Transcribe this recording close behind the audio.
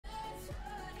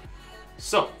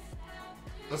So,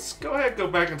 let's go ahead and go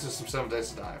back into some 7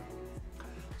 Days to Die.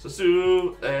 So let's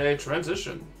do a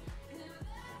transition.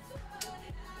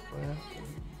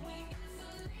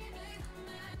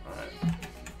 Alright.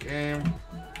 Game.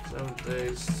 7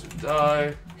 Days to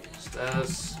Die.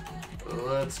 Status.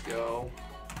 Let's go.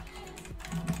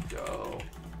 Go.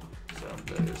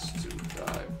 7 Days to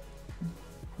Die.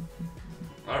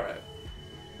 Alright.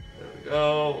 There we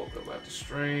go. We'll go back to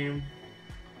stream.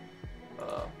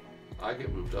 I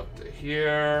get moved up to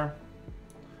here.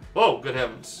 Whoa, good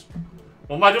heavens.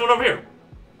 What am I doing over here?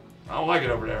 I don't like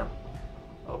it over there.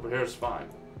 Over here is fine.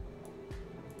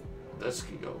 This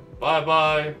can go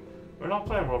bye-bye. We're not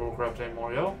playing World of Warcraft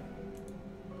anymore, yo.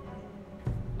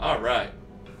 Alright.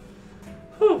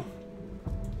 Whew.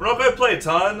 We're not going to play a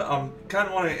ton. I'm kind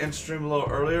of wanting to end stream a little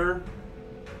earlier.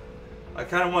 I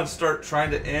kind of want to start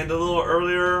trying to end a little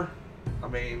earlier. I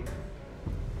mean,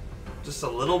 just a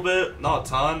little bit. Not a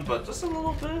ton, but just a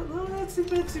little bit. A little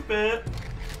itsy bit.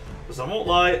 Because I won't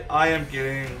lie, I am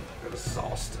getting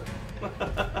exhausted.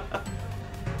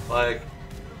 Like,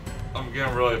 I'm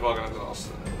getting really fucking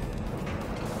exhausted.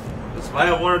 Because if I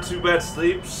have 1 or 2 bad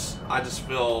sleeps, I just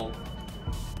feel,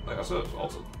 like I said,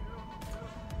 exhausted.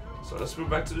 So let's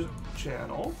move back to the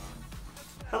channel.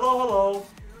 Hello, hello.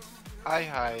 Hi,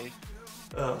 hi.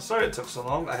 Sorry it took so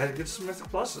long. I had to get some Mythic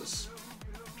Pluses.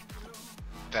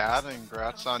 Dad, and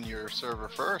congrats on your server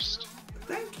first.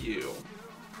 Thank you.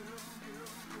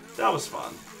 That was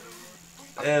fun.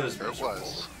 It was. Sure it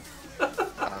was.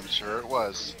 I'm sure it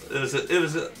was.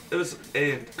 It was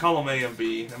a column A and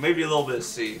B, and maybe a little bit of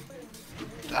C.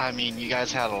 I mean, you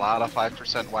guys had a lot of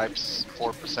 5% wipes,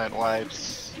 4%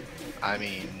 wipes. I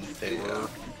mean, they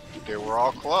were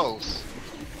all close.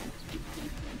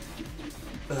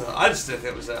 I just didn't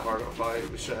think it was that hard of a fight.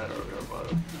 We should have had earlier,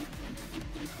 but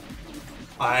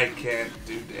I can't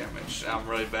do damage. I'm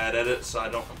really bad at it, so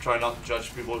I'm trying not to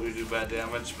judge people who do bad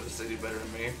damage, but they do better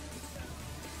than me.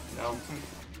 You know?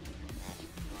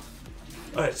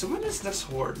 Alright, so when is this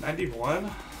horde?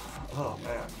 91? Oh,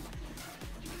 man.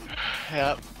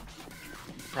 Yep.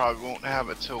 Probably won't have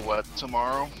it till what,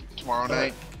 tomorrow? Tomorrow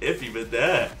night? If even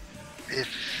that. If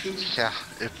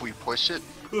we push it.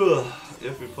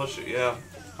 If we push it, yeah.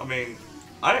 I mean,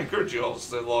 I encourage you all to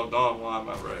stay logged on while I'm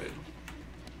at raid.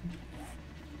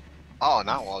 Oh,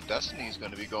 not while Destiny's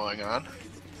going to be going on.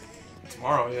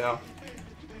 Tomorrow, yeah.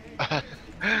 I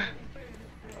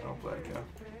don't play, yeah.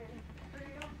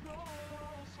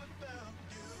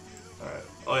 Alright.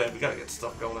 Oh yeah, we gotta get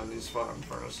stuff going in these fucking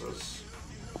furnaces.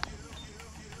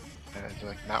 And it's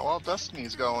like, not while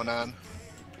Destiny's going on.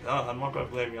 No, I'm not gonna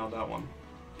blame you on that one.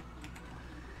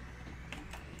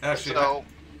 Actually, so,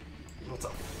 what's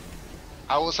up?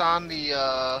 I was on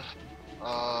the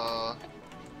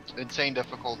insane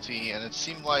difficulty, and it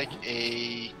seemed like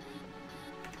a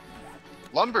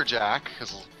lumberjack,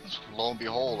 because lo and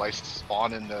behold, I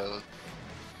spawned in the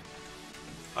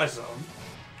zone.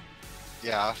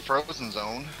 Yeah, frozen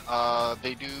zone.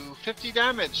 They do 50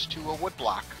 damage to a wood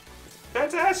block.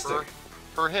 Fantastic.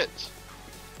 Per hit.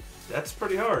 That's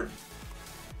pretty hard.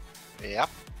 Yep.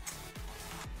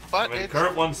 But I mean,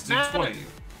 current ones do 20.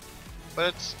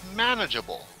 But it's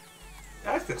manageable.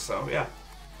 I think so, yeah.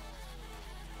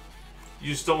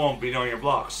 You still won't beat on your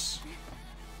blocks.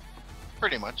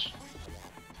 Pretty much.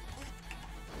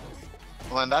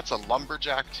 Well, and that's a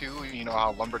lumberjack too. You know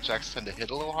how lumberjacks tend to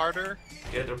hit a little harder?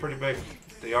 Yeah, they're pretty big.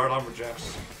 They are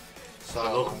lumberjacks. So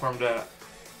I will confirm that.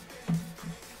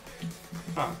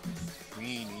 Huh.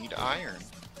 We need iron.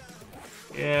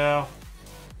 Yeah.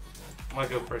 Might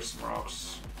go break some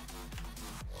rocks.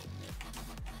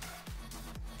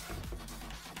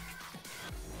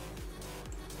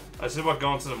 I see about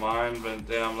going to the mine, but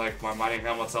then I'm like, my mining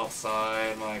helmet's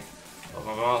outside. I'm like, if I'm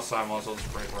going outside, I might as well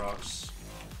just break rocks.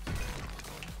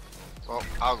 Well,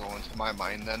 I'll go into my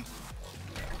mine then.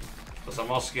 Because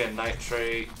I'm also getting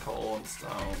nitrate, coal, and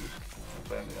stone. I'm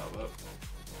planning of it.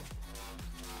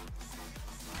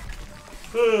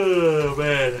 Oh,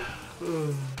 man.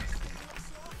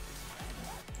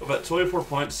 About 24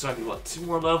 points, so I need, what, 2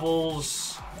 more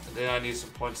levels? And then I need some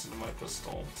points into my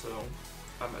pistol, too.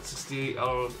 I'm at 68 out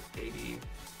of 80.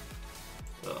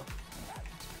 Ugh.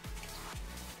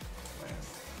 Man.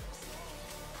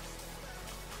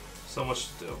 So much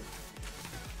to do.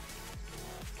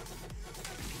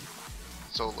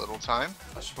 So little time.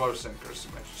 I should probably send Kirsty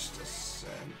a message to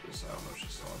send, because I don't know if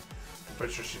she's on. I'm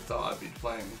pretty sure she thought I'd be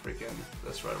playing freaking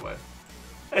this right away.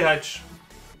 Hey, Hitch.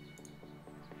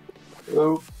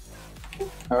 Hello.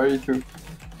 How are you two?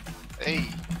 Hey.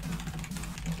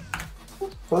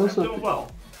 I'm doing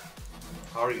well.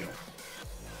 How are you?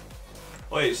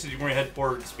 Oh, yeah, you said you were heading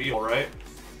towards Beaker, right?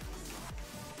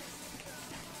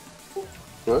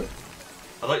 What?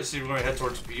 I'd like to see if we're going to head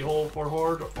towards B-hole for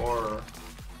Horde, or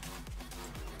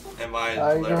am I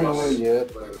I don't know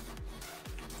yet, but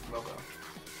Okay.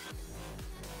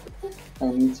 I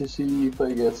need to see if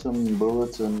I get some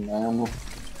bullets and ammo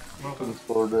Okay.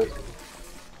 for that.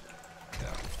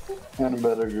 Yeah. And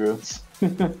better goods.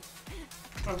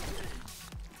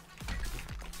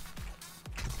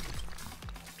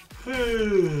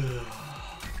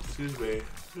 Excuse me.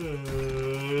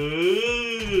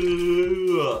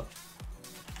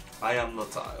 I am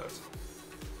not tired.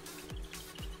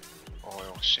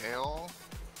 Oil shale.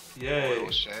 Yay.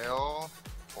 Oil shale.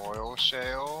 Oil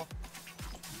shale.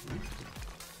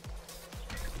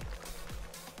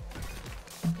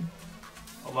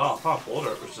 Oh wow, it's not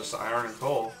boulder, it was just iron and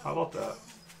coal. How about that?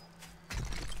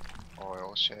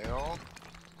 Oil shale.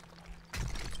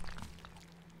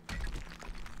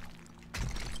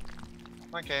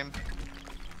 My game.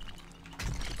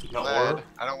 No Lead. ore?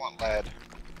 I don't want lead.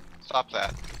 Stop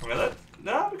that. I mean, that,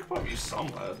 nah, we could probably use some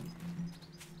lead.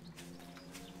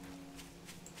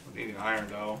 We need iron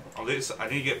though. I need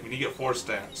to get, we need to get 4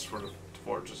 stacks for the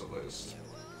forges at least.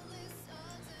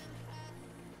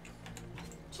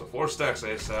 So 4 stacks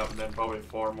ASAP, and then probably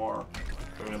 4 more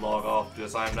when we log off,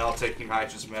 because I am now taking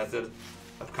Hyge's method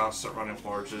of constant running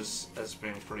forges as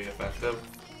being pretty effective.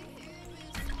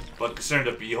 But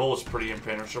considering the B-hole is pretty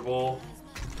impenetrable,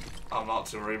 I'm not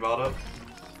too worried about it.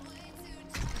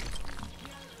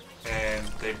 And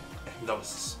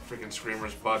those freaking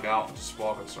screamers bug out and just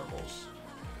walk in circles.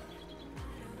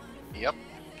 Yep.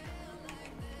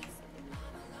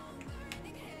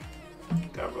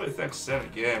 Gotta really thank Sin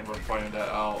again for pointing that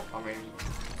out. I mean,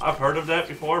 I've heard of that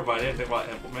before, but I didn't think about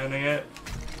implementing it.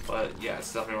 But yeah,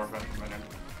 it's definitely worth implementing.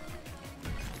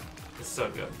 It's so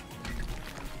good.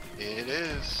 It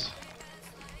is.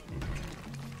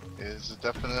 It is a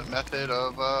definite method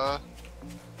of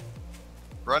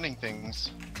running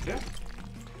things. Yeah.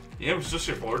 Yeah, it's just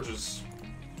your forges.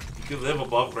 You can live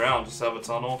above ground, just have a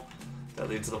tunnel that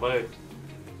leads to the lake.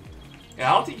 And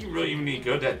I don't think you really even need to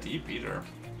go that deep either.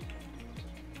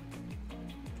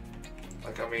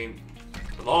 Like, I mean,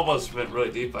 a lot of us have been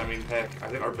really deep. I mean, heck, I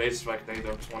think our base is like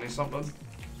negative 20 something.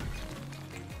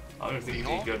 I don't even think you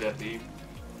need to go that deep.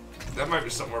 That might be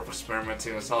something worth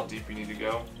experimenting. That's how deep you need to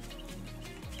go.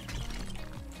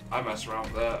 I mess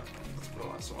around with that.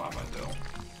 That's what I might do.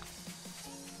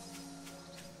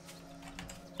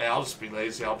 And I'll just be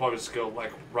lazy. I'll probably just go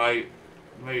like right,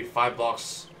 maybe 5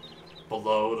 blocks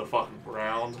below the fucking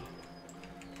ground.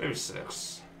 Maybe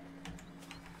 6.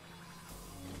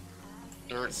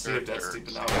 Dirt, See dirt, if that's dirt, deep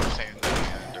sand, enough. sand,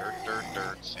 sand, dirt, dirt,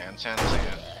 dirt, sand, sand,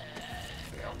 sand.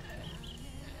 Yeah.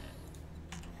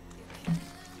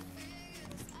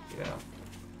 Yeah.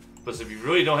 But if you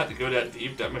really don't have to go that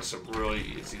deep, that makes it really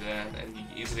easy then, and you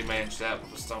can easily manage that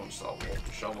with a stone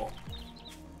shovel.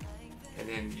 And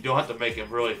then you don't have to make it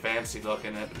really fancy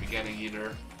looking at the beginning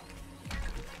either.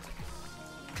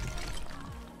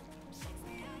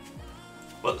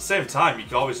 But at the same time, you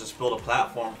can always just build a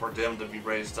platform for them to be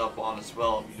raised up on as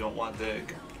well if you don't want to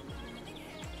dig.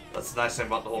 That's the nice thing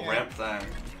about the whole ramp thing.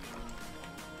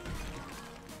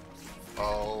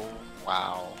 Oh,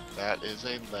 wow. That is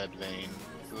a lead vein.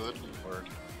 Good lord.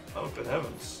 Oh, good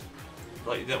heavens. I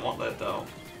thought you didn't want that though.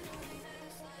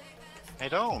 I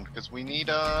don't, because we need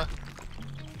Iron.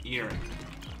 iron.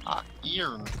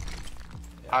 Yeah.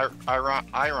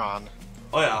 Iron.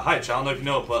 Oh yeah, hi, I don't know if you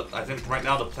know, but I think right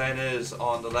now the plan is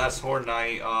on the last Horde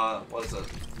night, what is it,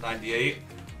 98?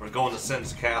 We're going to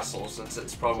Sin's Castle, since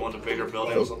it's probably one of the bigger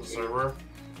buildings on the server.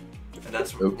 And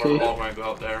that's where we're all going to go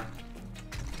out there.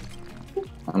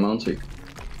 I'm on to.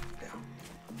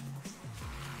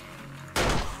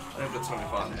 I think that's going to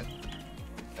be fun.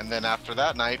 And then after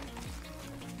that night,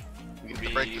 we get to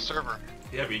We- break the server.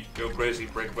 Yeah, we go crazy,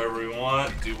 break whatever we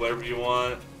want, do whatever you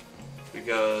want,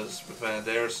 because within a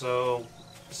day or so,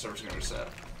 the server's going to reset.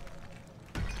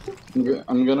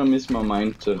 I'm gonna miss my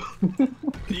mine too.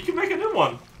 You can make a new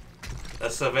one.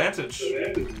 That's the advantage.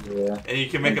 Yeah. And you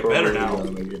can make it better now.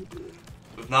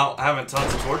 With not having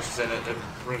tons of torches in it that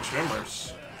bring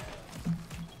streamers.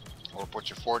 Or put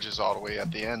your forges all the way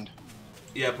at the end.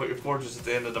 Yeah, put your forges at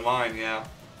the end of the mine, yeah.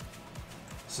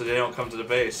 So they don't come to the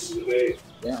base.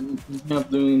 Yeah, I'm thinking of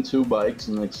doing 2 bikes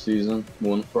next season.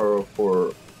 One for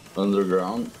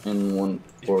underground and one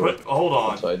for Hold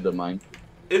on. outside the mine.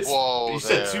 It's Whoa, you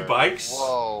said there. 2 bikes?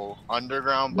 Whoa,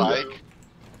 underground bike?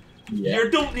 Yeah. You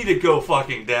don't need to go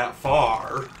fucking that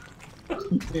far.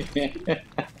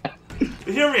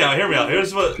 Hear me out, hear me out.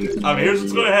 Here's what's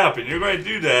gonna happen. You're going to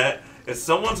do that, and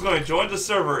someone's going to join the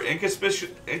server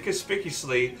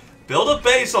inconspicuously, build a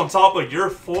base on top of your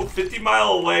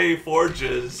 50-mile away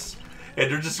forges,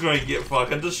 and they're just going to get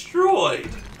fucking destroyed.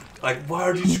 Like, why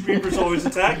are these screamers always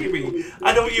attacking me?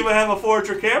 I don't even have a forge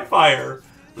or campfire.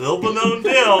 Little unknown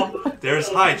deal. There's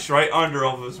Heights right under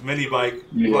on this mini bike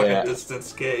fucking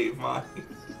distance cave, man.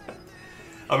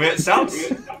 I mean, it sounds.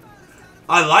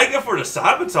 I like it for the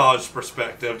sabotage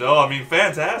perspective, though. I mean,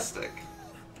 fantastic.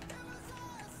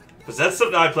 Because that's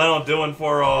something I plan on doing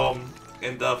for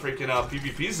in the freaking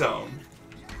PvP zone.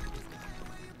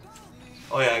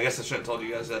 Oh yeah, I guess I shouldn't have told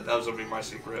you guys that. That was gonna be my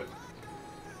secret.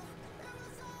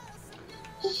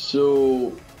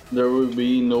 So there will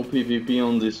be no PvP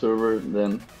on this server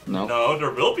then? No. No,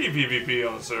 there will be PvP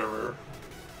on the server.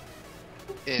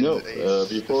 No,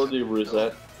 before the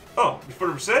reset. Oh, before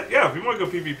the reset? Yeah, if you want to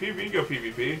go PvP, we can go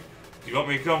PvP. Do you want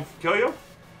me to come kill you?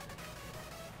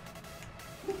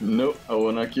 Nope, I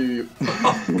wanna kill you.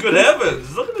 Oh, good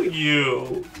heavens, look at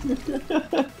you.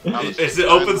 Is it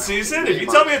open season? If you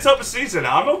tell me it's open season,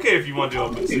 I'm okay if you want to do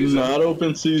open season. Not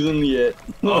open season yet.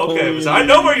 Okay, because I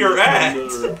know where you're at.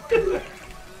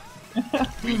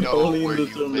 We know where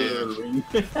you live.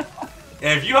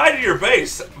 And if you hide in your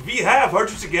base, we have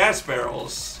hundreds of gas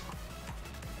barrels.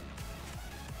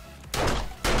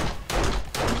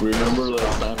 Remember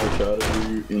last time I shot at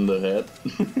you in the head?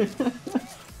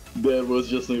 That was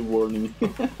just a warning.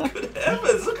 Good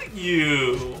heavens, look at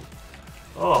you.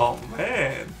 Oh,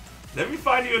 man. Let me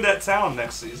find you in that town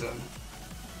next season.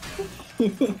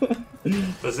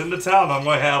 Because in the town, I'm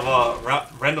going to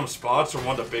have random spots or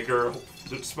one of the bigger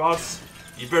loot spots.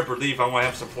 You better believe I'm going to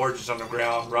have some forges on the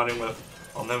ground running with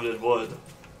unlimited wood.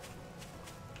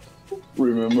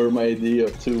 Remember my idea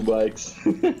of 2 bikes?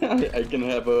 I can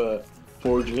have a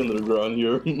forge underground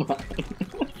here. You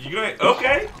going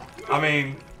okay? I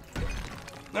mean,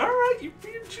 all right, you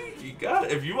got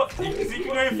it. If you want, you can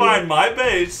go and find my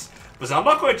base, but I'm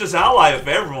not going to just ally with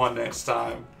everyone next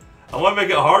time. I want to make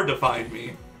it hard to find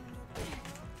me.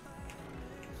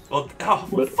 Well,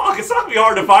 fuck, it's not going to be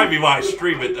hard to find me when I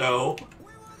stream it, though.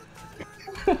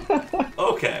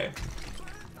 Okay.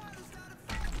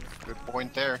 Good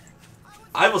point there.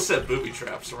 I will set booby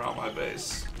traps around my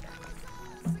base.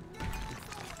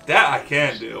 That I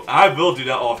can do. I will do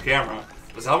that off camera.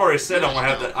 Because I've already said I'm going to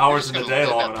have the hours in the day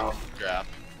long enough. Trap.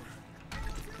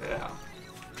 Yeah.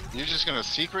 You're just going to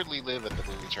secretly live at the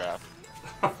booby trap.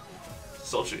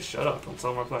 Sultry, shut up. Don't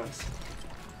tell my plans.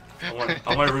 I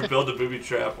want to rebuild the booby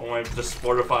trap. I want to just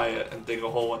fortify it and dig a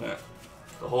hole in it.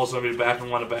 The hole's going to be back in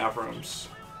one of the bathrooms.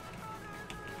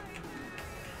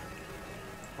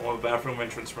 I want a bathroom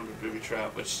entrance from the booby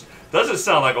trap, which doesn't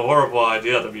sound like a horrible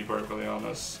idea, to be perfectly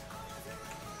honest.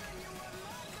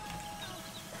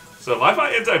 So if I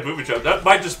find anti-booby trap, that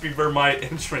might just be where my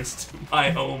entrance to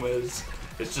my home is.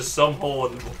 It's just some hole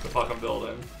in the fucking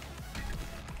building.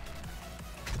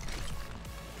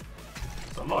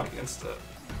 So I'm not against it.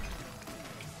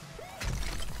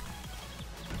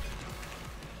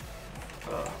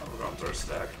 I'm going through a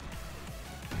stack.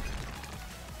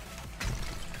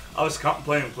 I was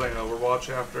contemplating playing Overwatch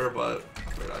after, but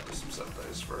I figured I'd do some 7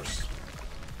 days first.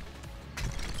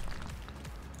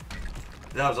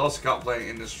 Yeah, I was also contemplating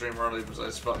in the stream early because I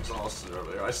just felt exhausted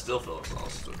earlier. I still feel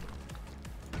exhausted.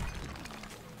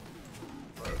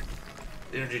 But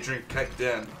the energy drink kicked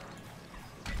in.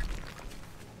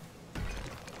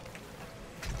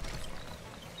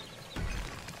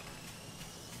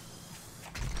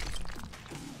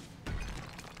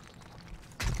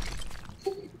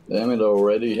 Damn it,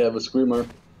 already have a screamer.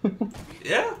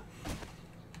 Yeah.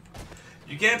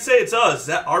 You can't say it's us.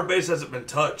 That our base hasn't been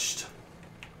touched.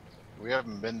 We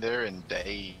haven't been there in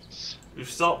days. We've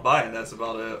stopped by and that's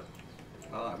about it.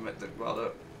 I meant to think about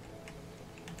it.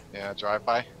 Yeah, drive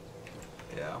by.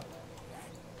 Yeah.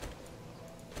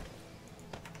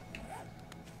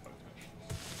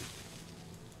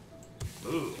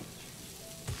 Ooh.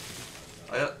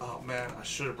 Oh man, I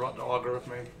should have brought the auger with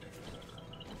me.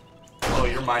 Oh,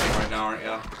 you're mining right now, aren't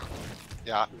you?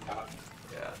 Yeah.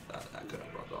 Yeah, I could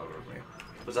have brought the auger with me.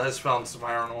 Because I just found some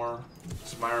iron ore,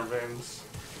 some iron veins.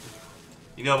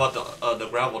 You know about the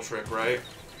gravel trick, right?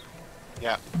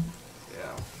 Yeah.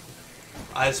 Yeah.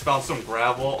 I just found some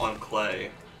gravel on clay.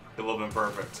 It would have been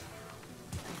perfect.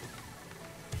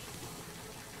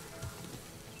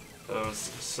 There was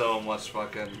so much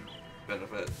fucking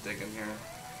benefit digging here.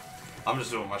 I'm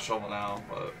just doing my shovel now,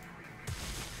 but...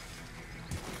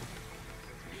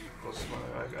 What's my...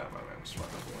 I got my man smart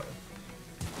away.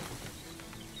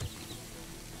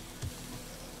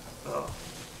 Oh.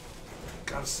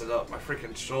 Gotta sit up. My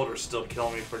freaking shoulder's still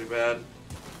killing me pretty bad.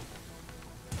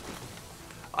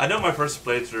 I know my first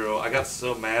playthrough, I got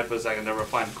so mad because I could never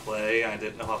find clay, and I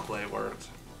didn't know how clay worked.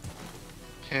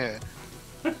 Yeah.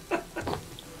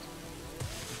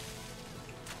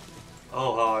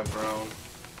 Oh, how I've grown.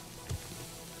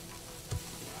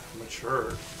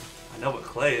 Matured. I know what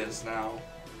clay is now.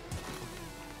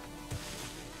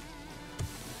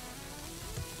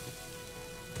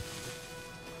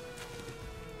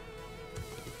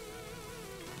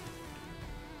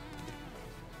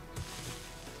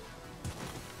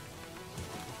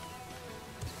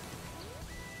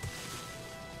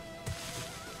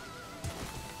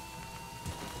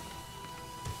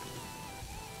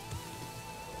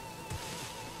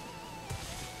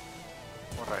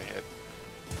 What did I hit?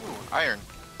 Ooh, iron.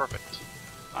 Perfect.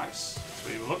 Nice. That's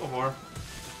what you were looking for.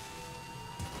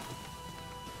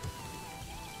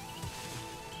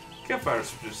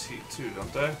 Campfires produce heat too,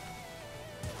 don't they?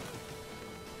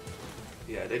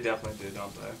 Yeah, they definitely do,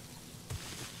 don't they?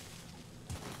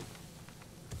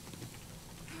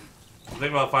 I'm thinking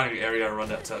about finding an area to run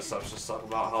that test. I was just talking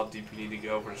about how deep you need to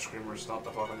go for the screamers not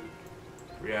to fucking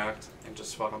react and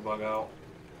just fucking bug out.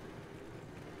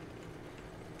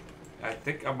 I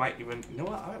think I might even, you know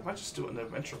what, I might just do it in the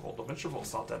Adventure Vault. The Adventure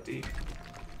Vault's not that deep.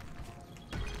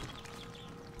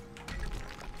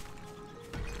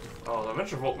 Oh, the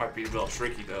Adventure Vault might be a little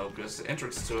tricky though, because the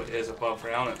entrance to it is above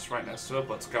ground, it's right next to it,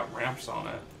 but it's got ramps on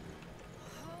it.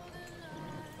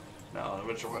 No, the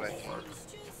Adventure Vault won't work.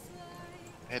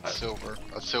 Hit silver.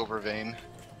 A silver vein.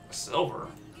 A silver?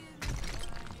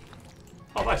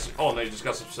 Oh, nice. Oh, no, you just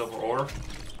got some silver ore?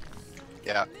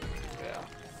 Yeah. Yeah.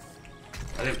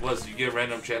 I think you get a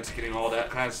random chance of getting all that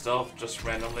kind of stuff just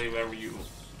randomly whenever you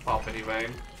pop any vein.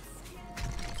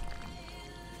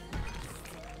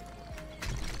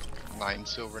 9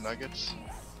 silver nuggets.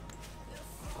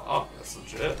 Oh, that's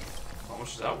legit. How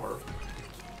much is that worth?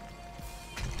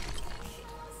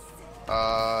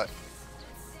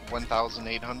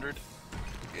 1,800.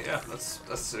 Yeah, that's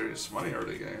serious money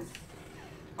early game.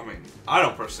 I mean, I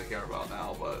don't personally care about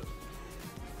now, but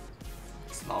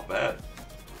it's not bad.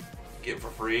 Get it for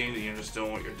free and you're just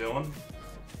doing what you're doing.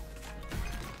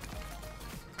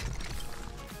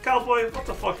 Cowboy, what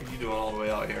the fuck are you doing all the way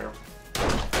out here?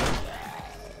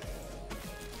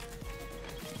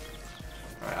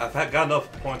 Alright, I've got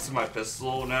enough points in my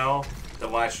pistol now that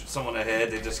when I shoot someone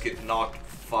ahead, they just get knocked,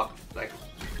 they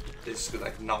just get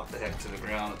like knocked the heck to the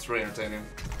ground. It's really entertaining.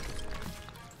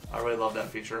 I really love that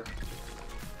feature.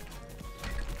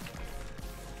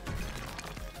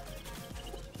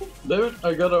 Damn it,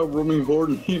 I got a roaming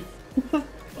horde here.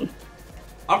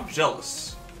 I'm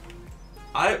jealous.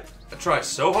 I try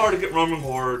so hard to get roaming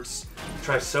hordes,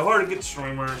 try so hard to get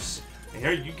streamers, and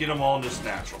here you get them all just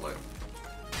naturally.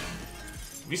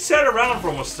 We sat around for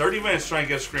almost 30 minutes trying to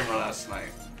get a screamer last night.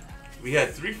 We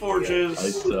had 3 forges. Yeah, I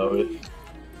saw it.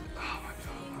 Oh my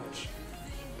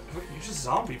god, use a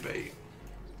zombie bait.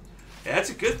 Yeah, that's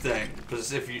a good thing,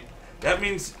 because that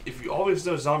means if you always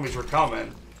know zombies are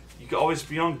coming, you can always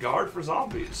be on guard for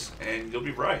zombies, and you'll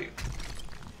be right.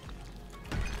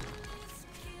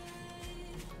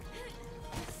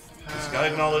 Just gotta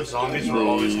acknowledge zombies are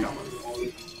always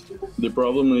coming. The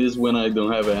problem is when I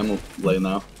don't have ammo right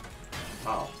now.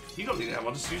 Oh, you don't need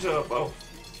ammo, just use a bow.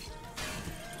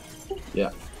 Yeah,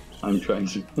 I'm trying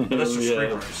to. That's just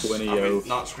screamers. 20 I mean,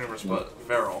 not screamers, but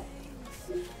feral.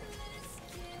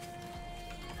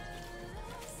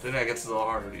 Then that gets a little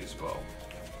harder to use a bow.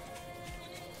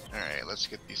 Alright, let's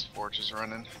get these forges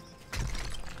running.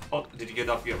 Oh, did you get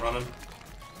enough to get running?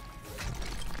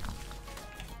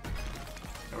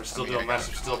 And we're still doing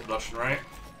massive steel production, right?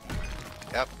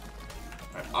 Yep.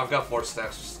 Alright, I've got 4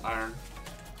 stacks of iron.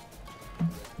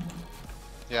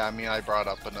 Yeah, I mean, I brought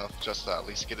up enough just to at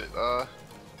least get it,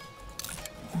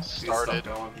 started.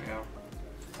 Going, yeah.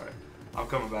 Alright, I'm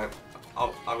coming back.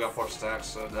 I've got 4 stacks,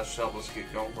 so that should help us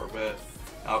keep going for a bit.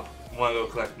 I want to go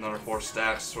collect another 4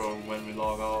 stacks for when we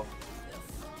log off.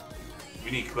 We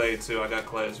need clay too. I got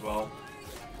clay as well.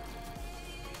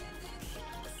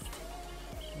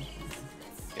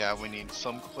 Yeah, we need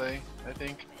some clay, I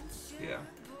think. Yeah.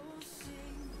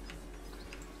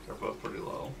 They're both pretty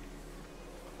low.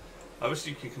 I wish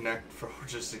you could connect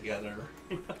forges together.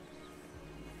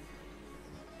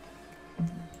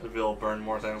 I'd be able to burn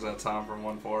more things at a time from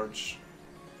one forge.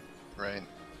 Right.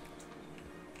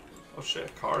 Oh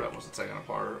shit, card I must have taken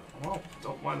apart. Well,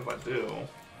 don't mind if I do.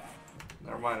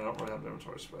 Never mind, I don't really have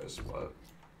inventory space, but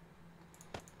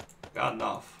got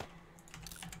enough.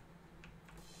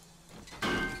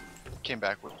 Came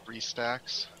back with 3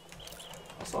 stacks.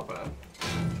 That's not bad.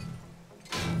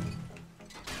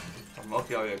 I'm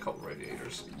lucky I'll get a couple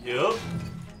radiators. Yep.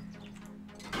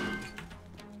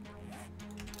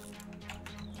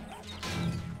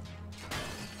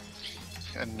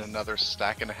 And another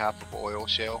stack and a half of oil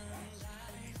shale.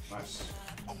 Nice.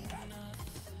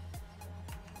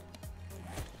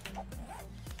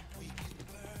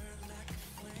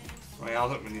 I mean, I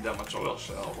don't think we need that much oil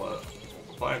shell, but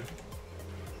fine.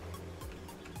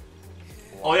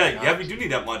 Oh yeah, we do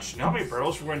need that much. You know how many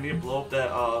barrels we're going to need to blow up that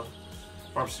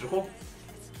pharmaceutical?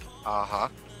 Uh-huh.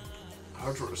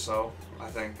 100 or so, I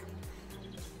think.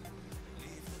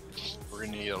 We're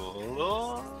gonna need a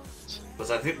lot.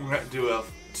 Because I think we're going to do a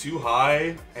 2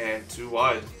 high and 2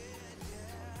 wide.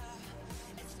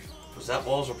 Because that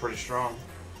walls are pretty strong.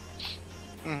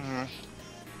 Mm-hmm.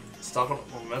 Stocking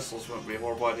up on missiles wouldn't be a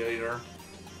horrible idea either.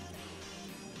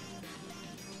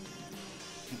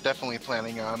 Definitely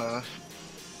planning on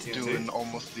TNT? doing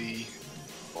almost the.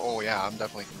 Oh yeah, I'm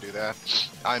definitely gonna do that.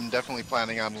 I'm definitely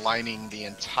planning on lining the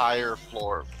entire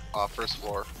floor, first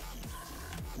floor,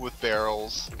 with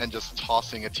barrels and just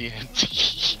tossing a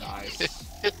TNT. Nice.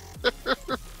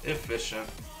 Efficient.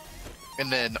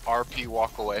 And then RP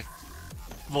walk away.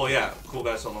 Well, yeah, cool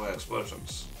guys on the way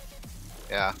explosions.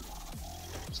 Yeah.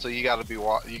 So you gotta be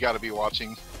watching.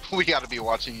 We gotta be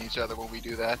watching each other when we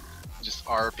do that. Just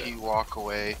RP walk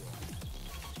away.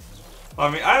 I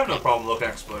mean, I have no problem looking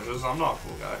at explosions. I'm not a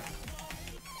cool guy.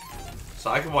 So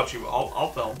I can watch you.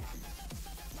 I'll film.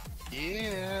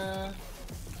 Yeah.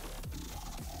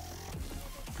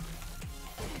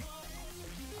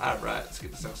 Alright, let's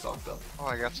get this thing stocked up. Oh,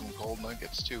 I got some gold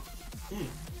nuggets too. Hmm.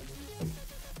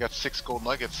 Got 6 gold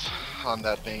nuggets on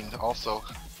that vein also.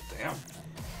 Damn.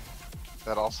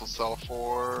 That also sell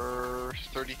for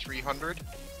 3,300.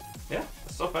 Yeah,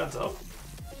 that stuff adds up.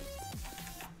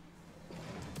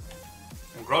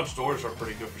 And garage doors are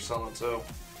pretty good for selling too.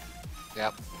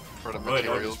 Yep. For the I really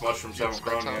know materials. these mushrooms you haven't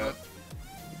grown spent on yet. it.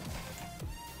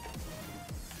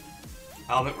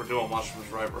 I don't think we're doing mushrooms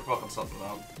right. We're fucking something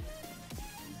up.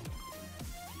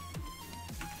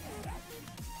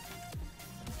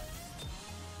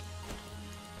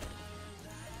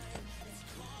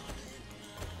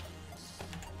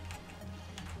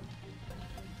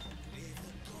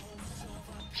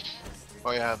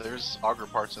 Oh yeah, there's auger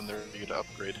parts in there for you to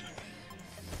upgrade.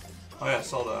 Oh yeah, I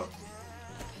saw that.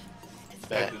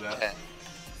 Bad do that.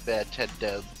 Bad Ted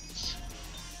Dubs.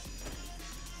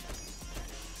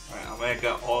 Alright, I may have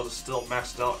got all the still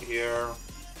maxed out here.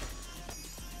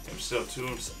 Maybe still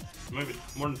maybe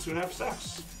more than 2.5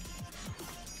 stacks.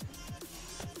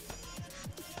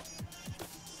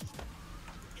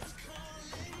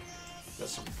 Got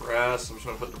some brass. I'm just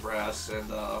gonna put the brass in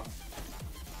the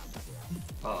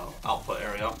output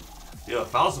area. You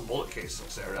have 1,000 bullet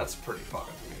casings there. That's pretty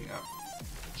fucking convenient.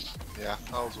 Yeah,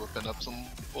 I was whipping up some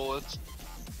bullets.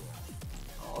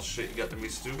 Oh shit, you got the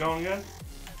meat stew going again?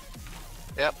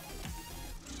 Yep.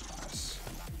 Nice.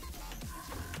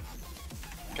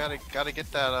 Gotta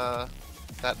get that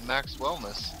that max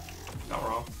wellness. Not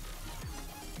wrong.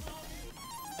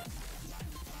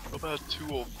 What about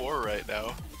 204 right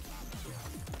now?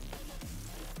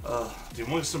 Do you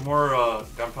want some more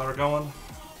gunpowder going?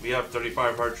 We have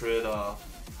 3,500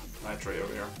 nitrate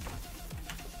over here.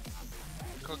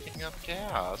 Cooking up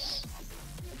gas.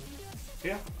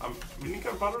 Yeah, we need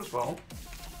gunpowder as well.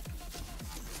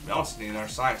 We also need our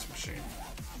science machine.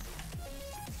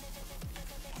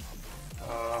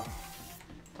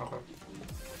 Okay.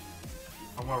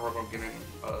 I'm gonna work on getting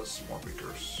some more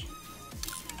beakers.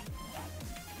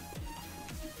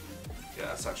 Yeah,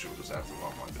 that's actually exactly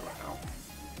what I want to do right now.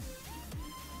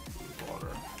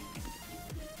 Water.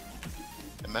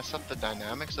 And mess up the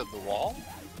dynamics of the wall?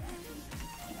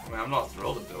 I mean, I'm not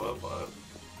thrilled to do it, but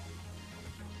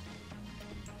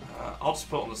I'll just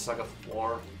put it on the second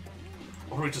floor,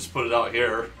 or we just put it out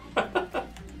here.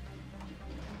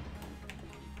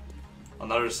 On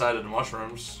the other side of the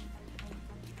mushrooms.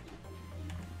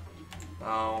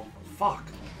 Oh, fuck.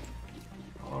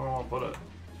 I don't know where I want to put it.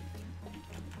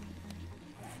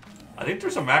 I think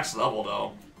there's a max level,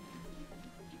 though.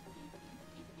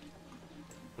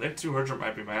 I think 200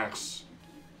 might be max.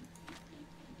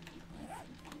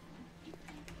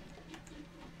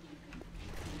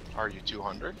 Are you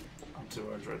 200? I'm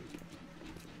 200.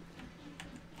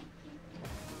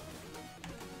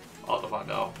 I'll have to find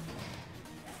out.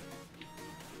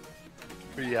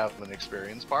 Do you have an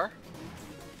experience bar?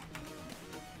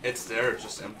 It's there, it's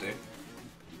just empty.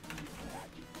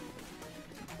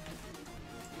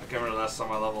 I can't remember the last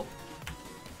time I leveled.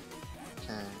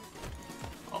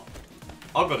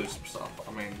 I'll go do some stuff.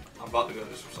 I mean, I'm about to go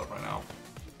do some stuff right now.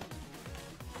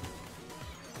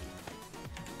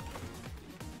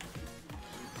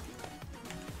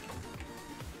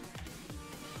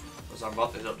 Because I'm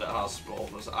about to hit up that hospital,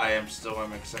 because I am still going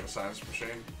to make a second science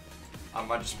machine. I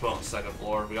might just put it on the second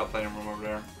floor. We got plenty of room over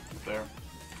there. Up there.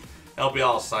 It'll be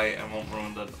out of sight and won't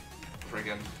ruin the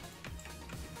friggin'...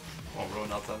 Won't ruin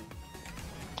nothing.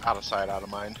 Out of sight, out of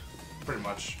mind. Pretty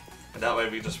much. And that way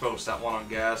we just focus that one on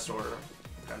gas or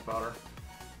gunpowder.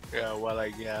 Yeah, one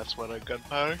on gas, one on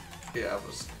gunpowder. Yeah, it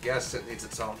was gas. It needs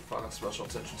its own fucking special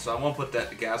attention. So I won't put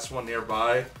that gas one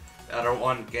nearby. The other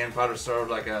one, gunpowder, sort of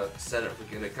like a set it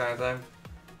forget it kind of thing.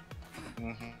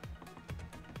 Mm-hmm.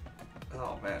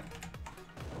 Oh man.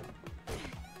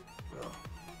 Well,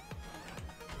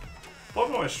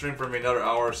 probably going to stream for me another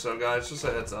hour or so, guys. Just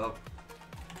a heads up.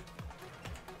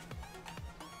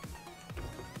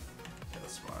 Yeah,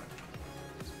 that's fine.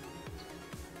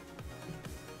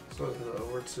 So head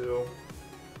over to.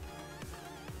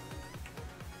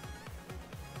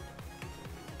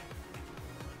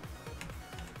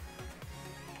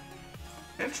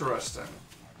 Interesting.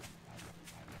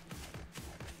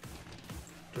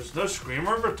 There's no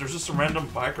screamer, but there's just a random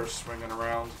biker swinging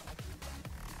around.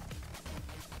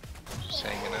 Just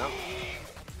hanging out.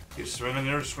 He's swinging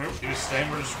near the screamer. He's staying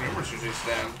where the screamers usually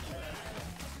stand.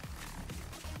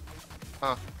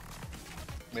 Huh.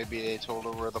 Maybe they told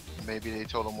him where the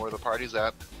party's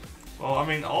at. Well, I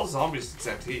mean, all zombies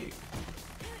except he.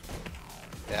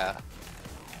 Yeah.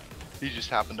 He just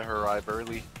happened to arrive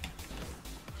early.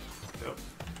 Yep.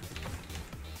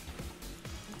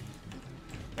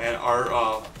 And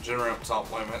our generator top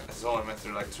limit is only meant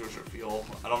through like 200 fuel.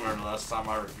 I don't remember the last time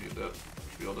I reviewed it.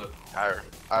 I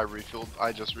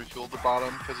just refueled the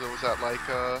bottom because it was at like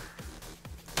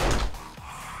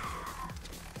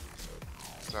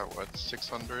is that what,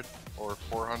 600 or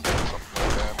 400 something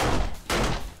like that.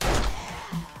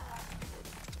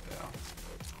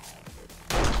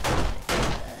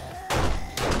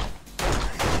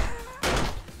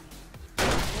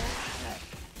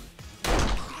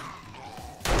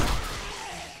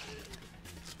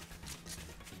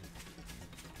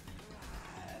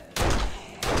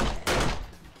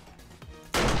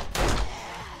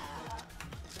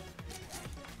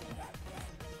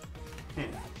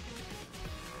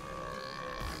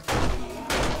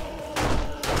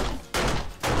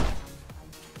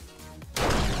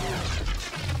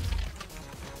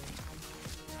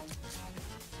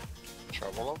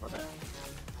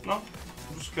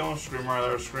 Killing screamer, I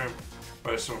let her scream.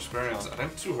 By some experience, I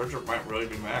think 200 might really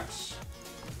be max.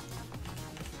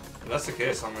 If that's the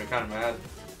case, I'm gonna be kind of mad.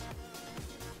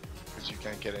 Because you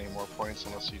can't get any more points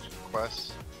unless you do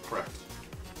quests. Correct.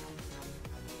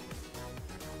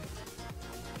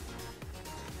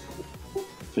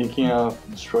 Thinking of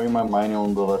destroying my mine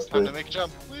on the last Time day. to make a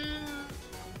jump. Woo! You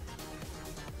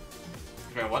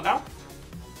mean what now?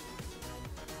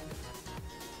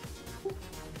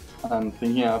 I'm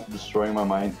thinking of destroying my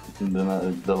mine in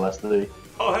the last day.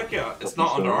 Oh heck yeah! It's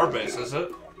not under our base, is it?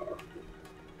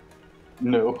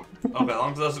 No. Okay, as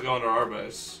long as it doesn't go under our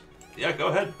base. Yeah, go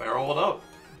ahead, barrel it up.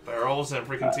 Barrels and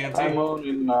freaking TNT. I'm on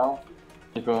it now.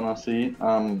 If you wanna see,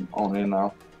 I'm on it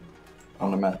now.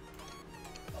 On the map.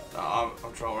 I'm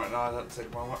trolling right now. I have to take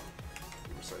a moment.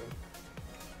 Give me a second.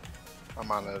 I'm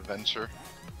on an adventure.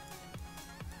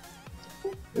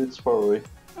 It's far away.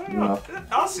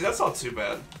 Honestly, that's not too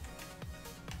bad.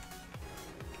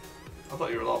 I thought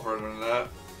you were a lot further than that.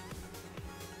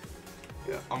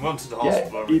 Yeah, I'm going to the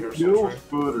hospital over here. Yeah, it goes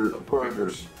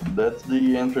further. That's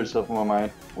the entrance of my mine,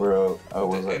 where I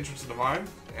was The at. entrance of the mine?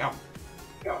 Damn.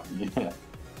 Yeah.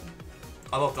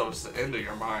 I thought that was the end of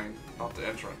your mine, not the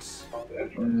entrance.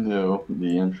 No,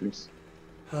 the entrance.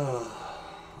 You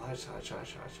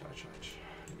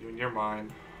and your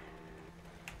mine.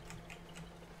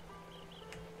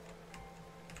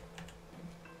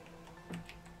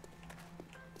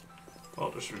 Well,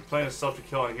 there should be plenty of stuff to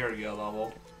kill in here to get a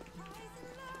level.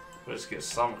 But just get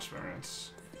some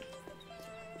experience.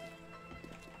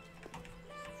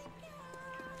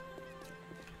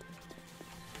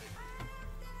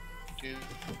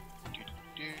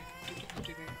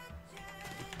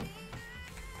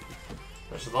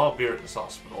 There's a lot of beer at this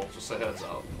hospital, just a heads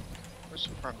up. Where's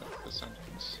the front of this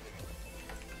entrance?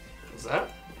 Is that?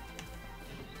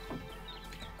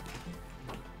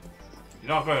 You're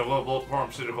not going to level up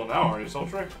pharmaceutical now, are you,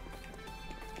 Sultry?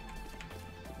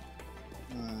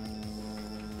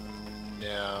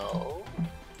 No.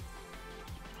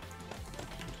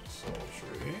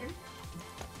 Sultry.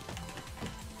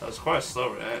 That was quite a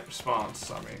slow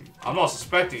response. I mean, I'm not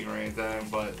suspecting you or anything,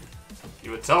 but you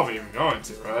would tell me if you're going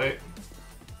to, right?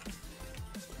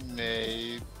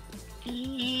 Maybe.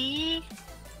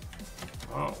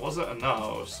 Well, it wasn't a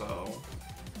no, so...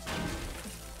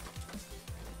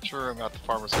 Sure, I'm not the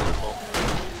pharmaceutical.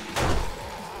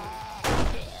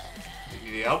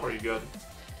 You need help or are you good?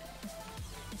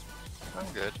 I'm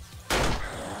good.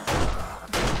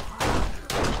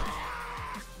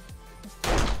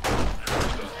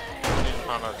 Need to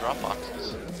find our drop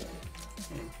boxes.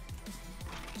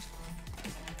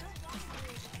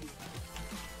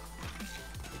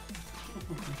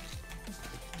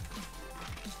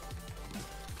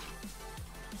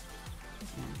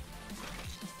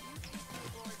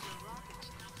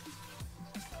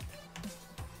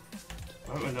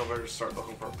 I don't even know where to start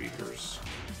looking for beakers.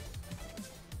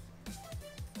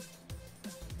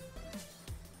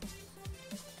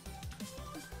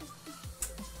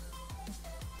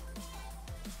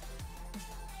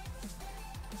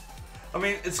 I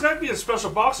mean, it's gotta be in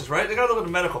special boxes, right? They gotta look at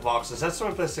the medical boxes. That's the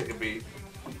only place they could be.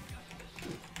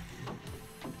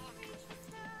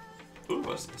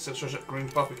 Ooh, a 6 green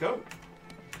puppy coat.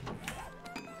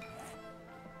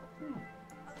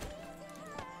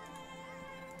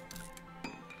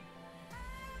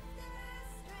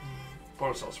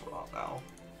 Portal cells for a lot now.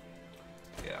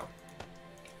 Yeah.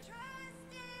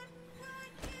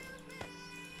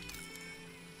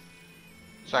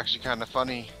 It's actually kind of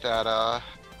funny that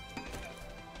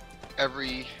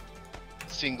every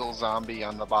single zombie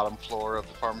on the bottom floor of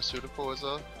the pharmaceutical is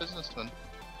a businessman.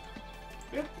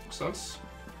 Yeah, makes sense.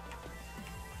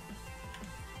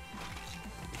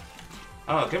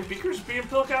 I don't know, can beakers be in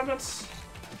pill cabinets?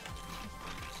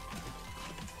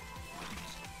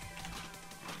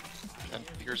 Can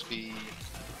beakers be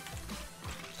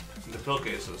In the pill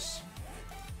cases.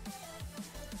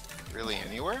 really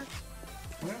anywhere?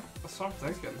 Yeah, that's what I'm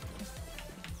thinking.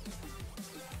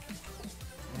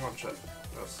 I'm gonna check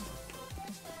this.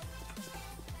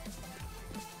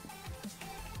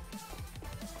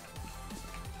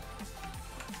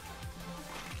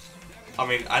 I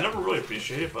mean, I never really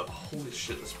appreciate it, but holy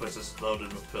shit, this place is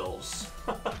loaded with pills.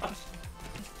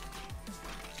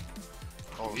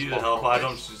 Oh, If you need help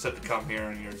items, you just have to come here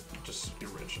and you're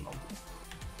original.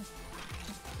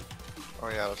 Oh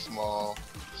yeah, the small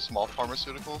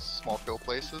pharmaceuticals, small pill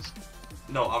places.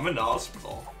 No, I'm in the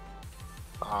hospital.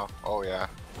 Oh yeah.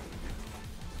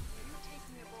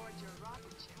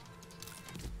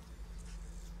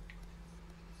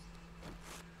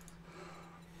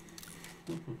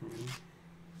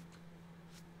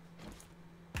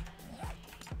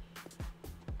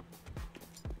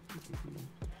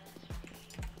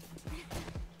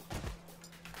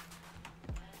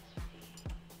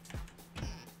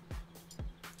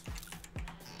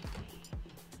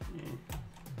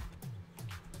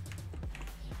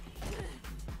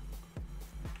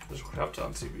 There's a crap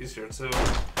ton of TVs here too.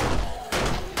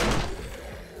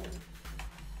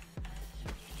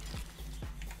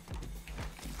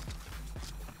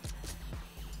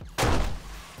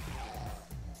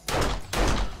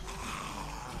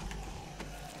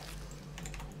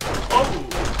 Oh!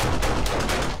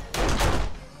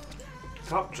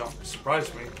 Cop jump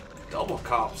surprised me. Double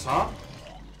cops, huh?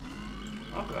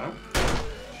 Okay.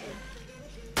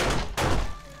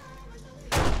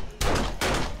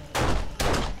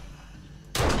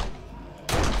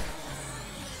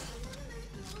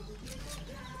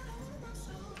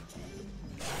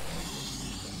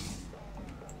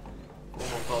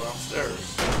 Fell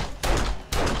downstairs.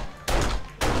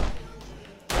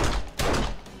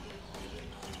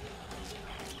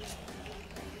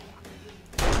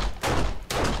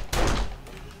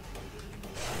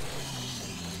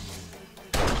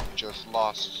 Just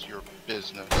lost your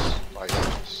business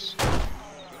license.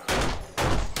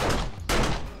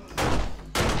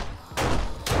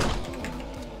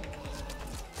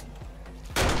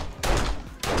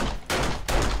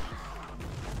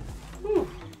 Whew.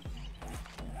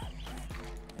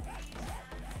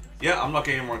 Yeah, I'm not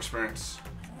getting more experience.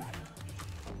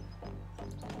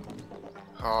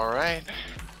 Alright.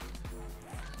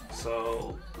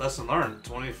 So, lesson learned.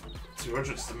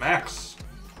 2200 is the max.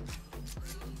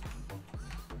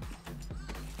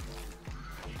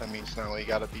 That means now you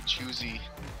gotta be choosy.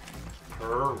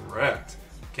 Correct.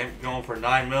 Can't be going for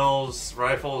 9mm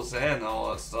rifles and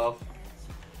all that stuff.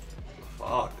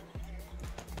 Fuck.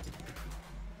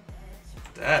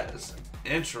 That is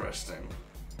interesting.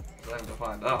 I have to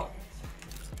find out.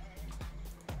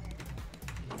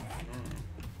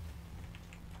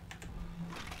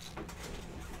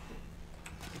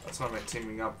 That's why I make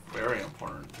teaming up very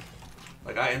important.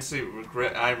 Like I'm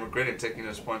regretting taking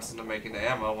those points into making the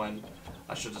ammo when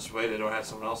I should just waited or had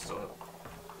someone else do it.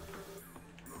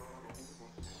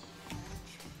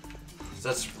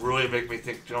 That's really make me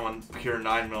think going pure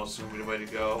 9mm is gonna be the way to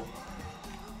go.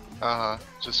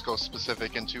 Just go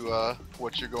specific into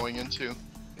what you're going into.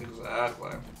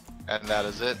 Exactly. And that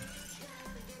is it.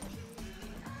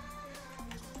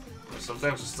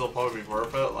 Sometimes it's still probably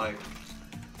worth it, like,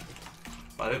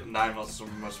 but I think 9mm is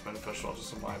gonna be most beneficial,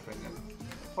 just in my opinion.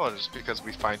 Well, just because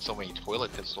we find so many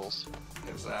toilet pistols.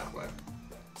 Exactly.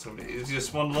 It's gonna be the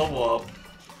easiest one to level up.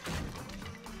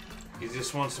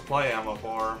 Easiest one to supply ammo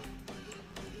for.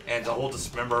 And the whole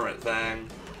dismemberment thing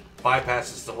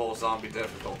bypasses the whole zombie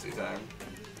difficulty thing.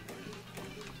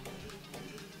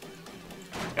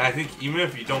 And I think even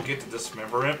if you don't get the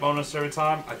dismemberment bonus every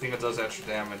time, I think it does extra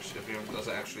damage if it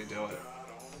doesn't actually do it.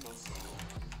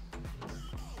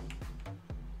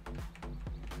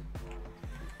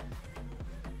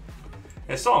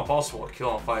 It's not impossible to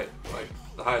kill and fight like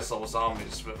the highest level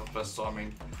zombies with a pistol. I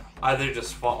mean, I either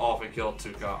just fought off and killed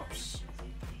 2 cops.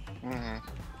 Mm-hmm.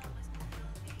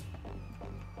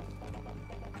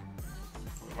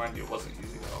 Mind you, it wasn't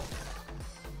easy though.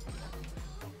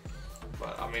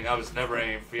 But I mean, I was never in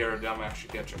any fear of them actually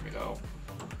catching me though.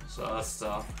 So that's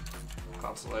the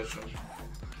consolation.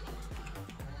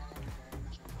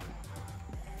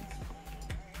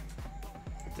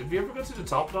 Did we ever go to the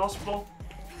top of the hospital?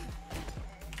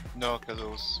 No, because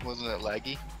wasn't it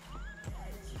laggy?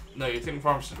 No, you're thinking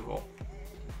pharmaceutical.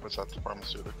 What's that, the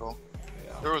pharmaceutical?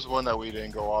 Yeah. There was one that we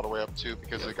didn't go all the way up to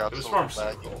because it got It was so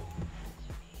pharmaceutical. laggy.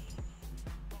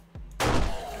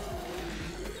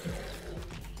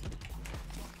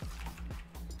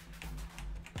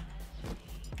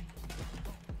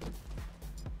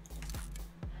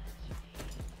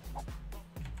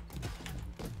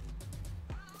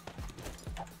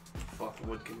 Fucking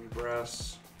wood, give me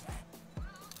brass.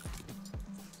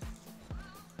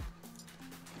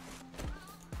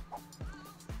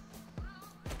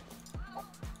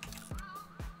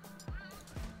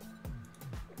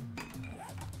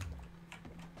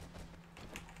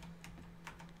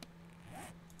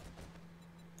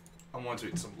 I want to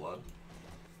eat some blood.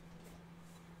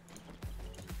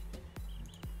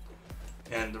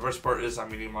 And the worst part is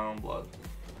I'm eating my own blood.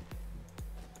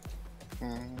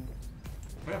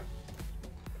 Yeah.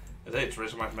 Hey, it's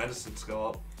raising my medicine skill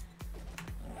up.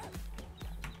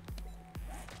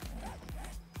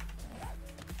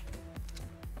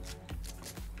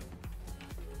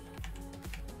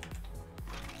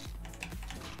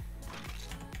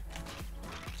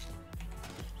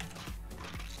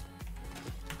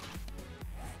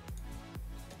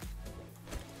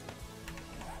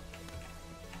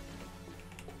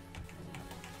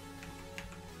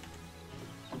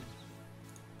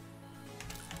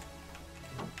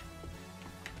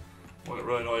 I'll get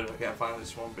really annoyed if I can't find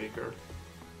this one Beaker.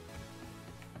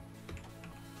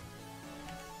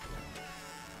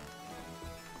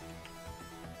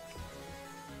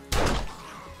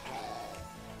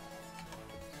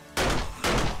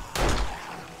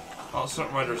 Oh,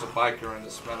 something right, there's a biker in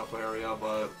this medical area,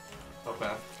 but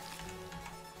okay.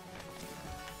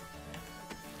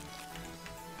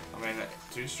 I mean,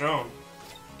 too strong.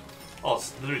 Oh,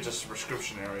 it's literally just a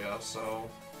prescription area, so.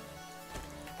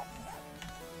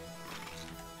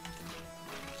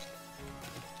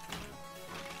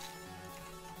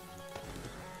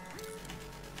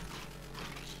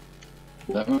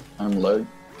 Damn it, I'm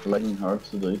lagging hard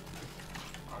today.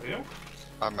 Are you?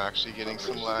 I'm actually getting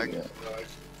some lag. Yeah.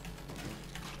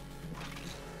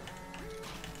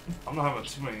 I'm not having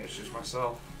too many issues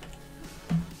myself.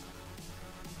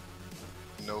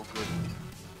 No good.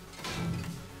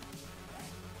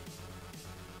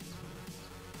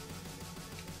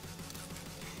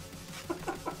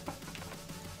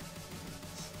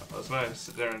 That's nice.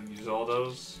 Sit there and use all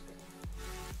those.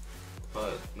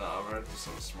 But no, I'm ready to do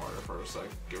something smarter first. Like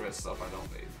get rid of stuff I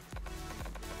don't need.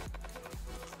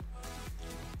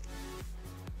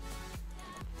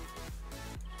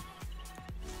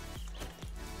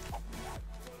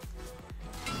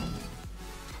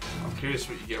 I'm curious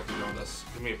what you get for doing this.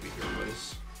 Give me a beaker,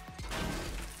 please.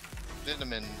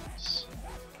 Vitamins.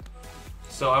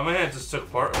 So I went ahead and just took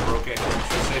apart a broken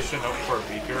entry station up for a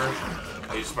beaker.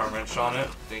 I used my wrench on it.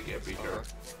 Didn't get a beaker.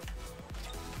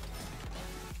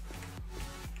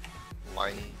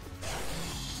 Whiny.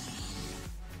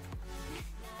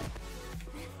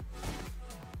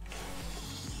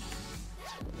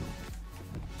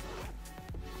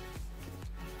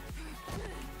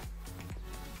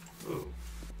 Ooh.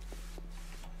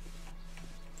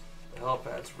 The health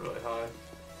pad's really high.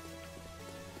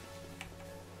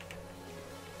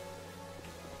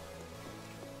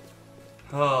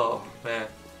 Oh man,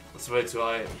 that's way too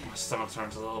high. My stomach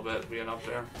turns a little bit being up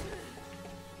there.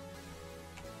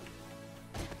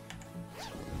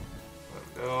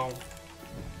 There we go.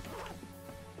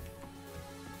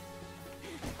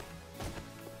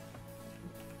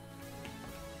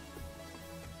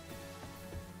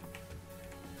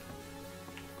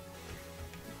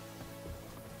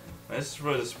 Man, this is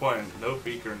really disappointing. No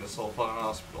beaker in this whole fucking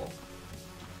hospital.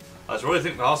 I was really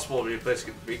thinking the hospital would be a place to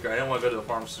get the beaker. I didn't want to go to the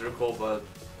pharmaceutical, but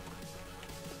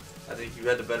I think you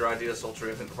had the better idea,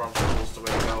 Sultry. I think the pharmaceutical is the way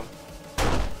to go.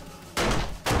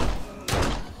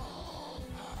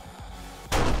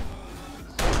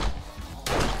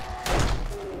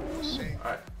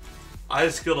 Alright. I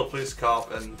just killed a police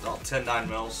cop and 10 9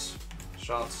 mils.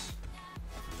 shots.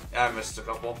 Yeah, I missed a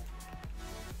couple.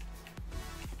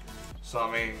 So,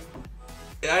 I mean,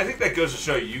 yeah, I think that goes to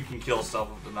show you can kill stuff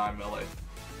with the 9 melee.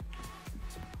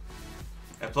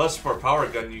 And plus, for a power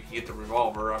gun, you can get the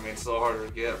revolver. I mean, it's a little harder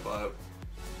to get, but...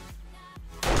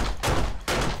 I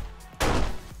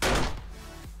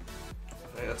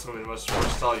think that's going to be the most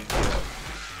versatile you can get.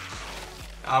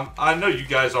 I know you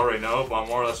guys already know, but I'm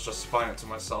more or less justifying it to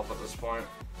myself at this point.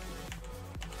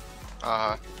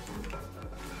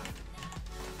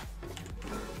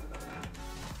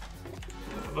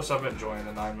 Plus, I've been enjoying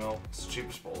the 9mm. It's the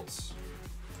cheapest bullets.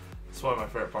 It's one of my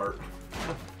favorite part.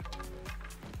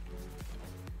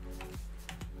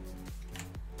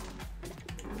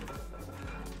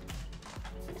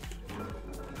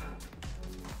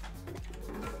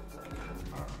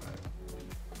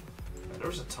 There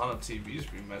was a ton of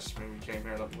TVs we missed when we came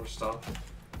here looking for stuff.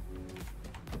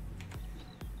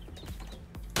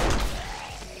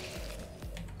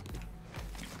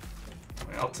 I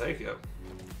mean, I'll take it.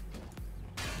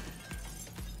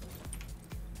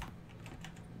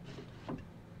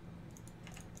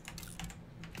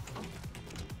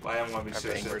 I am going to be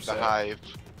seriously I've upset. the hive.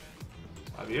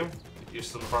 Have you? You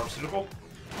still in the pharmaceutical?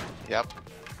 Yep.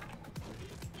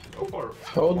 Go for it.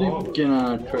 How deep can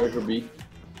a treasure be?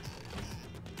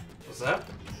 What's that?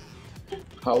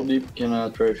 How deep can a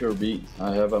treasure be?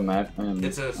 I have a map and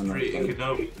It's a 3. It can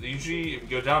know. Usually, if you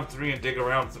go down 3 and dig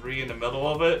around 3 in the middle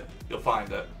of it, you'll find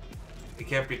it. It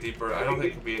can't be deeper. I don't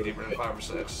think it can be any deeper than 5 or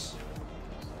 6.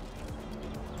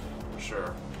 For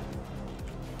sure.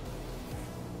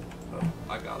 Oh,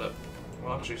 I got it.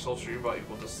 Well, actually, Soldier, you're about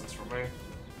equal distance from me.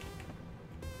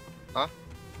 Huh?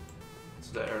 It's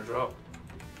the airdrop.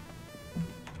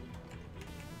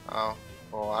 Oh,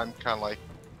 well, I'm kind of like...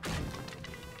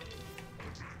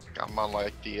 I'm on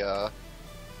like the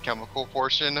chemical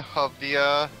portion of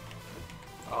the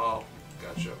Oh,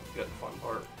 gotcha. Get the fun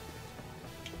part.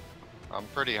 I'm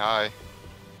pretty high.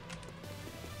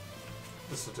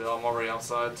 This is the deal. I'm already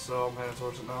outside, so I'm heading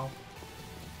towards it now.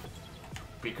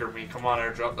 Beaker me. Come on,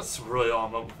 airdrop. That's really all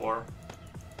I'm looking for.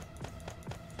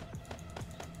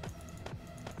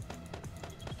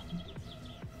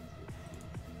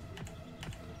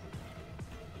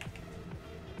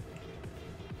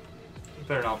 It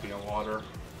better not be on water.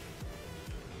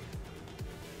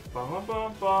 Bum,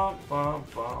 bum, bum, bum,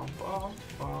 bum, bum,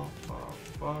 bum, bum,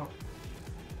 bum.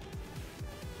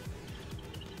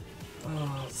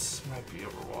 Oh, this might be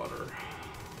over water.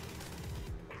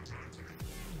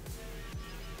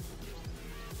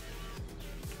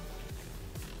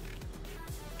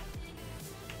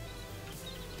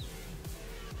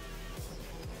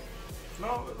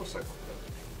 No, it looks like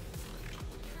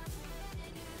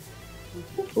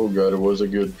okay. oh god, it was a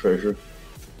good treasure.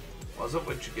 Was it?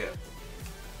 What'd you get?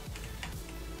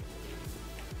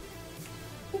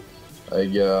 I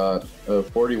got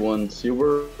 41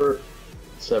 silver,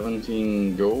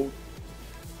 17 gold,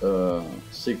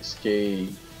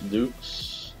 6k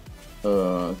dukes,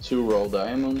 2 raw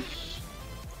diamonds,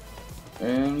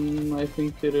 and I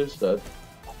think it is that.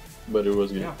 But it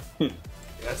was good. Yeah.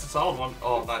 Yeah, it's a solid one.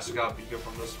 Oh, nice. You got Beaker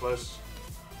from this place.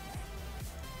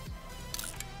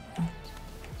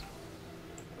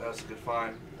 That's a good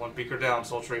find. One Beaker down,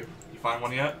 Sultry. You find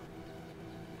one yet?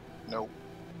 Nope.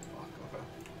 Fuck, okay.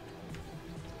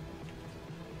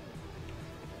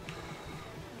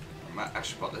 I'm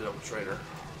actually about to hit up a trader.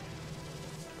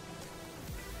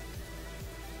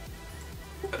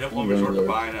 I didn't want to resort to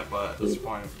buying it, but at this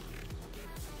point.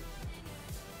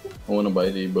 I want to buy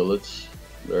the bullets.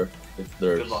 There. It's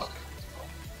theirs. Good luck.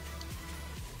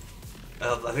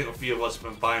 I think a few of us have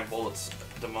been buying bullets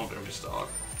at the moment in restock.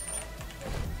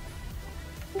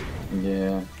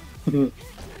 Yeah.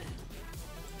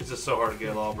 It's just so hard to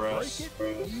get all brass.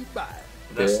 That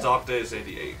Yeah. stock day is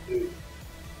 88.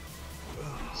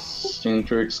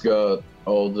 Centric's got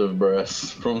all the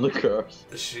brass from the cars.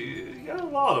 She got a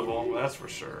lot of them, that's for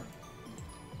sure.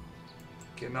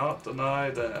 Cannot deny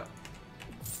that.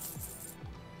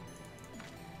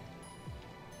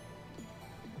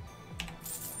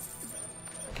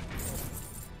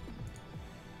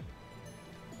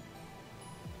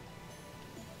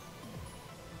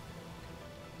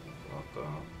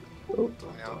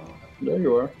 There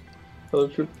you are. Hello,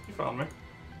 Truth. You found me.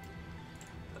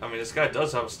 I mean, this guy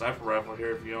does have a sniper rifle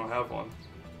here if you don't have one.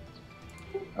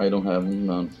 I don't have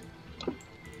none. You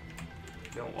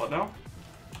don't what now?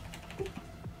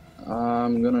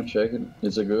 I'm gonna check it.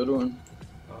 It's a good one.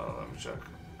 Let me check.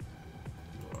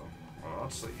 Well, I'll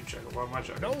just let you check it. Why am I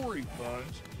checking? No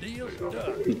refunds. Deal's There you done. go.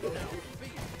 Now,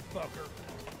 feed it, fucker.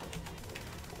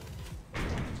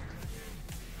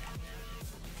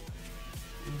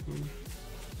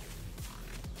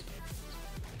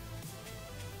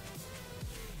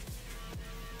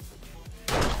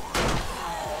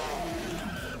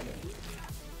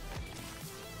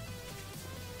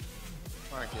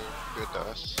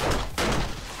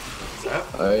 that?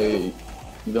 I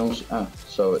don't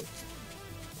saw it.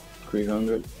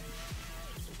 300.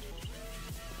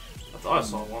 I thought I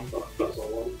saw one.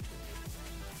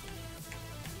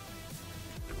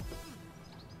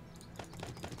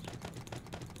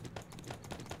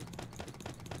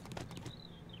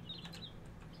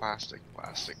 Plastic,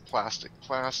 plastic, plastic,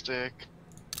 plastic.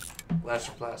 Glass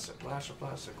or plastic, glass or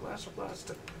plastic, glass or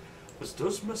plastic. With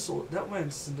those missiles, that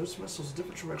wins, and those missiles a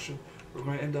different direction, we're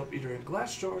going to end up either in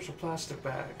glass jars or plastic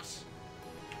bags.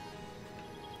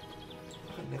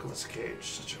 Look at Nicolas Cage,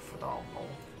 such a phenomenal.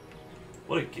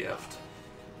 What a gift.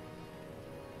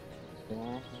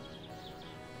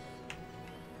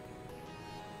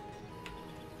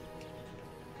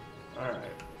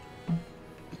 Alright.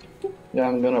 Yeah,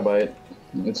 I'm gonna buy it.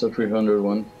 It's a 300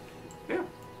 one. Yeah.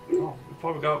 Oh, we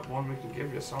probably got one we can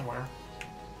give you somewhere.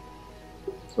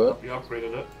 What? You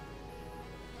upgraded it.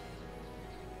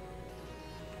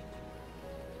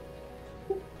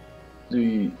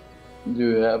 Do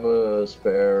you have a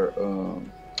spare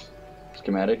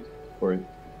schematic for it?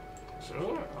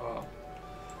 Sure.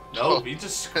 No, we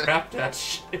just scrap that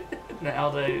shit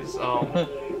nowadays.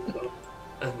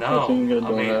 No, I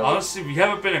mean, honestly, we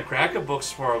haven't been in Cracker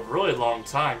books for a really long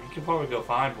time. You can probably go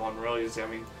find one really easy. I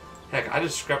mean, heck, I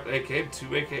just scrapped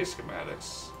two AK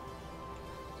schematics.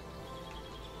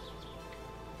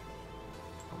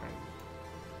 I mean,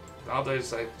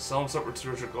 nowadays, I sell them stuff for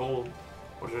 200 gold,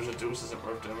 or there's a deuce isn't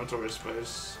worth the inventory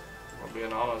space. If I'm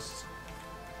being honest.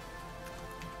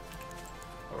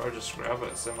 Or I just scrap it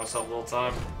and save myself a little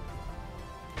time.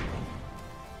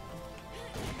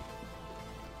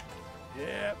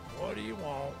 Yeah, what do you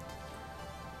want?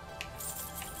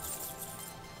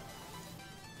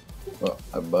 Oh,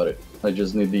 I bought it. I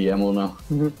just need the ammo now.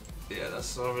 Yeah,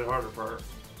 that's a little bit harder part.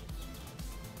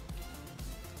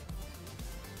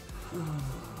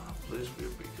 Please be a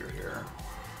Beaker here.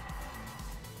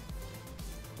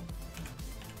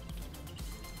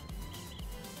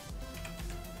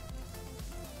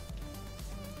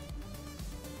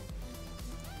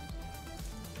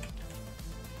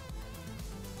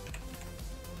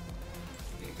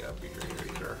 You got Beaker here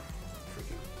either.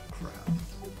 Freaking crap.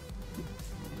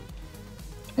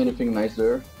 Anything nice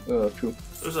there? True.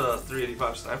 There's a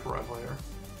 385 sniper rifle here.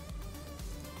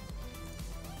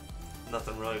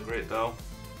 Nothing really great though.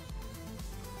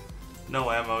 No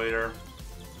ammo either.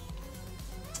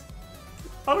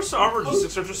 Oh, there's armor, just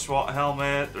 600 SWAT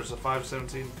helmet. There's a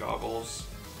 517 goggles.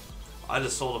 I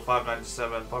just sold a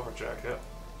 597 puffer jacket.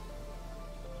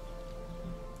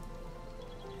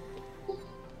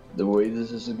 The way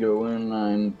this is going,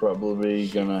 I'm probably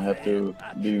gonna have to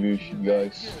leave you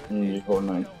guys in the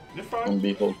Fortnite You're fine. on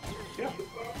Beeple. Yeah.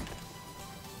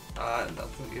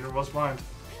 Nothing either was mine.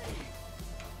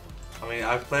 I mean,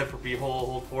 I've played for Beehole,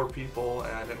 hold 4 people,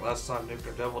 and I think last time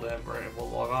Nuclear Devil didn't were able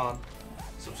to log on.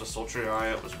 So it's a sultry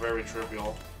eye, it was very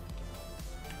trivial.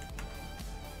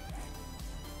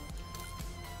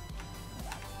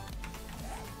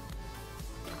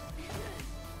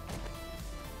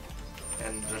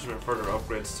 And there's been further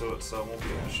upgrades to it, so it won't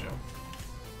be an issue.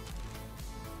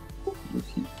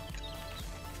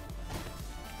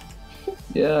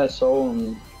 Yeah, I saw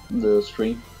on the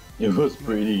stream. It was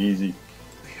pretty easy.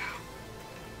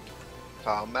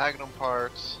 Found Magnum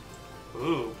parts.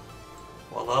 Ooh,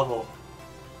 what level?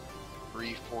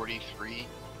 343.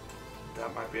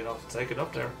 That might be enough to take it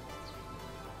up there.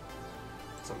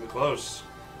 Something close.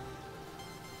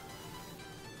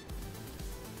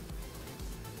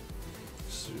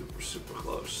 Super, super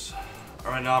close.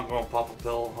 Alright, now I'm going to pop a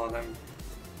pill on him.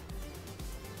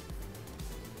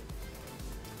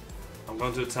 I'm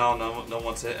going to a town no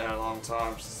one's hit in a long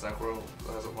time since that world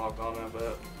hasn't logged on in a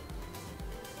bit.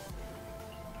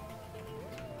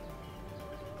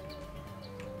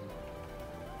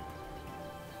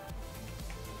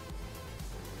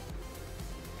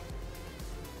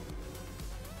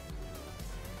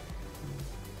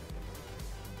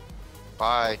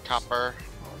 Bye, copper.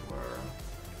 Hardware.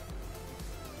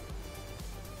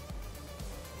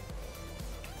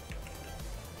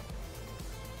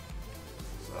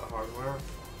 Is that hardware?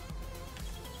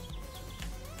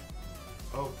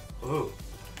 Oh, ooh.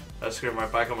 That scared my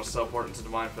bike almost teleport into the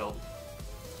minefield.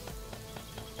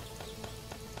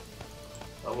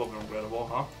 That would have been regrettable,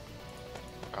 huh?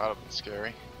 That would have been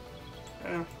scary.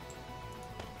 Yeah.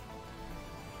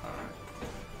 Alright.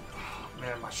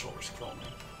 Man, my shoulder's killing me.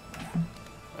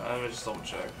 Let me just double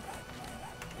check.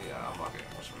 Yeah, I'm not getting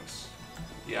enhancements.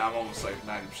 Yeah, I'm almost like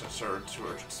 90% sure 2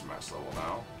 urgents to max level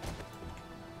now.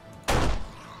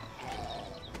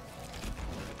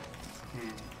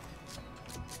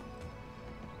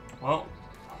 Well,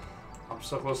 I'm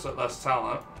so close to that last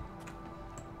talent.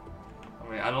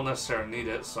 I don't necessarily need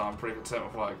it, so I'm pretty content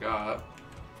with what I got.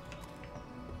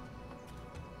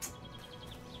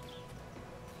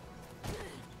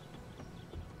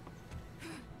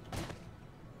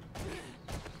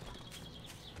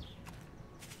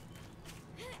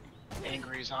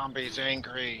 Angry zombies,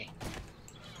 angry.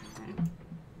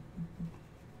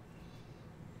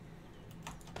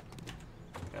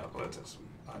 Yeah, but it takes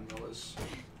some noise.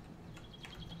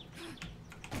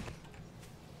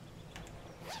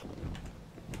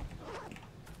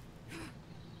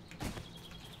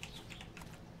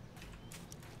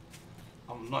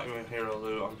 I'm not even here to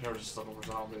loot, I'm here just looking for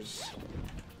zombies.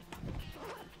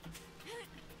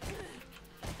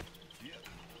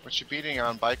 What you beating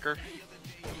on, biker?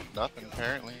 Nothing,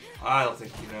 apparently. I don't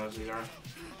think he knows either.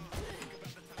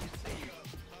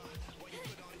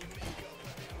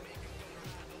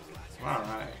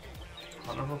 Alright.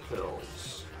 100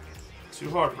 pills. 2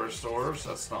 hardware stores,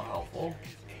 that's not helpful.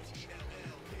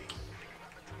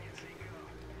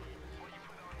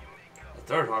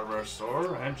 A 3rd hardware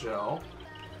store, and gel.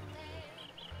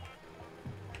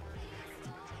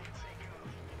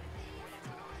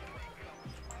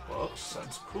 Books,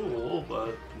 that's cool,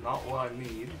 but not what I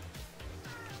need.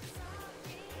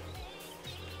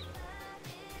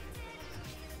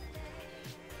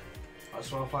 I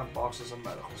just want to find boxes of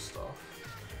medical stuff.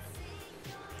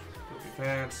 Poopy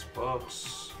pants,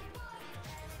 books.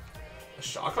 A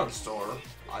shotgun store?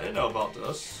 I didn't know about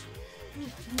this.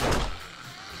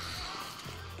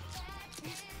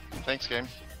 Thanks, game.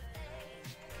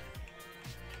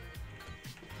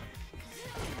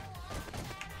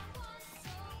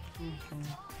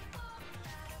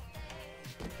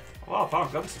 Wow, I found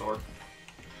a gun store.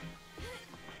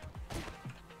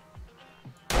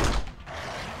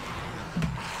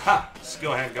 Ha!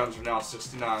 Skill handguns are now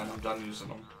 69. I'm done using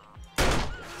them.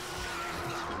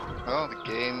 Oh, the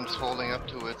game's holding up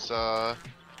to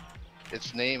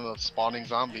its name of spawning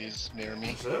zombies near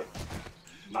me. Is it?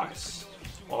 Nice.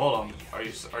 Well, hold on. Are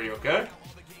you okay?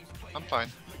 I'm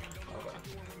fine. Okay.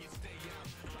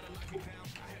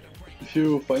 If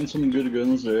you find some good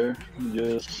guns there,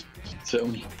 just tell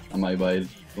me. I might buy it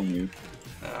from you.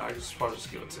 Yeah, I just probably just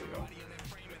give it to you.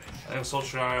 I think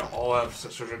Soldier and I all have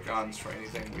 600 guns for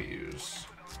anything we use.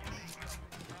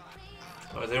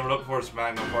 What they were looking for is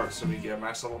Magnum parts, so we get a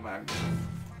max level Magnum.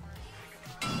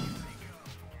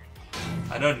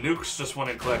 I know Nuke's just want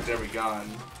to collect every gun.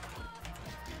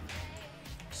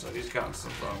 So he's gotten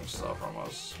some throwing stuff from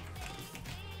us.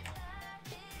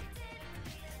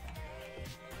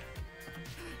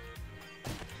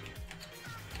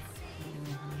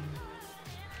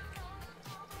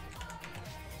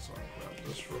 So I'll grab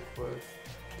this real quick.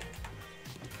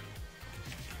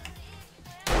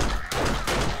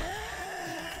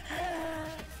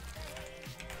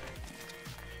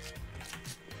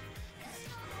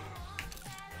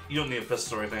 You don't need a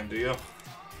pistol or anything, do you?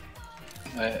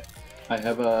 I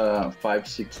have a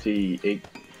 568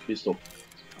 pistol.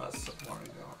 That's more than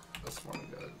good. That's more than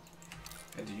good.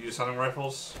 And do you use hunting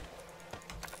rifles?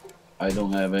 I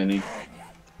don't have any.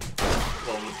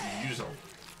 Well, would you use them?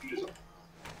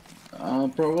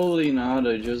 Probably not.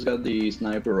 I just got the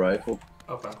sniper rifle.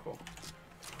 Okay, cool.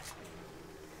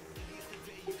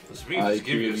 So we can just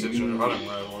give you a 600 hunting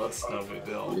rifle, that's no big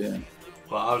deal. Yeah.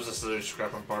 But I was just literally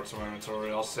scrapping parts in my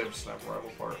inventory. I'll save a sniper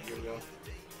rifle part and give it go.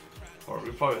 Or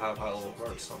we probably have high level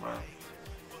parts somewhere.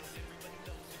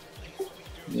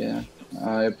 Yeah.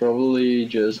 I probably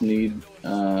just need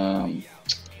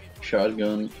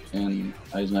shotgun and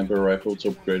a sniper rifle to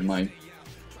upgrade mine.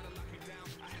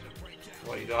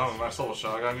 What, you don't have a max level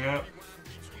shotgun yet?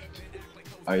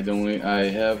 I don't. I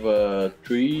have a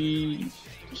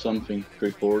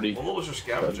 340. What was your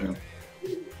scavenging?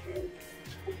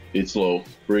 It's low,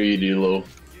 pretty low.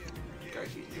 Gotta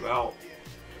keep you out.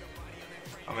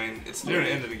 I mean, it's near the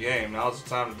end of the game. Now's the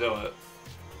time to do it.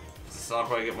 It's not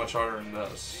going to get much harder than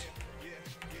this.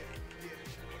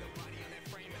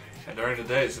 And during the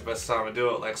day, it's the best time to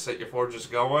do it. Like, set your forges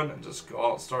going and just go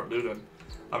out and start looting.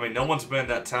 I mean, no one's been in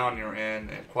that town you're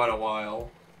in quite a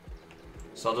while.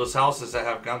 So those houses that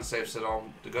have gun safes in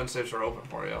them, the gun safes are open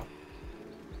for you.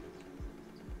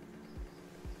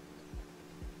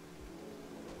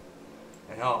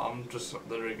 And hell, I'm just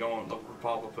literally going looking for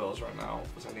popple pills right now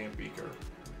because I need a beaker.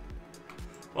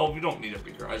 Well, we don't need a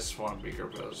beaker. I just want a beaker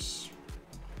because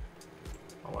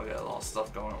I want to get a lot of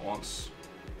stuff going at once.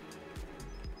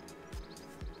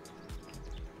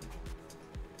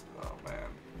 Oh man.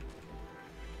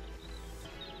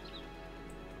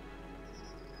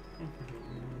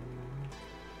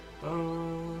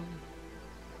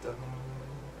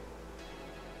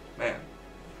 Man,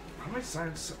 how many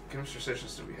science chemistry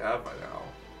stations do we have by now?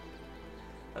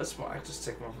 That's why I just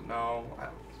take one. No,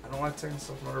 I don't like taking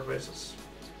stuff from other bases.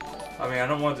 I mean, I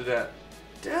don't want to do that.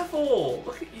 Devil,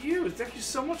 look at you. Thank you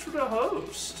so much for the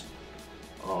host.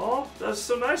 Aw, that's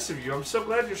so nice of you. I'm so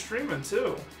glad you're streaming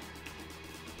too.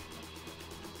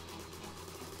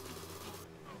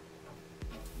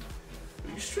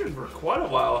 You streamed for quite a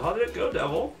while. How did it go,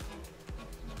 Devil?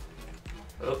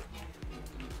 Oh.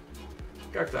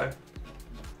 Cacti.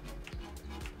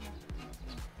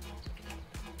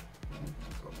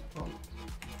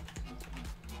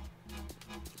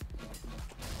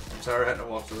 Sorry, I had to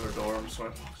walk through their door. I'm just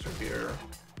going through here.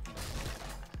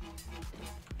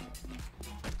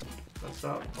 That's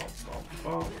up.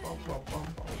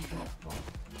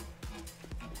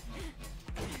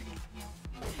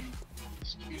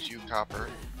 Excuse you, Copper.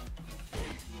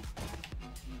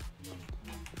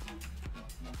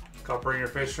 Copper in your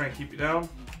face trying to keep you down?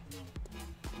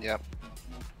 Yep.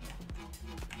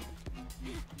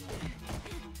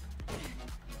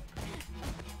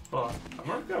 Hold on. I'm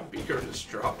gonna grab Beaker in this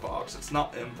Dropbox. It's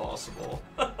not impossible.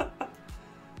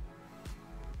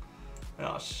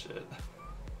 Oh shit.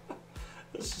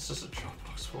 This is just a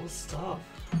Dropbox full of stuff.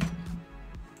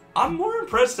 I'm more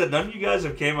impressed that none of you guys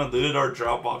have came and looted our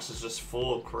Dropboxes just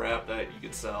full of crap that you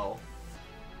could sell.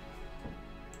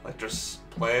 Like there's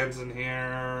plans in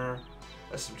here,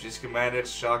 SMG schematics,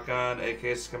 shotgun, AK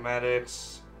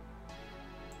schematics,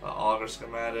 auger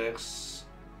schematics,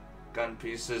 gun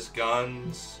pieces,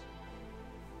 guns.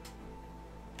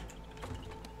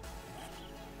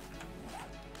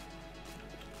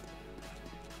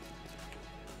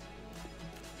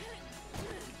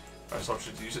 Alright, so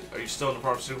are you still in the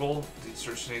pharmaceutical? Do you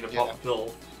search need a pop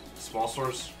pill small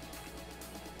stores?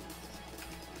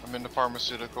 I'm in the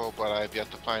pharmaceutical, but I've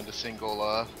yet to find a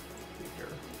single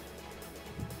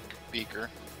beaker.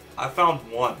 I found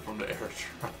one from the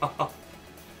airdrop.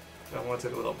 I want to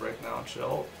take a little break now and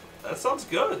chill. That sounds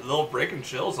good. A little break and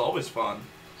chill is always fun.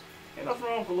 Ain't nothing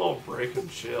wrong with a little break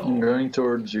and chill. I'm going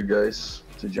towards you guys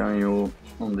to join you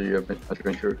on the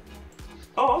adventure.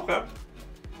 Oh, okay.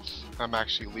 I'm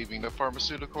actually leaving the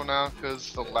pharmaceutical now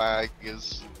because the lag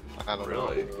is, I don't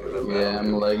know. Really? Yeah,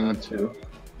 I'm lagging too.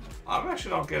 I'm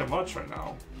actually not getting much right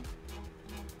now.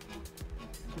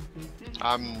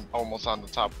 I'm almost on the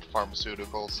top of the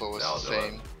pharmaceutical, so it's the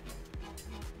same.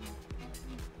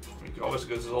 You can always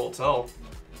go to the hotel,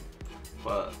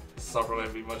 but it's not really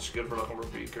going to be much good for looking for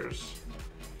beakers.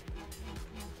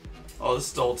 Oh, this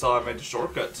is the hotel I made the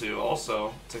shortcut to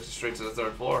also. Takes you straight to the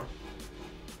 3rd floor.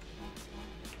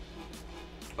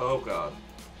 Oh god.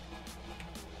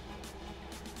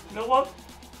 You know what?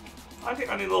 I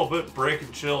think I need a little bit break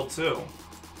and chill too.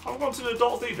 I'm going to the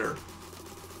adult theater.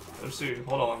 Let's see,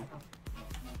 hold on.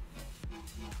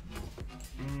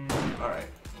 Alright.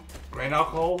 Grain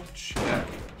alcohol? Check.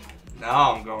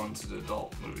 Now I'm going to the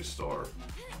adult movie store.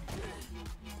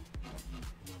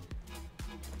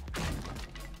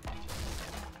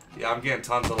 Yeah, I'm getting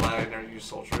tons of lag near you,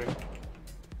 Sultry.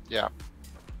 Yeah.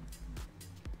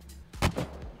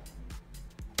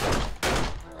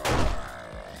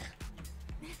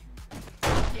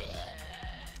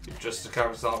 Just the kind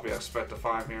of zombie I expect to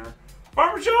find here.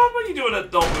 Farmer John, what are you doing at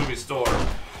adult movie store?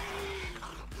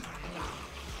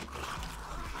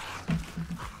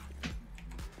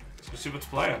 Let's see what's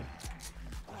playing.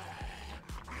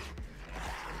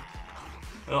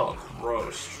 Oh,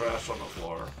 gross. Trash on the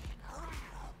floor.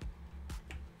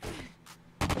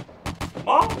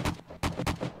 Mom?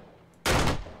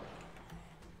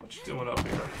 What you doing up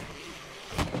here?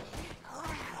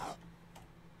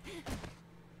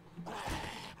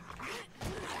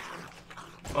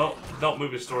 Well, adult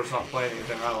movie store's not playing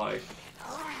anything I like.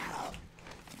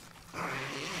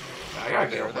 I gotta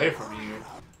get away from you.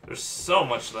 There's so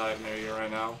much lag near you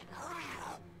right now.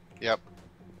 Yep.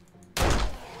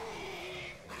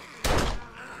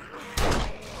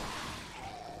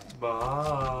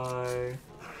 Bye.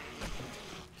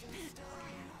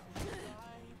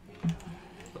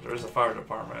 But there is a fire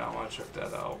department. I want to check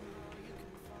that out.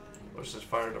 What's this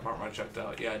fire department I checked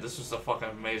out? Yeah, this was a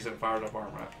fucking amazing fire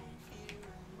department.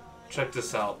 Check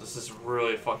this out. This is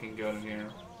really fucking good in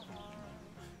here.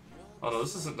 Oh no,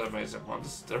 this isn't the amazing one.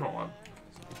 This is a different one.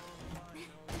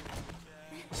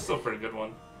 It's still a pretty good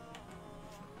one.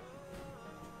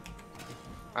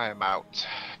 I am out.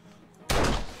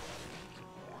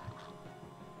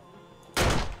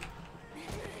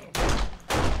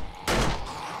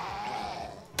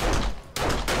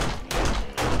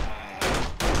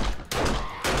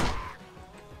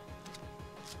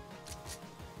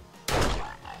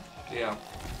 Yeah.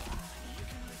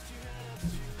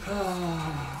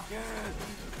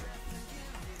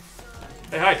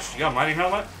 Hey, Heich, you got a mining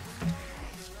helmet?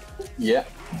 Yeah.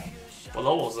 What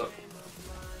level is it?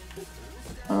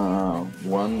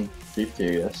 150,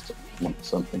 I guess.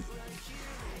 Something.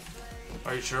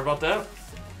 Are you sure about that?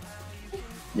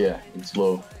 Yeah, it's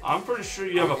low. I'm pretty sure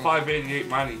you have a 588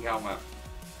 mining helmet.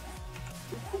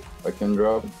 I can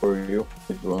drop it for you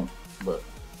if you want, but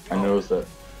I know that.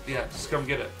 Yeah, just come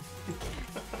get it.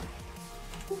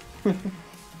 Alright,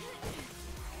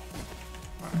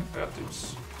 I got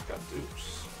dupes. Got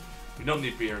dupes. You don't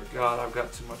need beer. God, I've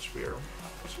got too much beer.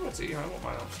 What's red tea? I don't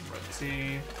mind some red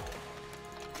tea.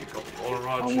 Get a couple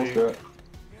goldenrod Almost shake. got.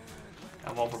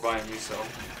 I'm all for buying me some.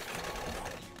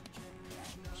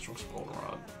 Let's drink some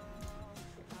goldenrod.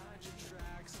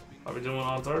 Are we doing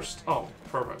on thirst? Oh,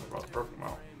 perfect. I brought the perfect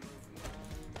amount.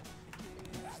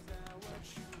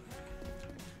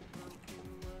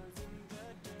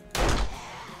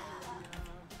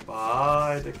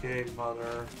 Bye, decayed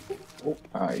mother. Oh,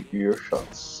 I hear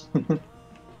shots.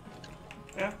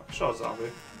 Yeah, I shot a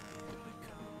zombie.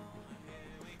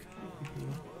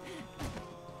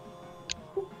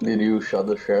 Did you shot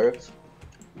the sheriff?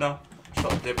 No, I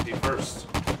shot the deputy first.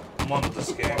 I'm on with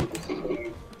this game.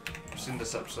 I've seen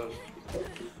this episode.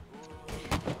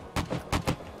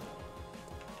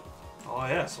 Oh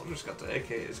yeah, Soldier's got the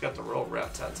AK. He's got the real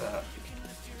rat-tat-tat.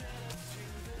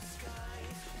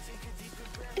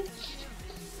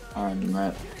 I'm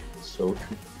not social.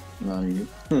 Not you.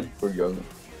 For young.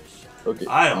 Okay.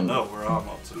 I don't know where I'm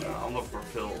up to now. I'm looking for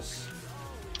pills.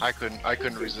 I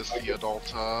couldn't resist the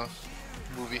adult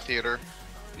movie theater.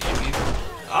 You need...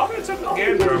 I'll be taking the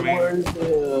game there, I mean... Where's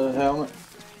the helmet?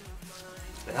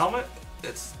 The helmet?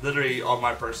 It's literally on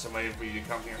my person waiting for you to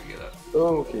come here and get it.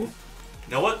 Oh, okay. You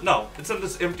know what? No, it's in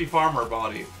this empty farmer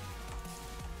body.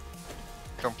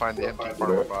 Come find the empty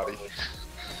farmer body.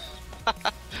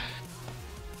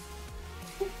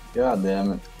 God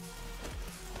damn it.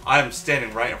 I'm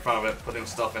standing right in front of it, putting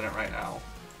stuff in it right now.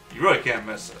 You really can't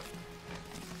miss it.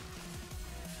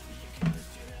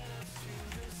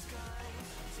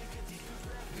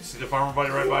 You see the farmer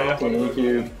body right by you? Thank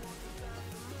you.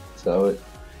 Saw it.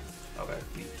 Okay.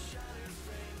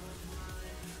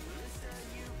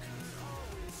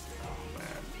 Oh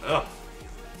man. Ugh.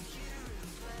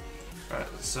 Alright,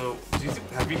 so do you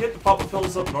have you hit the pop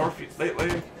pills up north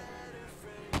lately?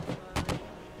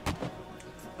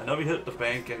 I know we hit the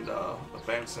bank and the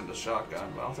banks and the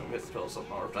shotgun, but I don't think we hit the pills up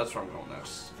north. That's where I'm going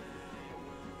next.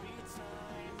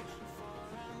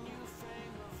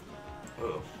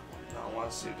 Oh, I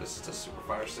want to see this is the super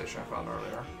fire station I found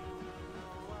earlier.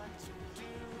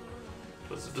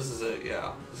 This is it,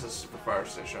 yeah. This is the super fire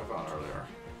station I found earlier.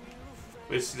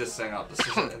 We see this thing out. This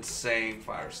is an insane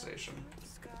fire station.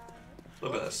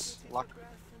 Look at this.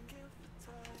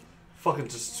 Fucking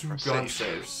just two gun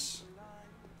safes.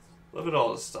 Look at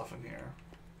all this stuff in here.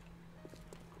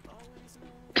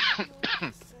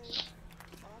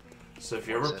 So if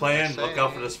you're ever playing, look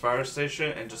out for this fire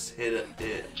station and just hit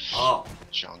it up.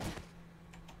 Junk.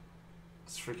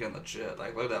 It's freaking legit.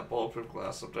 Like, look at that bulletproof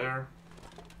glass up there.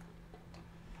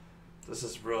 This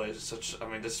is really such... I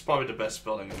mean, this is probably the best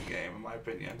building in the game, in my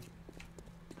opinion.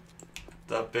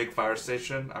 The big fire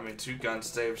station. I mean, 2 gun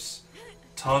safes.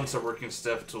 Tons of working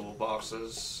stiff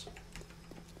toolboxes.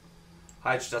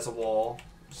 Heich, that's a wall.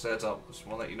 Just heads up. Just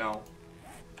want to let you know.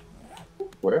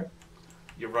 Where?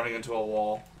 You're running into a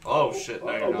wall. Oh shit,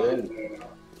 no you're not.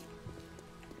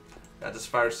 At this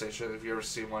fire station, if you ever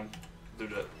see one,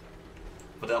 loot it.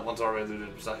 But that one's already looted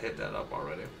because I hit that up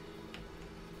already.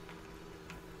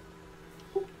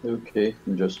 Okay,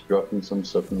 I'm just dropping some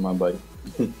stuff in my bike.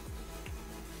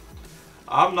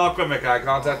 I'm not gonna make eye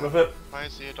contact with it. Why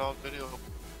is the adult video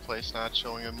place not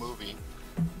showing a movie?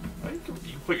 Well, you can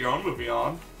put your own movie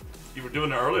on. You were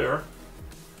doing it earlier.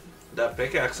 That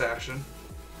pickaxe action.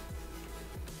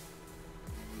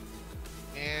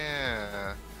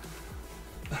 Yeah.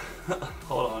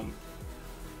 Hold on.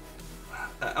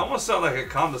 It almost sounded like a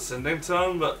condescending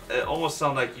tone, but it almost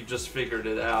sounded like you just figured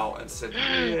it out and said,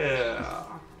 yeah.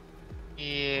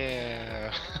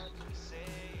 Yeah.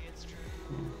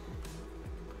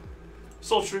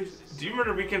 Sultry, do you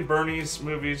remember Weekend Bernie's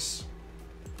movies?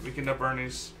 Weekend at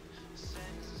Bernie's?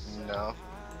 No,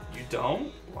 You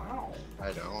don't? Wow.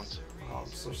 I don't. Oh,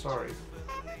 I'm so sorry.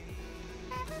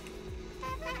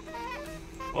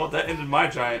 Well, that ended my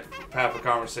giant path of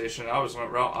conversation. I was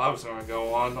gonna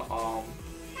go on.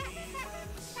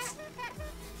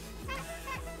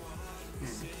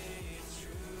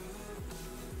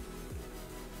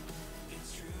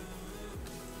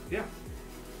 Yeah.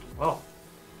 Well.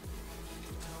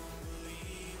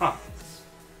 Huh.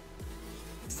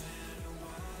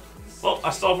 Well, I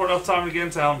still have enough time to get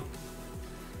in town.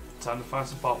 Time to find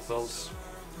some pop pills.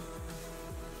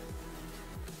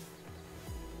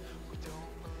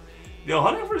 Yo,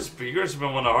 hunting for Beaker has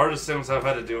been one of the hardest things I've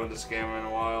had to do in this game in a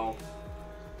while.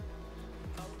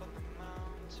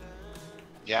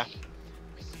 Yeah.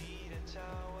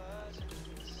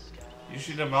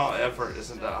 Usually the amount of effort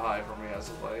isn't that high for me as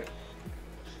of late.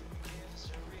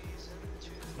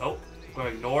 Nope. I'm gonna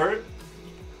ignore it.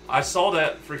 I saw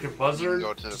that freaking You can buzzard.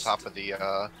 go to the top of the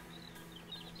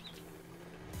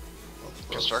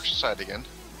construction site again.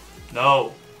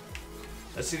 No.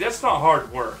 See, that's not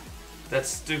hard work. That's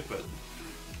stupid.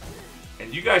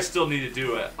 And you guys still need to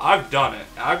do it. I've done it.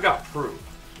 I've got proof.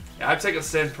 And I've taken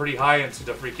Sin pretty high into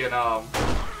the freaking,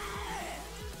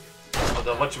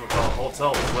 the whatchamacallit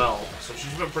hotel as well. So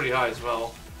she's been pretty high as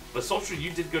well. But Sultry,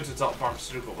 you did go to the top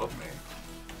pharmaceutical with me.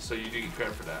 So you do get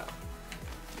credit for that.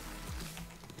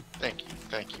 Thank you,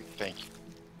 thank you, thank you.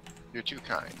 You're too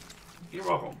kind. You're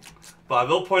welcome. But I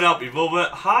will point out we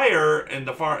went higher in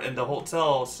the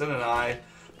hotel, Sin and I,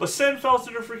 but Sin fell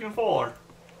through the freaking floor.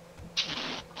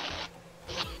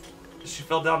 She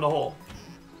fell down the hole.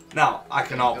 Now, I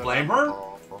cannot blame her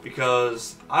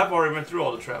because I've already been through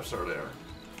all the traps earlier.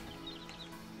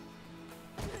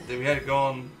 Then we had to go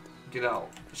and get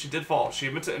out. She did fall. She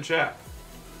admits it in chat.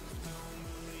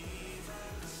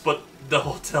 But the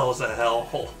hotel is a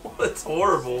hellhole. It's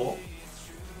horrible.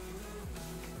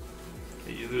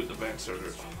 Hey, you loot the bank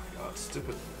server. Oh my god,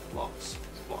 stupid blocks.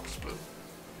 Blocks, but.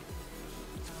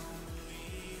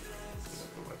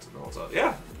 Go back to the hotel.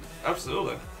 Yeah,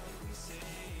 absolutely.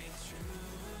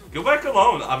 Go back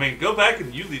alone. I mean, go back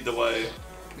and you lead the way.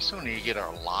 We still need to get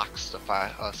our locks to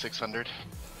 600.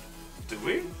 Do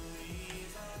we?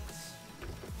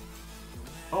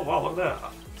 Oh wow, look at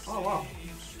that. Oh wow.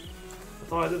 I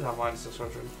thought I did have mine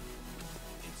 600.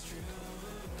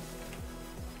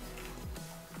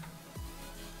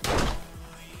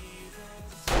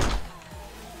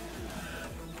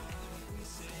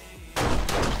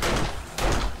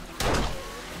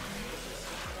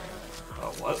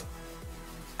 Oh, what?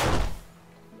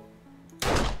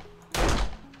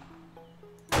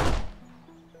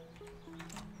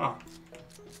 Huh.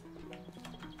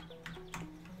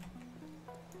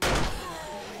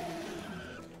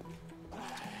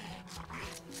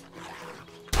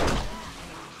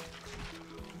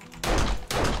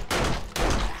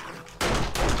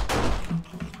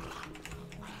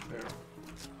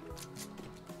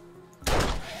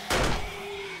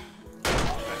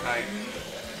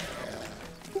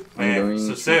 Man,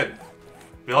 so Sid,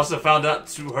 we also found out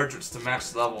 200's the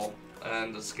max level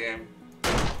in this game.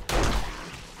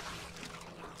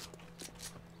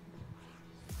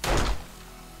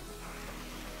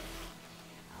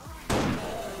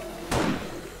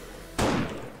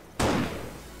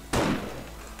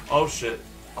 Oh shit.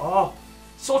 Oh,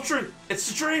 Sultry, it's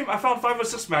a dream! I found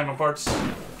 506 Magnum parts.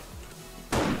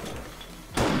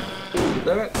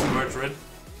 Damn it. 200.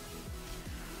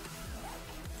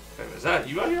 Wait, is that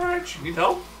you out here, Rich? You need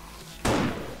help?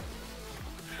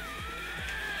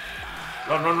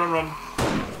 Run, run, run, run.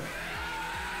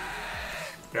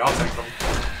 Here, I'll take them.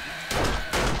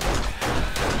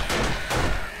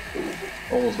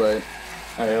 Almost died.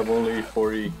 I have only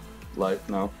 40 life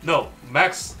now. No,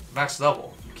 max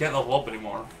level. You can't level up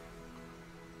anymore.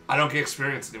 I don't get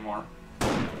experience anymore.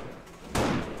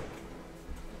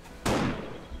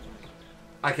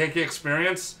 I can't get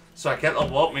experience, so I can't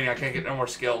level up, meaning I can't get no more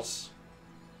skills.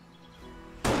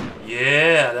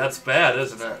 Yeah, that's bad,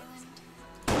 isn't it?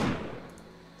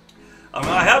 I mean,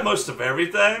 I have most of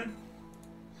everything.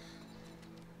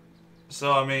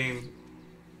 So, I mean,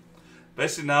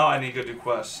 basically now I need to go do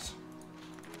quests.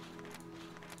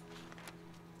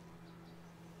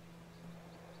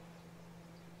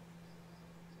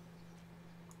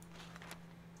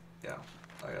 Yeah,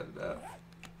 I gotta do that.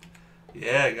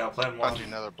 Yeah, you gotta plan one. Found you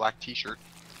another black t-shirt.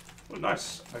 Oh,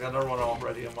 nice. I got another one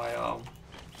already in my,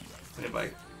 mini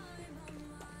bike.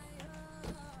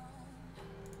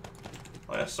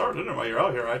 Oh yeah, start dinner while you're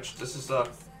out here, right? This is the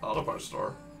auto parts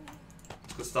store.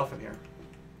 There's good stuff in here.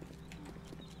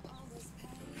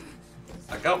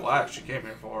 I got what I actually came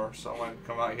here for, so I'm gonna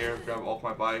come out here, grab off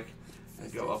my bike,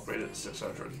 and go upgrade it to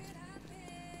 600.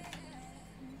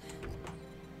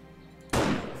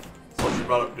 So you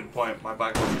brought up a good point. My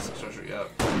bike wasn't 600 yet.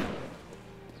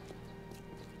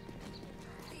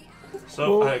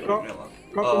 So, I agree with me.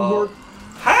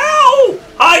 How?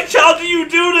 Hi, child, do you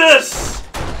do this?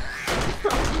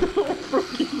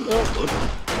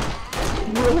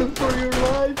 Run for your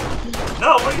life!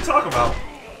 No, what are you talking about?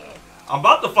 I'm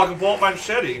about to fucking pull up my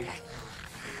machete.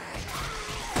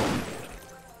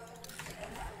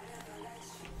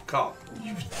 Cop.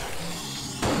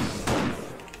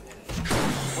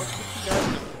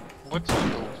 What's the...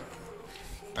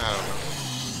 I don't know.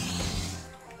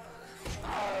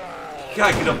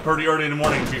 gotta get up pretty early in the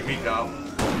morning to beat me, Kyle.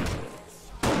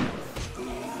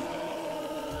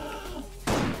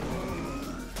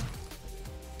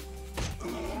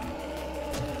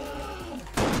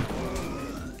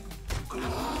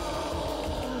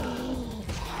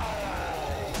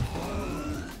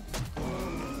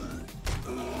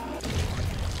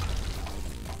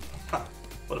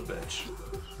 What a bitch.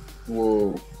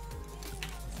 Whoa.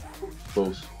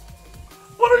 Close.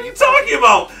 What are you talking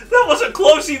about? That wasn't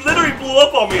close. He literally blew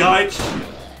up on me, Heich.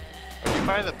 Are you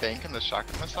by the bank and the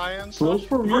shotgun messiah and stuff? Close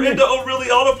for We're me. into O'Reilly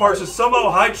Auto Parts and somehow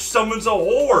Heich summons a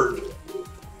horde.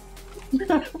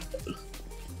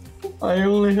 I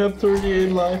only have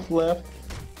 38 life left.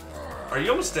 Are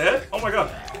you almost dead? Oh my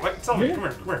god. Wait, tell me. Yeah. Come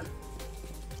here. Come here.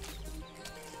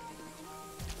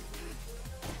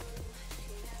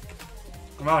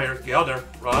 Come out here. Get out there.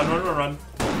 Run, run, run, run.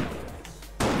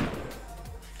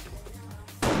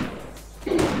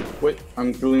 Wait,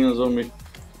 I'm killing a zombie.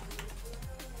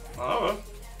 Oh.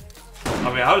 I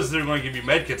mean, I was literally going to give you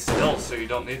medkits to heal, so you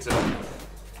don't need to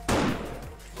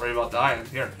worry about dying.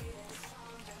 Here.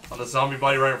 On the zombie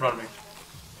body right in front of me.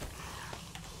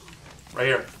 Right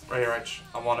here. Right here, Rich.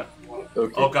 I want it.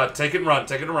 Okay. Oh god, take it and run.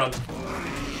 Take it and run.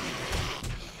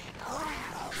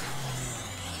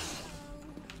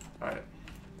 Alright.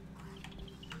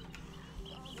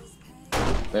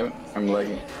 Damn it, I'm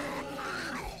lagging.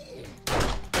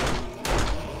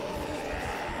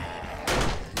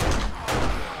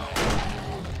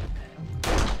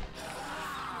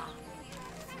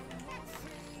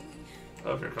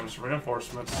 Oh, here comes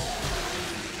reinforcements.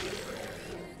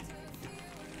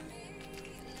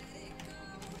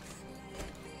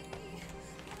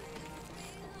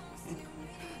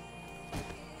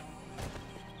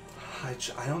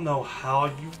 I don't know how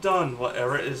you've done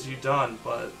whatever it is you've done,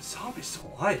 but zombies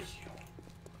don't like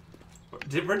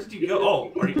you. Where did you go?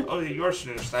 Oh, are you? Oh, you are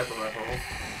shooting a sniper rifle.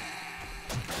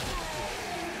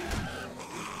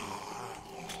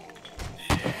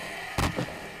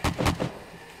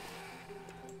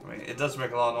 I mean, it does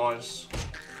make a lot of noise.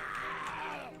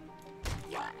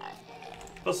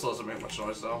 Pistol doesn't make much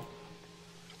noise though.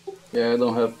 Yeah, I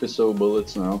don't have pistol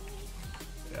bullets now.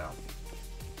 Yeah.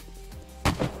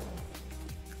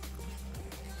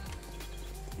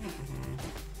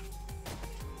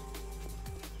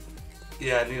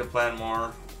 Yeah, I need to plan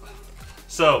more.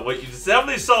 So, what you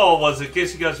definitely saw was, in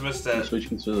case you guys missed I'm it,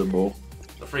 switching to the bow.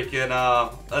 the freaking,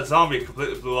 that zombie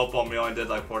completely blew up on me, only did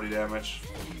like 40 damage.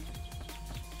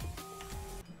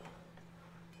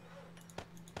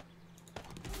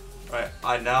 Right,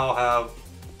 I now have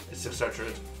a 6-star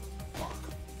trade. Fuck.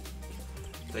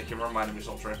 Thank you for reminding me,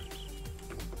 Sultry.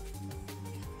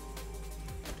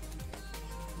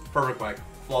 Perfect bike.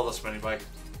 Flawless mini bike.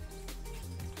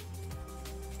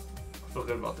 I feel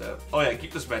good about that. Oh yeah,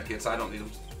 keep this med kits. I don't need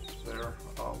them there.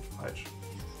 Hide.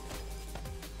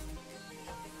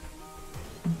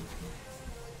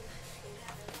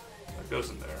 That goes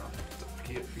in there.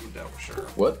 Keep food down for sure.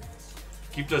 What?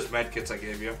 Keep those med kits I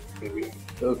gave you.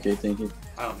 Okay, thank you.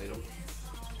 I don't need them.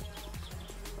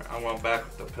 Right, I'm going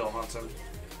back to pill hunting.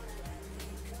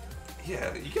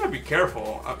 Yeah, you gotta be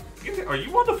careful. Are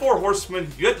you one of the 4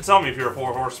 horsemen? You have to tell me if you're a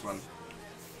 4 horseman.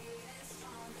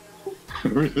 I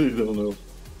really don't know.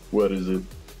 What is it?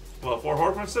 Well, 4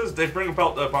 horsemen says they bring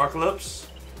about the apocalypse.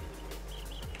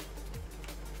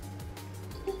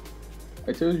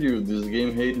 I told you, this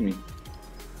game hated me.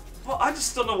 Well, I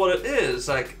just don't know what it is.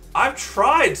 Like, I've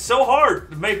tried so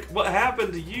hard to make what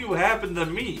happened to you happen to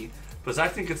me, because I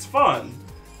think it's fun.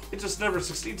 It just never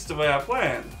succeeds the way I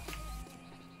planned.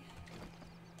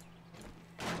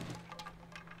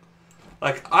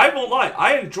 Like, I won't lie,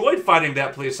 I enjoyed fighting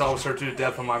that police officer to the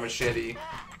death with my machete.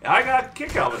 And I got a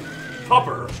kick out of it.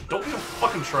 Pupper, don't even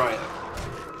fucking try it.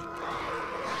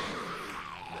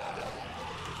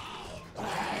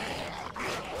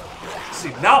 See,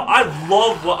 now I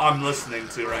love what I'm listening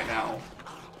to right now.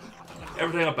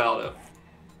 Everything about it.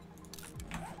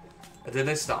 And then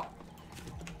they stop.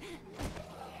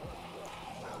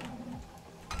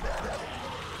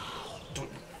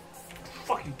 Don't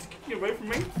fucking get away from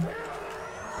me.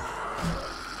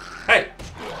 Hey!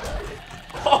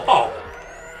 Oh!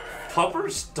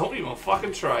 Puppers? Don't even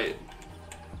fucking try it.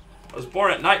 I was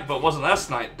born at night, but it wasn't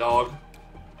last night, dog.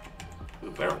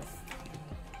 Ooh, barrel.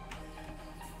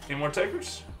 Any more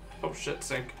takers? Oh shit,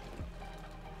 sink.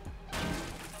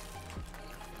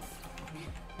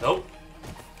 Nope.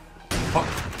 Fuck.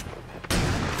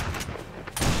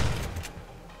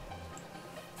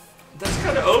 That's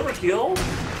kind of overkill.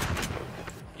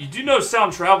 You do know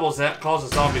sound travels that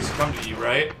causes zombies to come to you,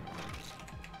 right?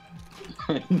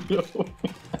 I know.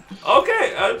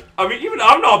 Okay, I mean, even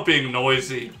I'm not being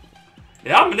noisy.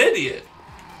 Yeah, I'm an idiot.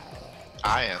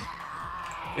 I am.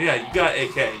 Yeah, you got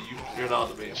AK. You're allowed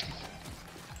to be.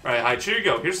 Alright, Hi, here you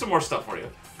go. Here's some more stuff for you.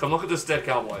 Come look at this dead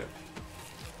cowboy.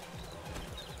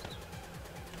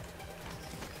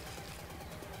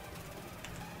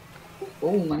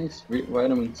 Oh, nice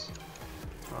vitamins.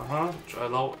 Uh-huh. Try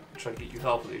to get you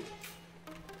healthy.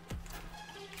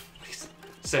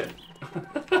 Sit.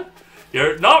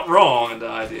 You're not wrong in the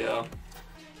idea.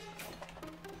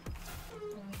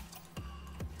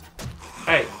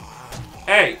 Hey.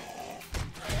 Hey.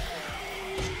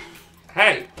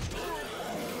 Hey.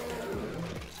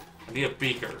 I need a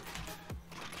beaker.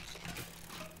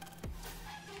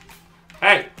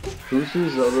 Hey. Who's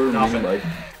this other Stop mini it. bike?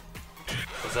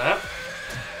 What's that?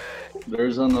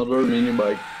 There's another mini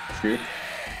bike here.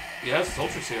 Yeah,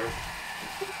 Soldier's here.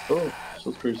 Oh,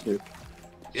 so Chris here.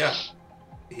 Yeah.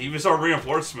 He was our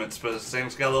reinforcements, but his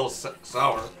things got a little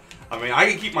sour. I mean, I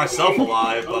can keep myself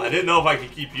alive, but I didn't know if I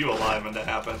could keep you alive when that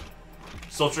happened.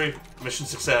 Sultry, mission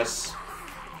success.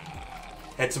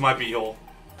 Head to my beehole.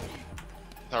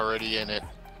 Already in it.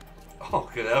 Oh,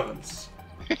 good heavens.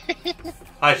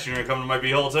 Hi, you gonna come to my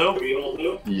beehole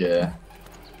too? Yeah.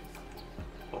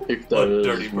 If that What a is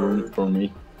dirty room bird. for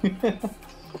me.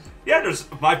 Yeah,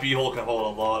 my beehole can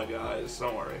hold a lot of guys.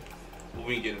 Don't worry.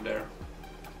 We can get in there.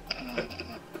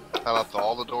 I left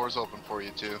all the doors open for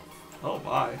you too. Oh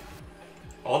my.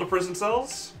 All the prison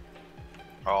cells?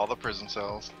 All the prison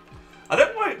cells.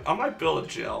 I might build a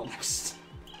jail next.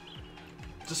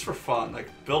 Just for fun, like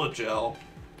build a jail.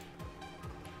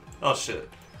 Oh shit.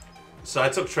 So I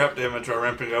took trap damage while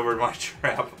ramping over my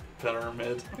trap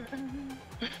pyramid.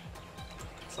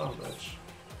 Son of a bitch.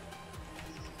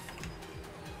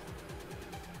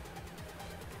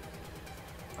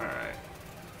 Alright.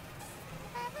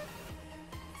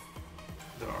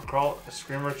 Then I'll crawl a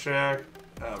screamer check.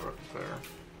 Broken clear.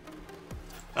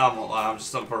 I won't lie, I'm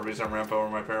just looking for a reason to ramp over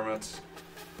my pyramids.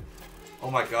 Oh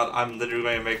my god, I'm literally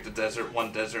going to make the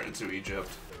one desert into Egypt.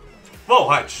 Whoa,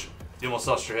 Hitch! You almost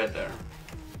lost your head there.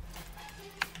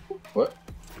 What?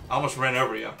 I almost ran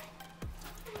over you.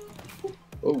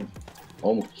 Oh,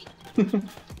 almost.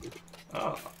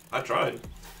 I tried.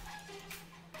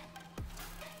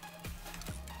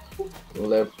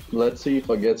 Let's see if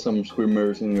I get some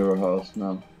screamers in your house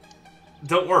now.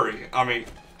 Don't worry. I mean,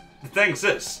 the thing's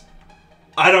this.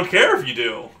 I don't care if you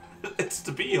do. It's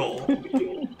the beehole.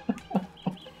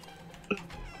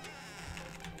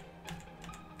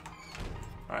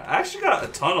 Alright, I actually got a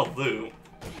ton of loot.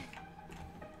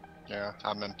 Yeah,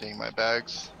 I'm emptying my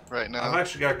bags right now. I've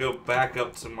actually got to go back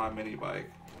up to my mini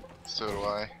bike. So do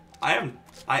I.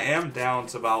 I am down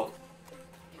to about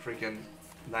freaking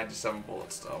 97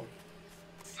 bullets though.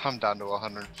 I'm down to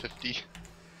 150.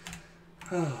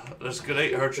 There's a good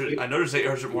 800. I know there's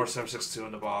 800 more 7.62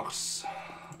 in the box.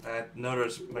 I know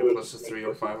there's maybe close to 300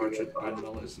 or 500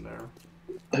 millies in there.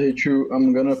 Hey, True,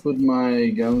 I'm gonna put my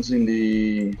guns in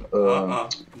the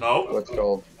Nope. what's it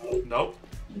called? Nope.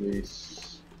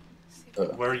 This.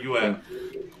 Where are you at?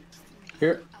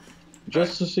 Here,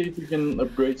 just to see if you can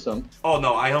upgrade some. Oh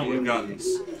no, I don't have guns.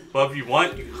 But if you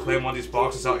want, you can claim one of these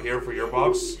boxes out here for your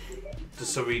box,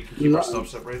 just so we can keep our stuff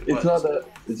separated. It's not that.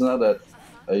 It's not that.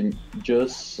 I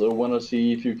just want to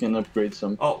see if you can upgrade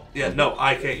some. Oh yeah, no,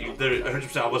 I can't.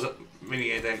 100%. I wasn't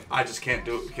meaning anything. I just can't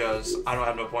do it because I don't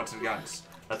have no points in guns.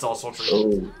 That's all sultry.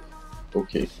 Oh,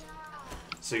 okay.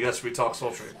 So you guys talk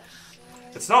sultry.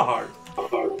 It's not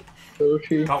hard.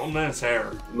 Yoshi, Compliment his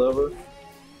hair. lover.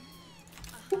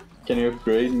 Can you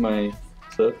upgrade my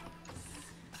stuff?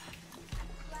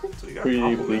 So you got Pretty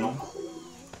compliment him.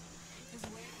 please.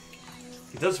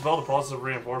 He does develop a positive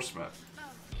reinforcement.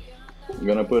 I'm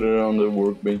gonna put it on the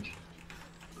workbench.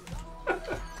 You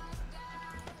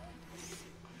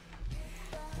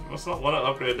must not want to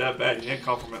upgrade that bad. You can't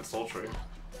compliment sultry.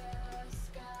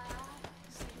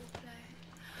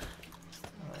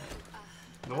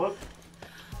 You know what?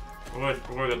 We're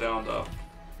gonna go down though.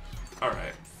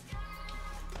 Alright.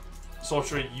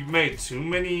 Sultry, you made too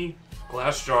many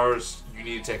glass jars. You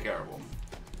need to take care of them.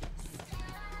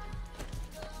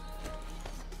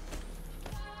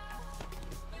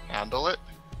 Handle it?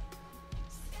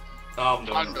 I'm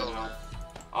doing it Handle right now.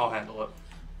 I'll handle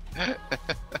it.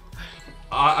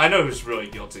 I know who's really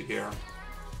guilty here.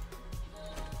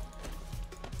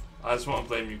 I just want to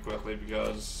blame you quickly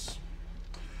because...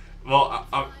 Well,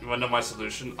 I know my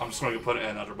solution. I'm just going to put it in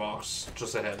another box.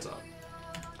 Just a heads up.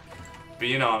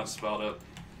 Being honest about it.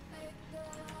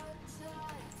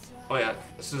 Oh yeah,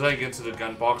 as soon as I get into the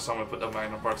gun box, I'm going to put the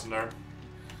magnum parts in there.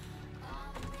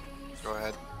 Go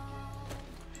ahead.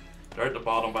 They're at the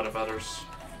bottom by the feathers.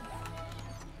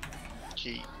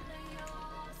 Key.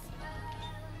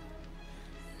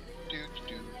 do.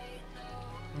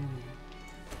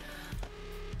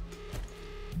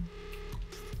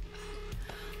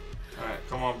 Alright,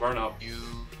 come on, burn up. You.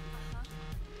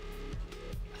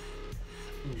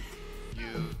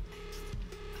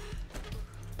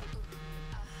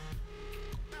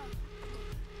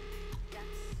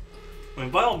 I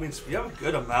mean, by all means, we have a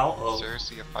good amount of...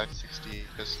 Seriously, a 560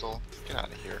 pistol? Get out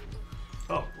of here.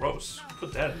 Oh, gross.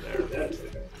 Put that in there.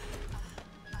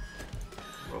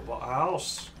 Robot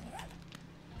house.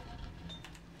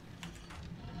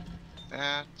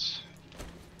 That.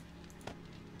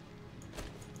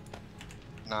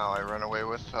 Now I run away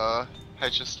with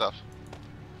Hedge's stuff.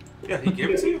 Yeah, he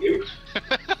gave it to you.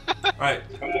 Alright,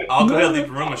 I'll go ahead and leave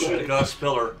the room and shoot the glass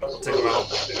pillar. I'll take him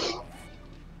out.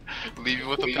 Leave you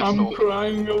with a pistol. I'm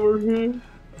crying over here.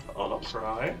 Oh, don't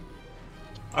cry.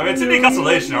 I mean, it's any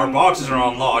consolation. Our boxes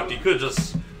are unlocked. You could have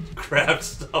just grabbed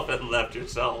stuff and left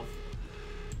yourself.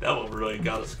 That one really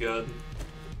got us good.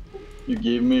 You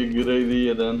gave me a good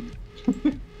idea then.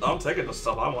 I'm taking the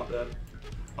stuff I want then.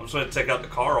 I'm just going to take out the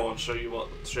Carl and show you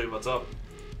what's up.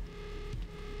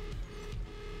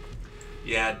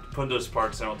 Yeah, putting those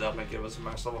parts in will definitely give us a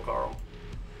max level Carl.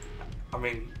 I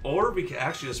mean, or we could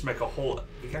actually just make a whole.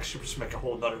 We can actually just make a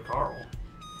whole other Carl.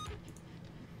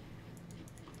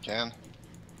 Can.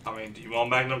 I mean, do you want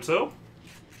Magnum too?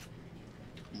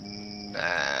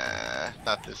 Nah,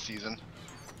 not this season.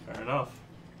 Fair enough.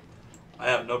 I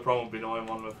have no problem being the only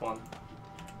one with one.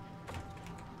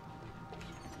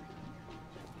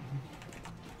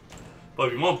 But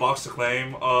if you want box to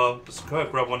claim, just go ahead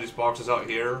and grab one of these boxes out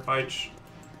here, Heich,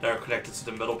 that are connected to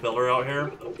the middle pillar out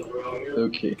here.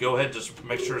 Okay. Go ahead, just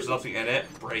make sure there's nothing in it,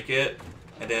 break it,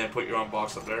 and then put your own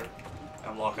box up there.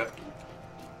 And lock it.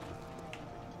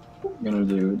 I'm gonna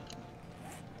do it.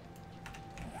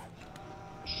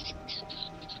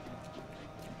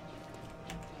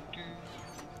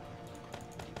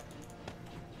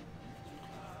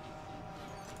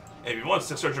 If you want a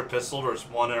 600 pistol, there's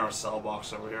one in our cell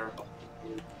box over here.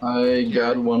 I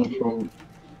got one from...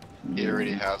 He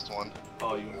already has one.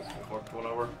 Oh, you worked one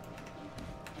over?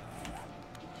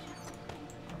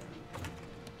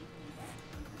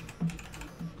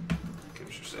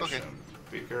 Gives your station. Okay.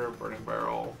 Beaker, burning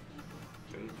barrel.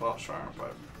 Getting pop iron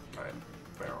pipe. Right.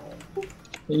 Barrel.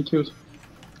 Thank you.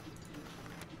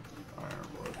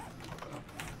 Ironwood. Okay.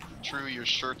 True, your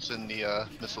shirt's in the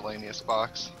miscellaneous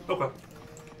box. Okay.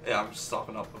 Yeah, I'm just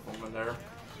stocking up with them in there.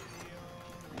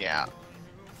 Yeah.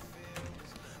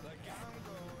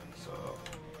 So,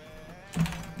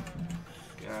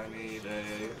 yeah, I need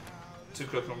two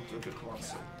cook 'em, 3 cook 'em on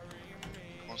soup.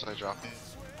 What was I dropping?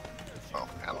 Oh,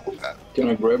 animal fat. Can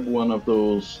I grab one of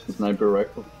those sniper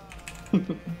rifles?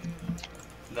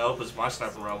 No, because my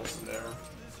sniper rifle's in there.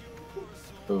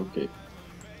 Okay.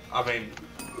 I mean,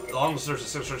 as long as there's a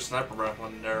 600 sniper rifle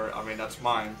in there, I mean, that's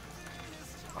mine.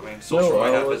 I mean, Social might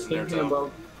I have was his in there thinking too.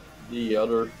 about the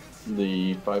other,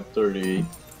 the 538.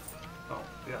 Oh,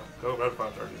 yeah, go grab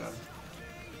 530 then.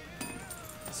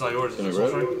 It's not yours, Can I is it,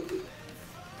 grab Social? it?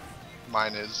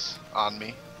 Mine is on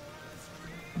me.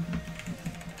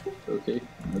 Okay,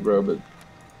 I grab it.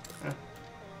 Yeah.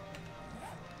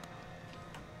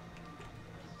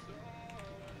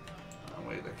 Oh,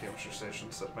 wait, that chemistry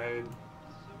station set made.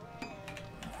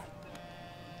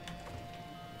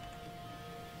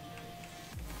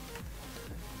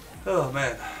 Oh,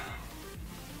 man.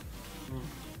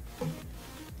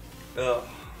 Ugh.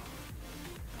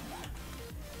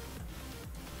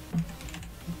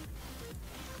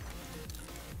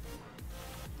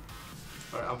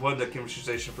 Alright, I'm putting the chemistry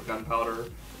station for gunpowder.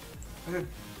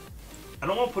 I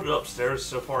don't want to put it upstairs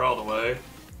so far out of the way.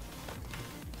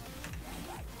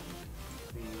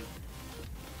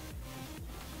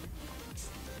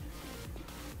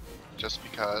 Just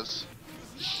because.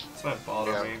 It's not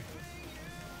bother Yeah. me.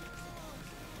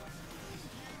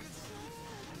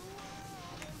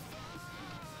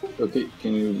 Okay,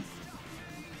 can you...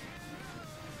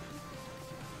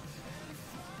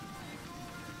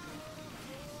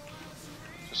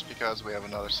 Just because we have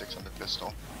another 600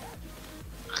 pistol.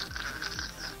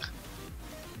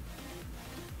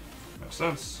 Makes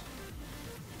sense.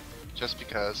 Just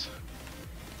because.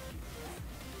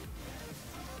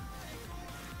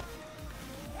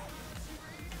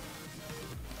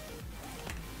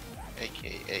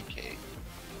 AK.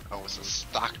 Oh, it's a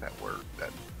stock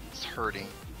that's hurting.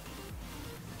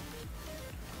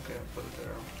 Okay, put it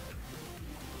there.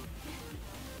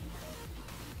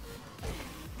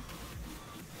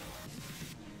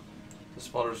 This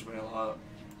bothers me a lot.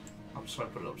 I'm just gonna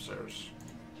put it upstairs.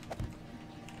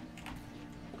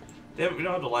 Damn it, we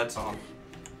don't have the lights on.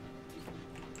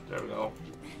 There we go.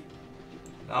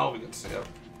 Now we can see it.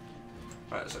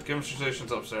 Alright, so chemistry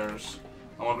station's upstairs.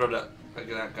 I want to grab that,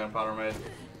 get that gunpowder made.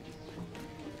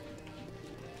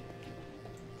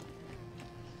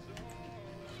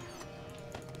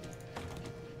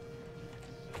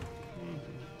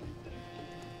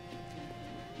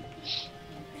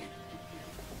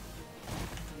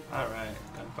 Alright,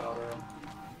 gunpowder.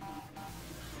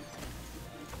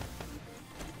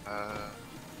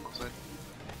 What was it?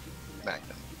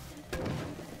 Magnum.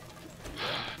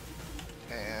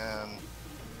 And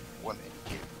 1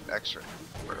 AK extra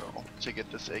barrel to get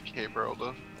this AK barrel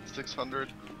to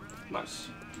 600. Nice.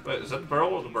 Wait, is that the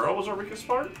barrel? The barrel was our weakest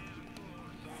part?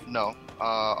 No,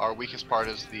 our weakest part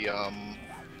is the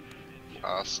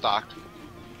stock,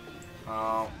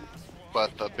 Oh.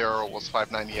 but the barrel was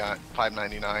 599.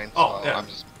 599. Oh, So yeah.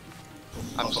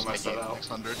 I'm Also just messed making that out.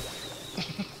 600.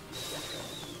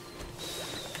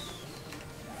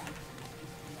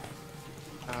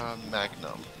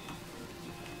 Magnum.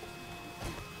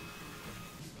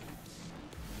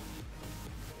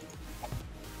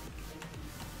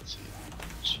 Let's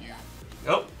see. You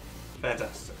Oh,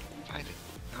 fantastic.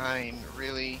 589,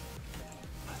 really?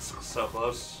 That's so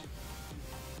close.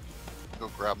 Go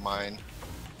grab mine.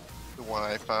 The one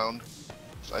I found.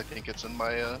 I think it's in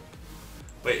my,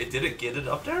 Wait, it didn't get it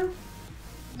up there?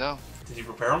 no. Did you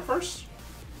prepare them first?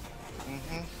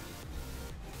 Mm-hmm.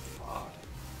 Fuck.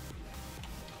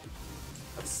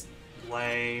 That's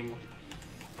lame.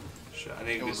 Shit, I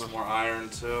need to get some more iron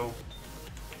too.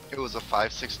 It was a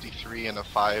 563 and a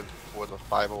 5 for the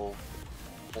 504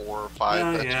 or 5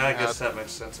 Yeah, that you I had. guess that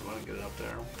makes sense. I'm gonna get it up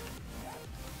there.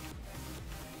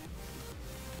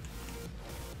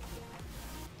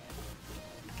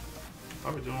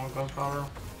 Are we doing one gunpowder?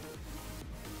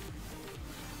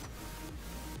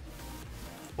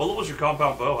 What was your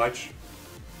compound bow, Hitch?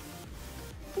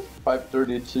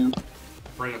 532.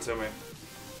 Bring it to me.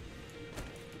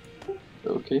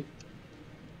 Okay.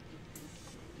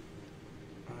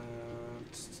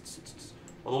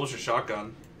 What was your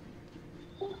shotgun?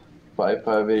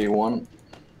 5581.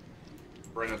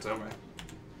 Bring it to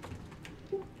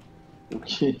me.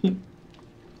 Okay. Here,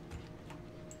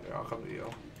 I'll come to you.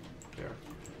 Here.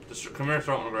 Just come here,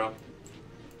 throw it on the ground.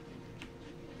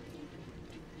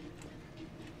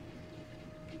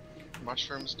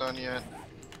 Mushrooms done yet?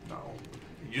 No.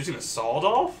 You using a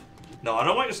sawed-off? No, I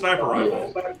don't want your sniper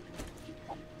rifle.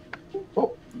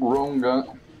 Oh, wrong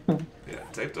gun. Yeah,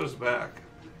 take those back.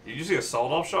 You using a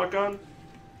sawed-off shotgun?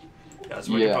 Yeah, that's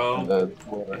what Yeah, your bow. that's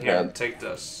what I And here, had. take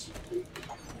this.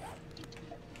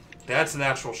 That's an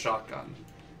actual shotgun.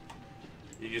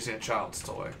 You're using a child's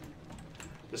toy.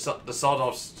 The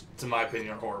sawed-offs, to my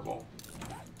opinion, are horrible.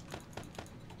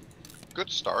 Good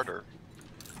starter.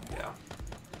 Yeah.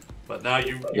 But now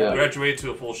you Yeah. graduate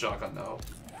to a full shotgun, though.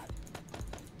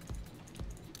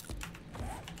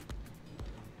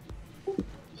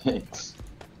 Thanks.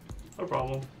 No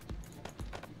problem.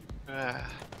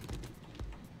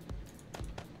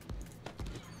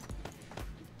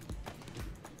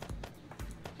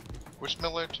 Which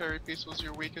military piece was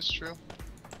your weakest, True?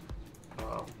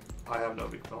 I have no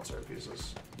big military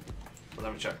pieces. But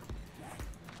let me check.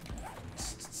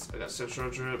 I got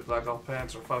 600, black off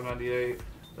pants are 598,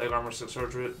 leg armor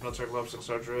 600, military gloves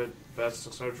 600, vest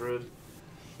 600,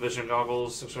 vision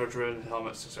goggles 600,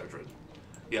 helmet 600.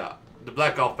 Yeah, the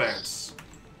black golf pants.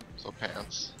 So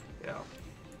pants. Yeah.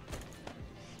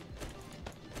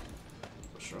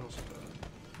 Sure, that's good.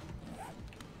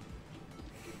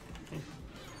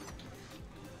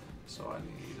 So I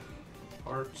need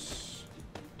parts.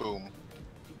 Boom.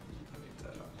 I need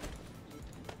that.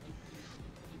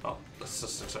 Oh, that's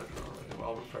just 600 already. Well,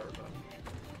 I'll repair it then.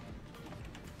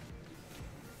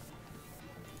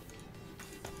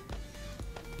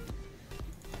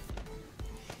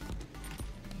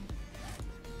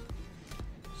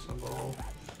 Symbol.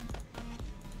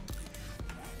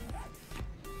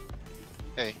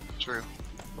 Hey, True.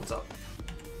 What's up?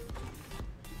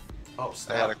 Oh, I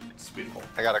snap. got It's beautiful.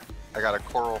 I got a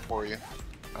coral for you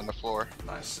on the floor.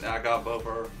 Nice. Yeah, I got both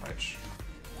her. Right.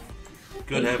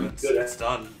 Good heavens. It's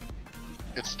done.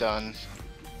 It's done.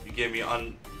 You gave me I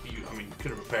mean, you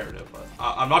could have repaired it, but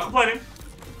I'm not complaining.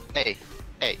 Hey,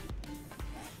 hey.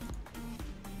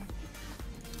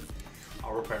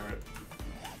 I'll repair it.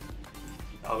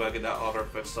 I'll go get that auger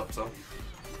fixed up, so.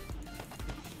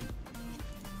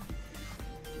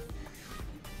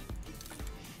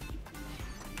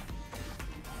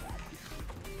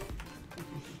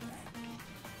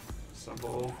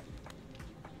 Symbol.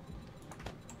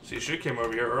 So you should have came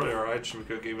over here earlier, right? We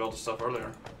could have gave you all the stuff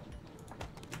earlier.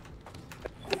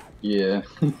 Yeah.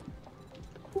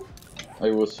 I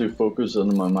was too focused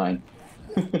on my mind.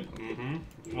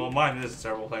 Mm-hmm. Well, mine is a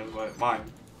terrible thing, but mine.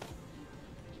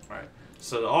 Alright.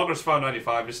 So the Augur's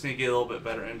 595, just need to get a little bit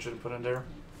better engine put in there.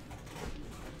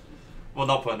 Well,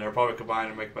 not put in there, probably combine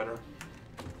and make better.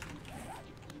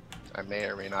 I may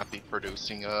or may not be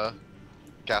producing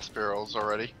gas barrels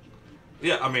already.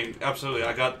 Yeah, I mean, absolutely.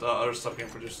 I got other stuff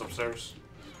getting produced upstairs.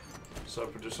 So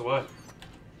produce away.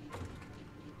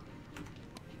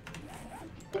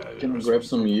 Can I grab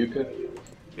some yucca?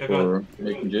 Yeah, go Or ahead.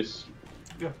 making juice?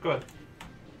 Yeah, go ahead.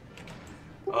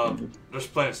 There's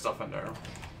plenty of stuff in there.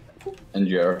 And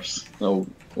jars. No,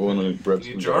 I wanna grab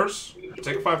Need some jars?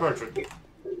 Take a 500.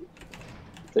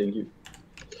 Thank you.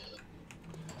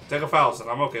 Take 1,000.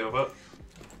 I'm okay with it.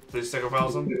 Please take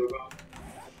 1,000.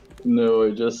 No,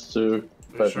 I just took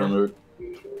Are you sure? 500.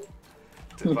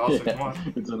 Take 1,000. Come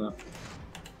on. It's enough.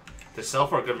 They sell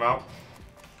for a good amount.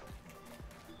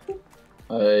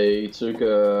 I took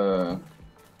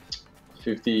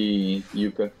 50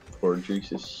 yucca for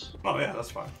juices. Oh yeah,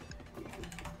 that's fine.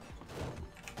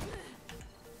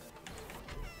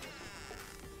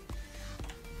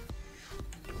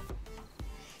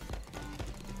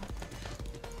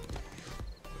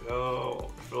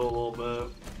 Go fill a little bit.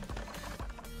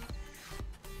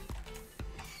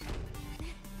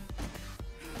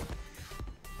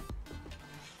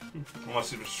 I want to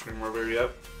see if there's a screamer over here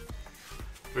yet.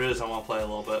 If there is, I want to play a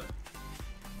little bit.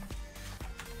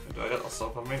 Do I got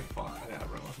stuff on me? Fuck, I didn't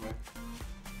have room with me.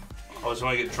 I was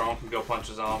going to get drunk and go punch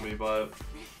a zombie, but...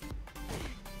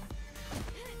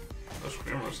 No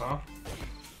screamers, huh?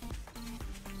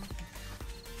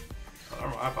 Oh, never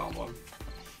mind, I found one.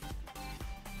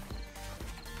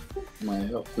 My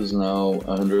health is now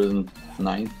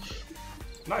 109.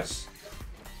 Nice.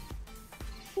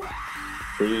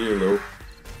 Pretty low.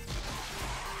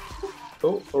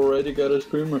 Oh, already got a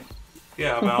screamer.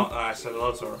 Yeah, I'm out. I said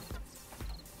hello to her.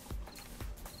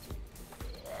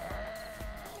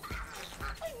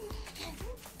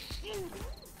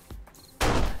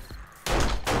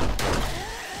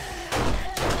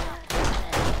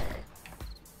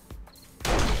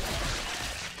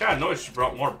 God, I noticed she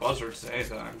brought more buzzards than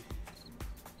anything.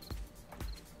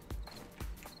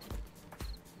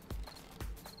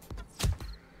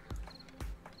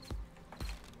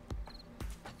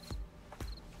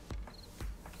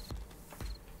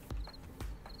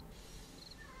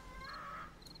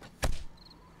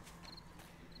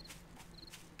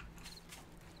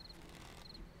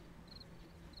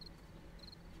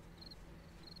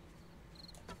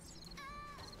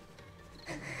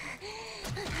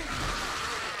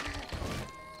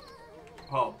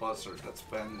 Oh, buzzard, that's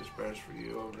bad news bears for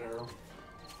you over there.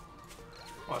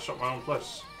 Oh, I shot my own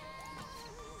place.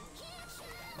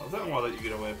 I didn't want to let you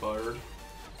get away, bird.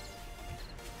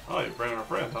 Oh, you're bringing a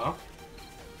friend, huh?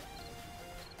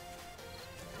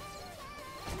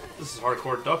 This is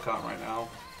hardcore duck hunt right now.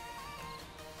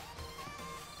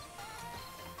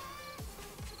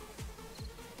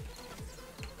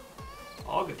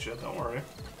 I'll get you, don't worry.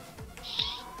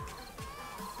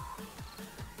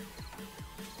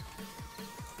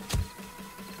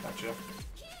 Gotcha.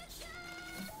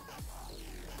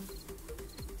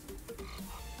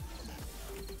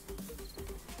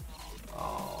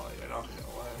 Oh, you're not getting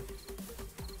away.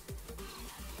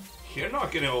 You're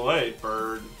not getting away,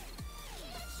 bird.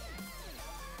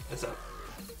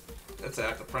 That's an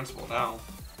act of principle now.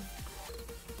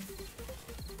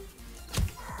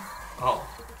 Oh,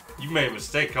 you made a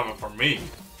mistake coming from me.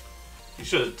 You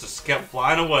should have just kept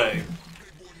flying away.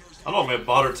 I don't even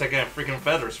bother taking freaking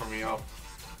feathers from you,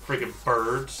 freaking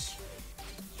birds.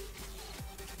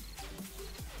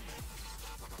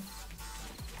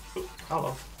 Ooh,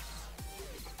 hello.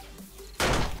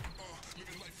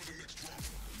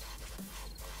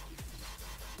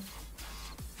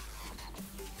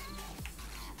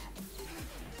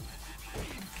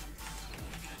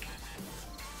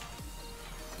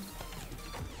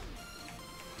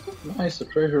 Nice, a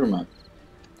treasure map.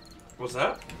 What's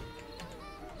that?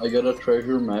 I got a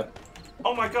treasure map.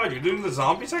 Oh my god, you're doing the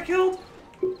zombies I killed?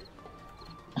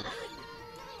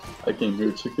 I can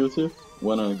here to kill too.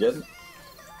 Wanna get it?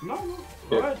 No, no.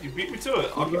 Go ahead, you beat me to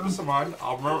it. I'll give this a mine.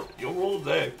 I'll remember. You'll roll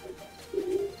today.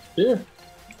 Here.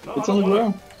 No, It's I on don't the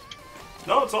want ground. it.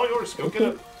 No, it's all yours. Go get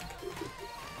it.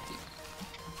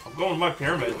 I'm going to my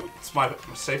pyramid. It's my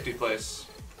safety place.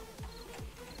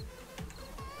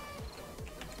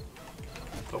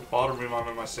 Don't bother me, I'm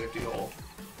in my safety hole.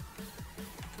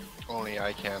 Only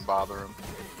I can bother him.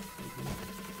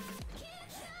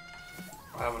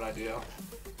 I have an idea.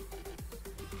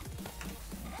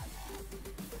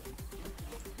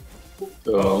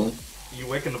 Oh. You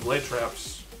waken the blade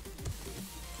traps.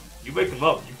 You wake them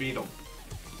up, you beat them.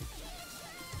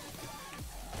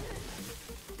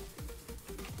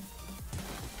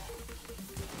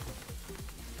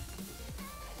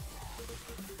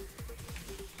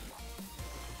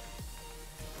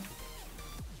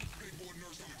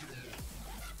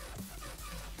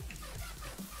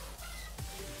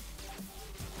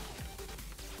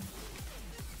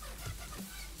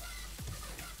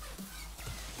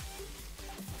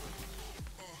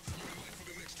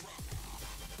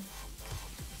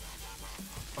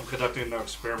 conducting no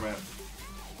experiment.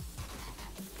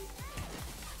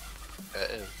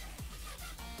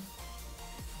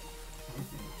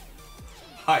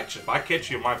 Hitch, if I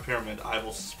catch you in my pyramid, I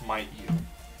will smite you.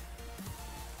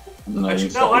 Not Hitch,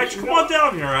 inside. no, Hitch, come on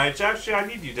down here, Hitch. Actually, I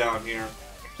need you down here.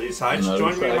 Please, Hitch, Not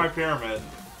join me in inside. my pyramid.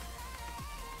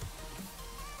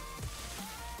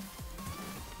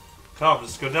 Come,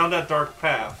 just go down that dark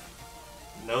path.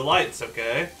 No lights,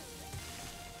 okay?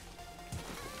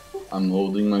 I'm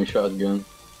holding my shotgun. You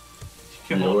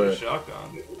can No hold your way.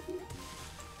 shotgun.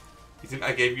 You think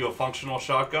I gave you a functional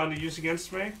shotgun to use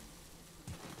against me?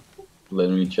 Let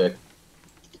me check.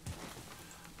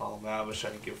 Oh man, I wish I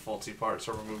could give faulty parts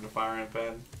or remove the firing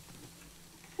pin.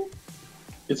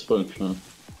 It's functional.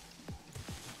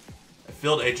 A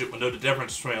field agent would know the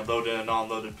difference between a loaded and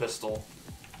non-loaded pistol.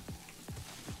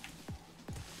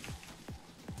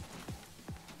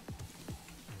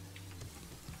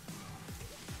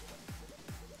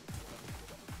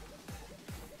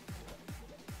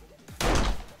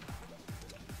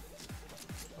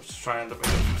 I'm just trying to make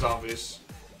some zombies.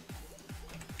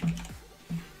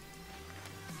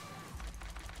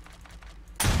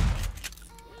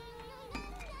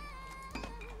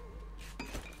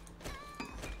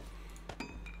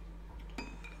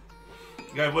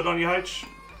 You got wood on you, Hitch?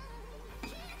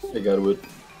 I got wood.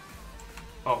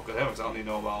 Oh, good heavens, I don't need to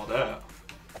know about all that.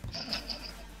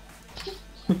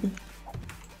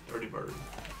 Dirty bird.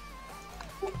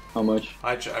 How much?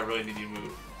 Hitch, I really need you to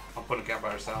move. I'm putting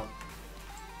campfires down.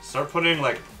 Start putting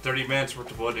like 30 minutes worth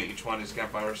of wood in each one of these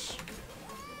campfires.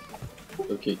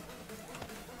 Okay.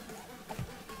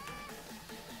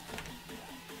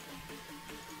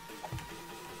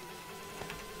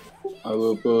 I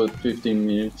will put 15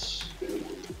 minutes.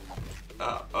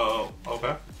 Oh,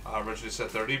 okay. I originally said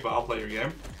 30, but I'll play your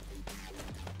game.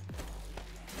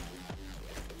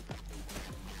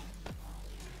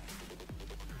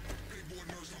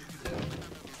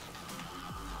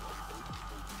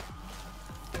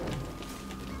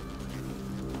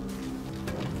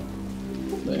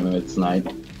 Damn, it's night.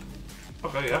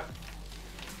 Okay, yeah.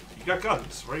 You got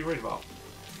guns. What are you worried about?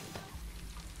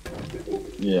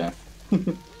 Yeah.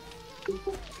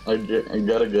 I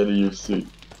gotta get used to it.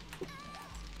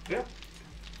 Yeah.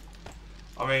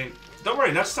 I mean, don't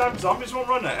worry. Next time, zombies won't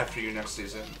run that after you next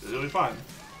season. It'll be fine.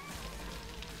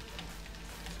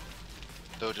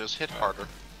 They'll just hit harder.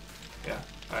 Yeah.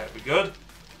 Alright, we good?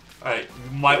 Alright,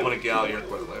 you might want to get out of here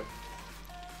quickly.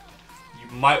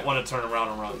 You might want to turn around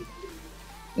and run.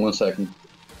 1 second.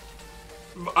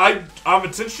 I'm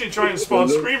intentionally trying to spawn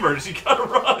screamers. You gotta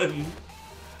run.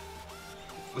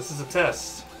 This is a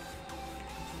test.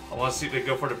 I want to see if they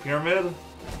go for the pyramid,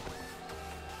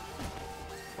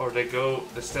 or they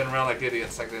stand around like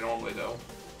idiots like they normally do.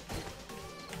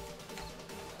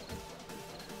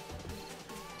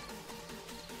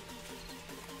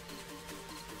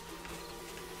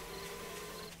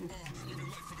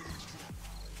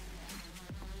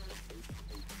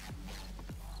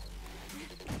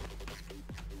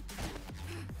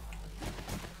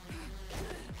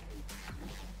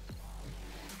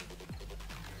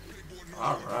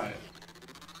 Alright.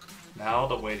 Now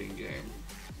the waiting game.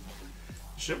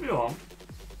 Should be long.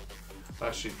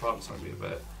 Actually, probably it's gonna be a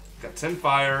bit. Got 10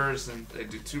 fires, and they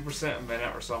do 2% a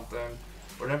minute or something.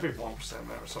 Or that'd be 1% a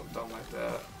minute or something dumb like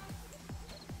that.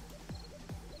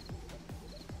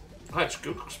 Alright,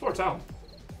 go explore town.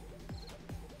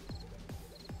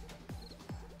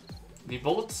 Need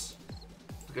bullets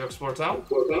to go explore town?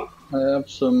 I have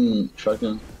some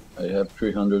shotgun. I have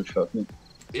 300 shotgun.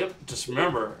 Yep, just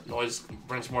remember, noise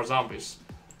brings more zombies.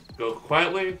 Go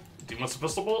quietly. Do you want some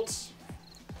pistol bolts?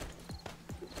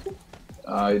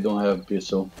 I don't have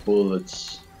pistol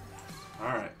bullets.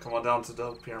 Alright, come on down to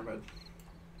the pyramid.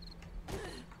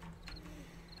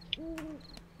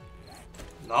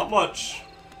 Not much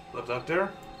left out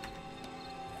there.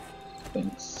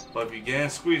 Thanks. But if you get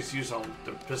squeeze, use them.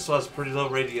 The pistol has pretty low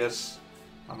radius.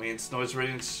 I mean, its noise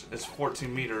radius is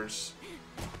 14 meters.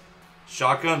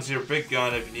 Shotgun's your big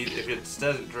gun if you need, if it's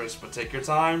dangerous, but take your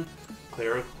time,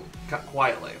 clear it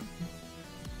quietly.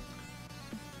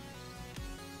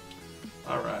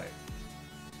 Alright.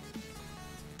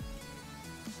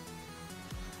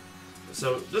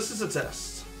 So, this is a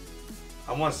test.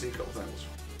 I want to see a couple things.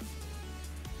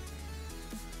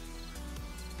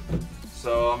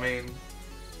 So, I mean,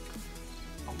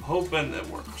 I'm hoping it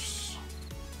works.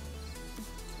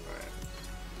 Alright.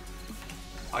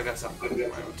 I got something in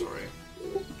my inventory.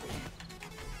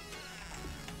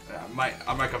 Yeah,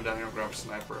 I might come down here and grab a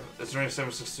sniper. Is there any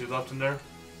 7.62 left in there?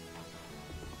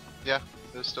 Yeah,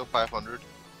 there's still 500.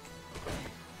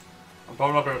 I'm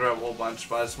probably not gonna grab a whole bunch,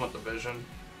 but I just want the vision.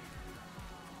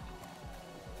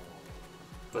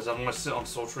 But I'm going to sit on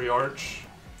Sultry Arch,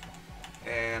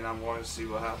 and I'm going to see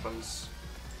what happens.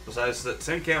 Besides the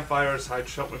 10 campfires, I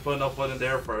helped me put enough wood in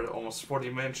there for almost 40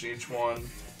 minutes each one.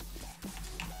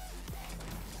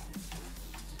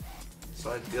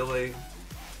 So ideally,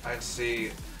 I'd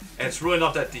see, and it's really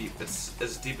not that deep. It's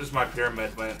as deep as my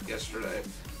pyramid went yesterday.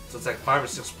 So it's like 5 or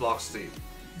 6 blocks deep.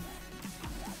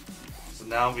 So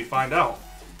now we find out.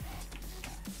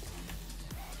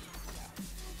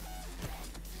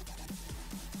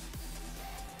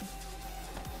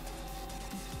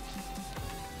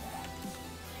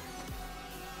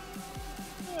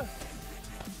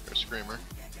 Or Screamer.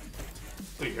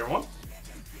 Do you hear one?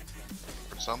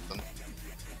 Or something.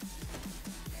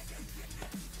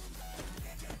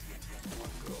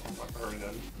 I'm not hurrying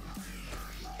then.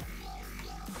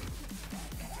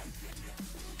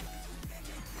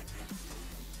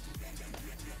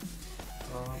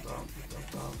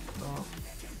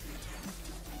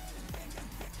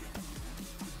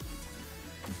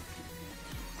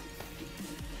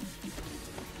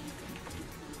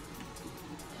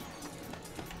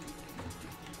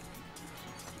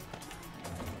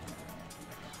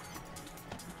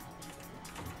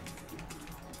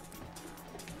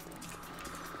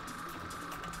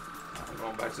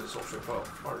 Going back to the Sultry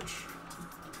Arch.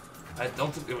 I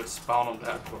don't think it would spawn them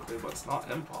that quickly, but it's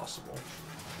not impossible.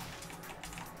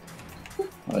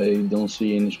 I don't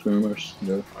see any screamers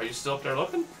there. Are you still up there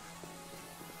looking?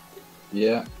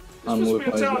 Yeah, You're I'm supposed with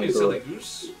to be in my town, you silly sniper.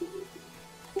 goose.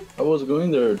 I was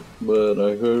going there, but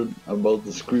I heard about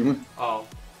the screamer. Oh.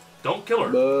 Don't kill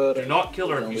her. But Do not kill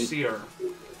her if you wait. see her.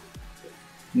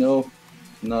 No,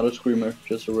 not a screamer,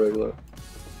 just a regular.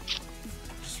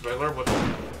 Just regular, but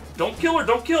don't kill her,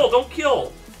 don't kill, don't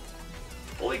kill!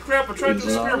 Holy crap, I'm trying to do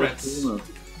It's not a experiments. screamer.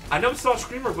 I know it's not a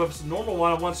screamer, but it's a normal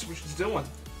one. I want to see what she's doing.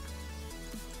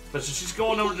 But since she's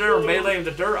going over there and meleeing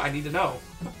the dirt, I need to know.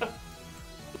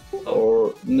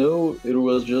 Or no, it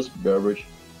was just garbage.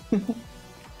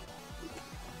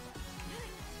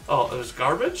 Oh, it was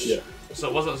garbage? Yeah. So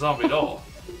it wasn't a zombie at all.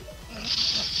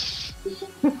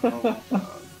 Oh, God.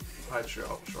 Hi,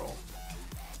 troll.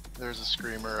 There's a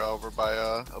Screamer over by,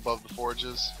 above the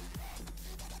forges.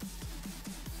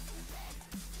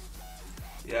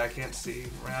 Yeah, I can't see.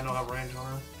 I don't have range on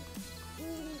her.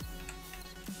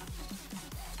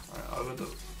 Alright, I'll go to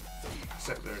the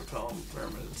secondary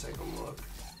pyramid and take a look.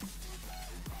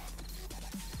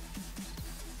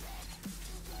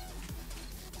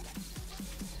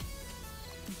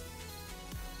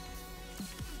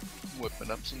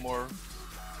 Whipping up some more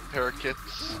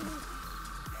parakeets.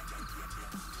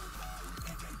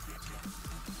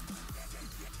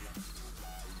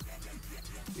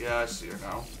 Yeah, I see her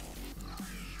now.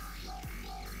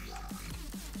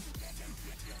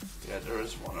 Yeah, there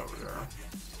is one over there.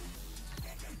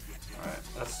 Alright,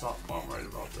 that's not what I'm worried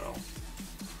about though.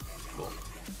 Cool.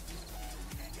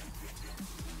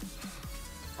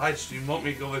 Hi, do you want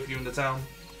me to go with you into town?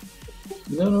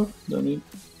 No, don't need.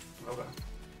 Okay.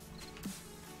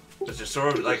 It's just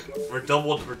sort of like we're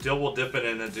double dipping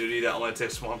in a duty that only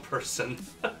takes one person.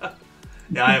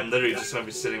 Yeah, I am literally just gonna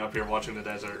be sitting up here watching the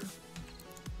desert.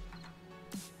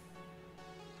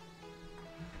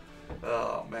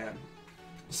 Oh man.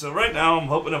 So right now I'm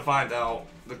hoping to find out.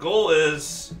 The goal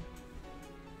is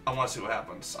I want to see what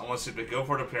happens. I want to see if they go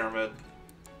for the pyramid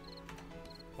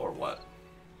or what.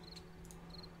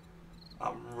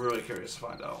 I'm really curious to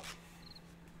find out.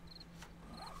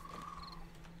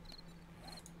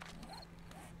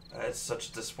 It's such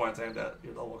a disappointing thing that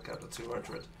your level capped at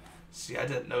 200. See, I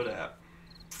didn't know that.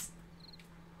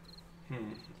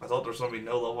 I thought there was gonna be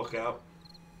no level cap.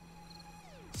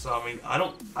 So I mean,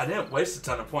 I didn't waste a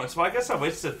ton of points. Well, I guess I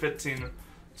wasted 15,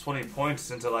 20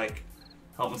 points into like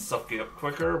helping stuff get up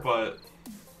quicker, but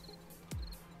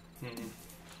I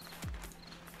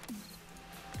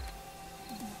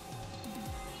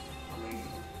mean,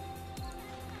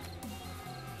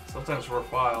 sometimes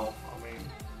worthwhile. I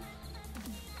mean,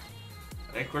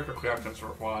 I think quicker crafting's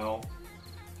worthwhile.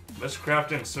 This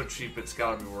crafting's so cheap, it's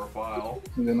gotta be worthwhile.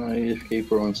 I'm gonna escape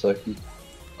for 1 second.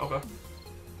 Okay.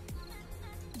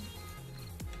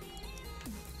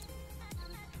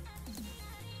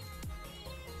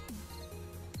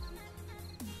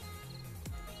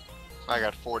 I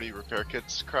got 40 repair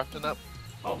kits crafting up.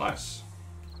 Oh, nice.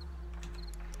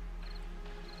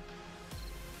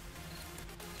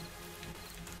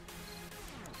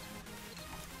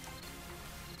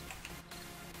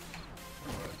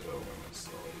 What do I do when it's a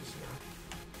little easier?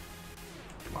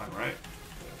 Mine, right?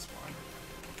 Yeah, it's mine.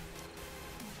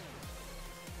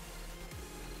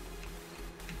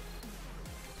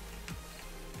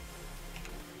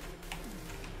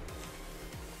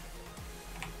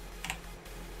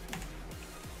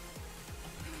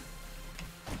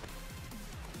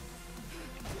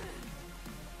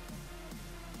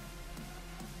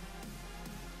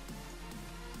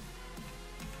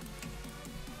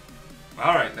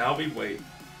 Alright, now we wait.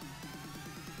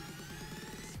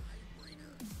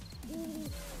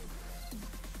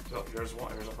 Oh, here's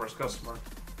one. Here's our first customer.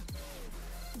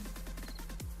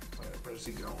 Where's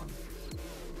he going?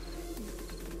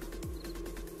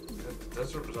 The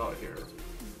desert was out here.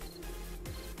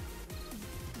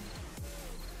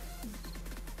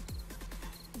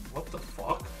 What the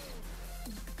fuck?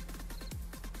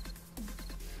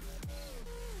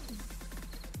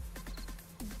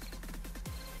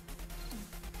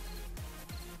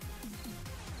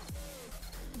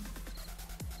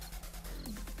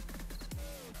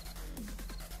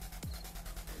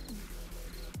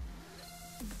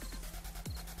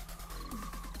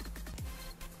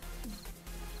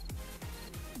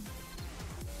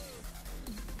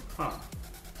 Huh.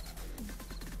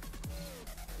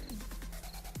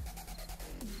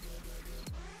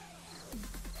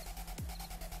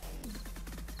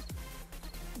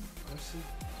 What's he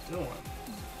doing?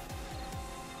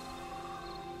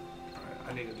 Alright,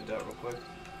 I need to do that real quick.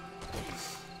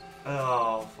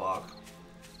 Oh, fuck.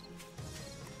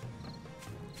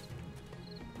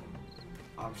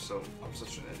 I'm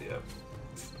such an idiot.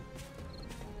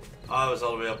 I was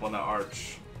all the way up on that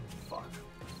arch. Fuck.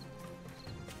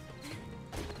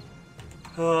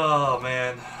 Oh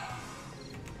man,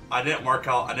 I didn't mark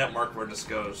where this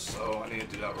goes, so I need to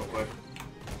do that real quick.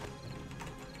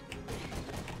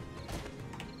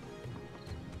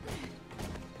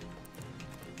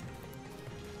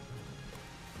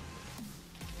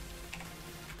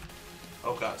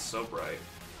 Oh god, it's so bright.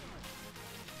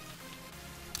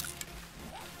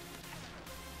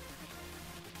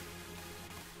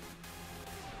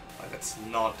 Like it's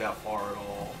not that far at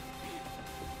all.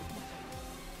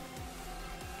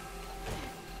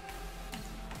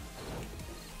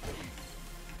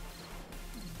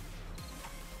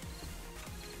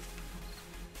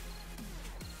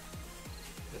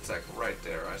 It's like right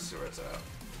there. I see where it's at.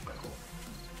 Okay, cool.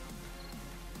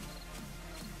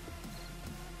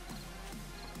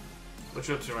 What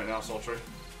you up to right now, Sultry?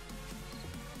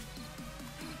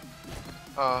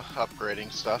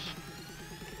 Upgrading stuff.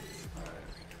 Alright.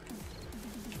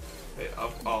 Hey,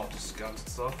 oh, just guns and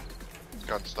stuff?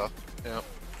 Gun stuff. Yep.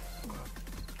 Okay.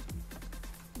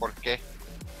 Por qué?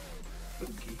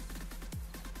 Okay.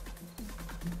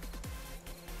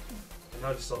 And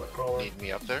I just saw the crawler. Need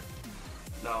me up there?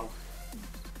 No.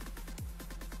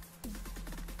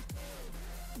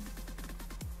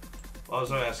 Well, I was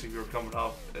going to ask if you were coming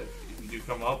up. If you do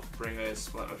come up, bring a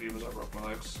splint of you as I broke my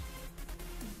legs.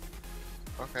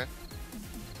 Okay.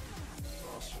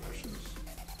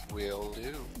 Will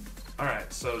do.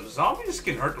 Alright, so zombies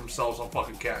can hurt themselves on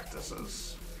fucking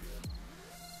cactuses.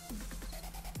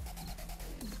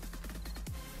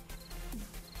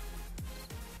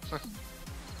 I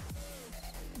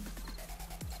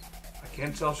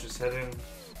can't tell if she's heading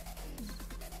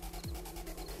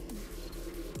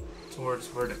towards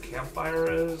where the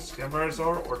campfires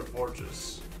are, or the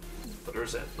forges. But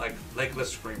there's a, like,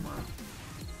 legless screamer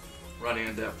running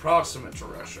in the approximate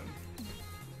direction.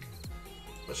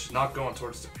 But she's not going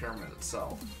towards the pyramid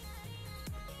itself.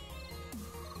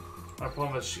 My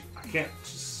problem is I think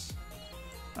she's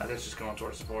going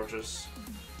towards the forges.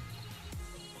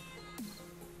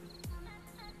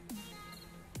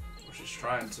 Or she's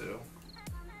trying to.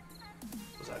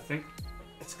 Because I think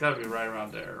it's gotta be right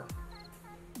around there.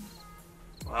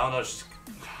 Well, I don't know,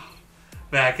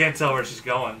 man, I can't tell where she's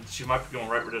going. She might be going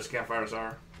right where those campfires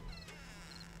are.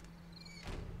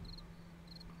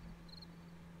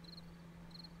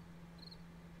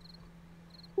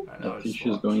 I think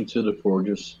she's going to the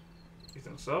forges. You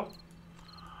think so?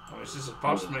 I mean, she's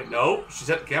approximately. No, she's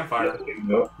at the campfire.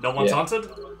 Nope. No one's haunted?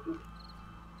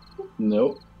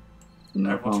 Nope.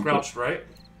 No Everyone's haunted. crouched, right?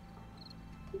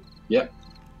 Yep.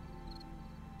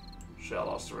 Shit, I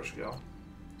lost where she go.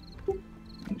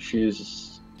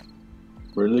 She's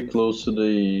really close to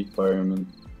the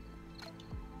fireman.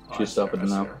 Oh, She's up and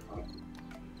now.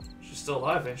 She's still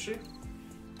alive, ain't she?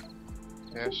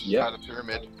 Yeah, she's Yep. by the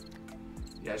pyramid.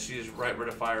 Yeah, she's right where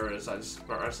the fire is. I just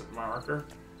set my marker.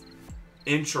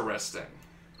 Interesting.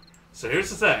 So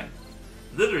here's the thing.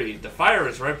 Literally, the fire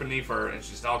is right beneath her, and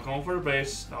she's not going for her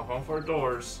base, not going for her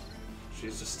doors.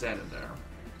 She's just standing there.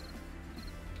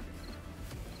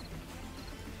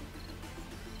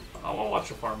 I want to watch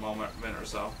her for a minute or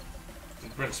so. Did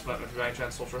you bring a splint with you by any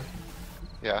chance, Sultry?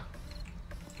 Yeah.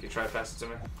 Can you try to pass it to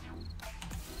me?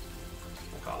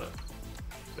 I got it.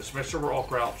 Just make sure we're all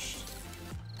crouched.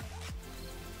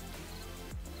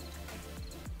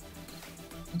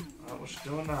 Alright, what's she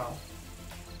doing now?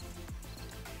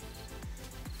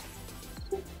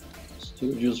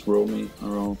 Still just roaming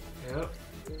around. Yep.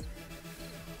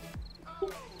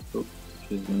 Oh.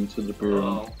 He's going to the pyramid.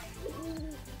 Oh.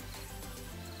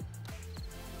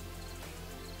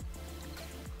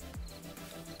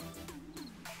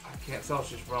 I can't tell if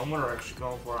she's roaming or actually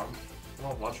going for him. I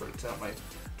won't watch her attempt. Like,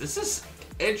 this is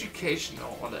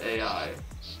educational on the AI.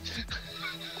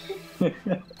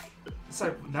 It's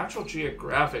like Natural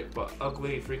Geographic, but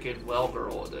ugly freaking well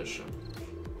girl edition.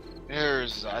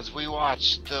 Here's as we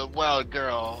watch the well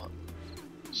girl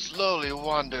slowly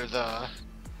wander the.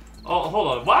 Oh, hold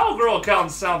on. Wild Girl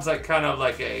account sounds like kind of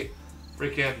like a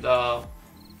freaking,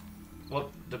 what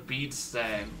the beats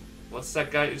thing. What's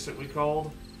that guy we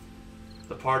called?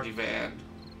 The party band.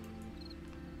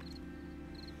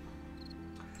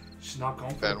 She's not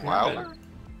going for Van the pyramid. Wilder?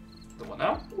 The one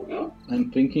now?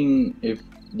 I'm thinking if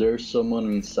there's someone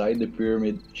inside the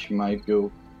pyramid, she might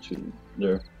go to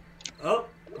there. Oh,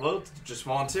 well, just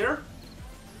volunteer?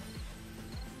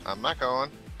 I'm not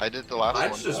going. I did the last I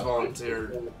one. just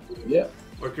volunteered. Yeah.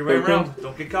 Work your way Okay. around.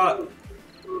 Don't get caught.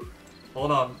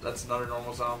 Hold on. That's another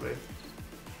normal zombie.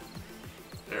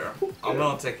 There. I'm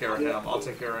gonna take care of him. I'll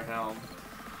take care of him.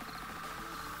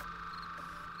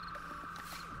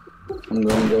 I'm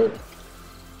going there.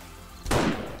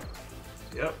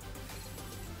 Yep.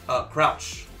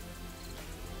 Crouch.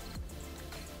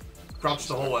 Crouch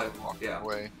the whole way. Walking Yeah.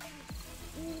 away.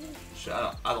 Shit,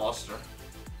 I lost her.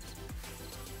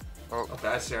 Oh, Okay,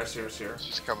 I see her.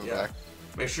 she's coming Yeah. back.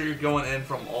 Make sure you're going in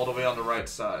from all the way on the right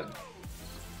side.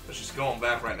 But she's going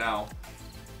back right now.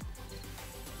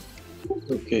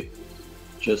 Okay.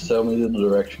 Just tell me the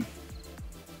direction.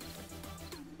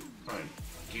 Alright.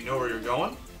 Do you know where you're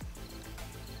going?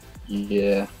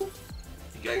 Yeah. You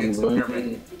gotta get to the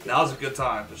pyramid. Now's a good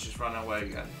time, but she's running away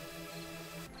again.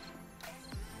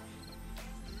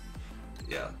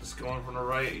 Yeah, just going from the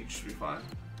right, you should be fine.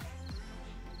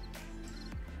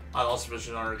 I lost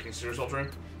vision on her. Can you see yourself, Trey?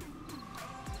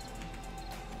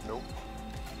 Nope.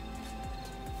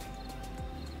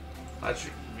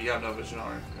 You have no vision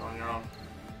on her. You're on your own.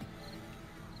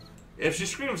 If she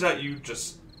screams at you,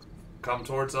 just come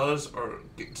towards us or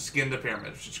skin the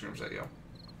pyramid if she screams at you.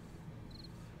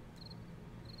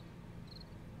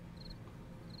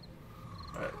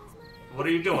 Alright. What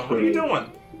are you doing? What are you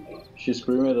doing? She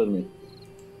screamed at me.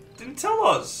 Didn't tell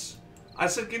us. I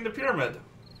said get in the pyramid.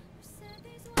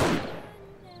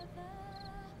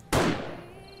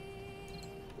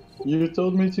 You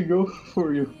told me to go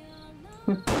for you.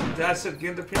 Dad said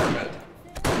get in the pyramid.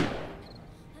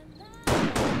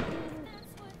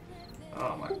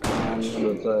 Oh my I'm gosh.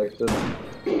 attacked.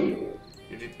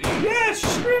 You did, yeah, she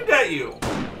screamed at you.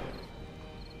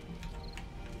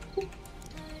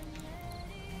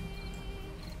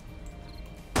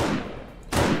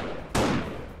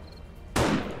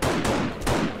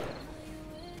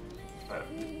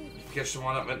 Catch the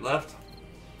one up mid left.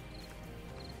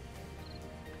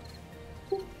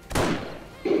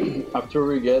 After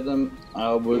we get them,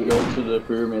 I will go to the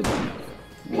pyramid.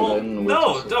 And Well, then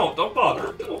no, we'll don't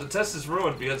bother. The test is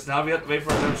ruined because now we have to wait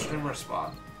for another streamer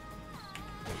spawn.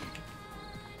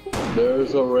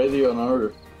 There's already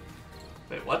another.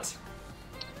 Wait, what?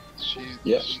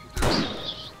 Yeah.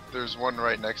 There's one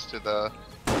right next to the.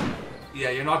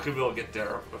 Yeah, you're not gonna be able to get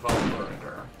there without alerting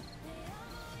her.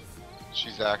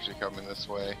 She's actually coming this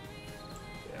way.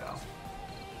 Yeah.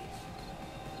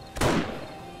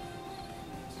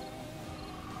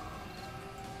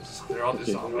 Just clear all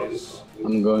these zombies.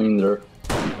 I'm going there.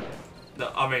 No,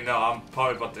 I'm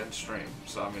probably about to end stream,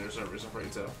 so I mean, there's no reason for you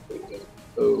to.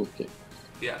 Okay.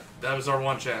 Yeah, that was our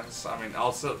one chance. I mean,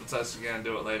 I'll set the test again and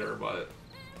do it later, but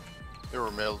There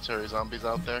were military zombies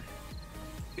out there.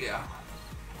 yeah.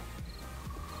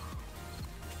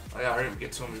 Oh yeah, hurry up and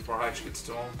get to him before Hitch gets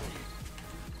to him.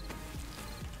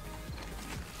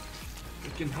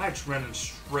 Freaking Hitch running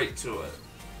straight to it.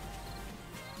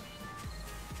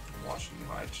 I'm watching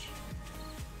you, Hitch.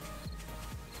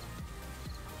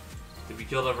 Did we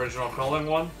kill the original calling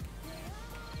one?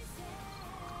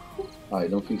 I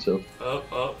don't think so.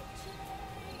 Oh.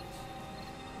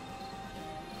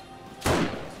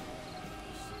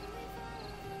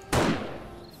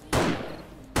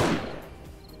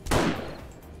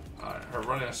 Alright, her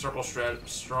running a circle strat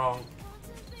strong.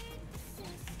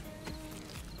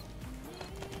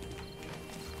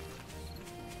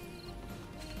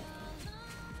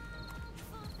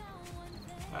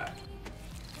 Alright.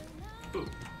 Ooh,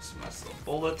 some nice little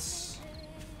bullets.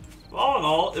 All in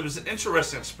all, it was an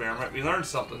interesting experiment. We learned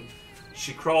something.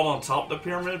 She crawled on top of the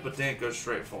pyramid, but didn't go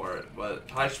straight for it. But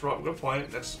Heist brought up a good point.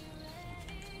 That's,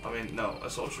 I mean, no,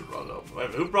 that's all she brought up. Wait,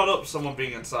 who brought up someone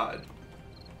being inside?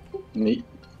 Me?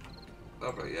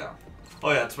 Okay, yeah. Oh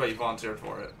yeah, that's right. You volunteered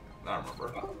for it. I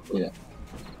remember. Yeah.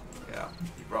 Yeah,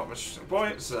 you brought me interesting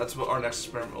point, so that's what our next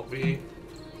experiment will be.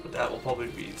 But that will probably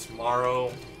be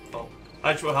tomorrow. Oh,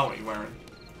 actually, what helmet are you wearing?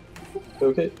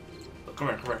 Okay. Oh, come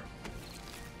here, come here.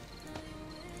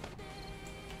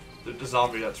 The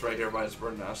zombie that's right here by his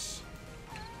bird nest.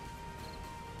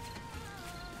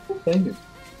 Thank you.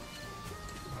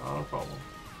 Not a problem.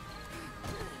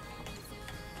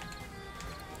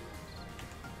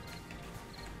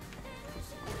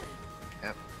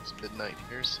 Yep, it's midnight.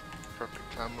 Here's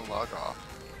perfect time to log off.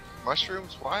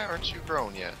 Mushrooms, why aren't you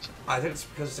grown yet? I think it's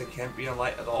because they can't be in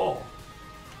light at all.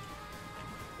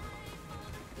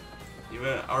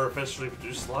 Even artificially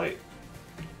produced light.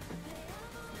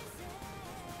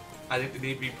 I think they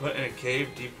need to be put in a cave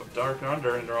deep, dark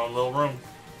under in their own little room.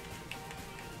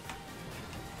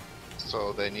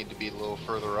 So they need to be a little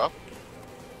further up?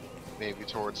 Maybe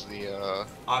towards the,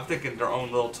 I'm thinking their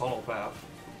own little tunnel path.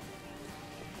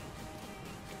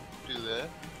 do that?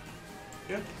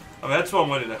 Yeah. I mean, that's what I'm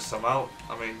waiting next time out.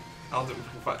 I mean, I don't think we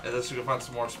can find, unless we can find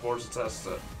some more spores to test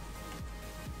it.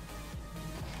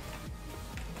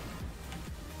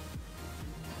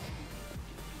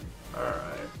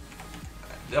 Alright.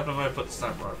 Definitely put the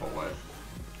sniper rifle away.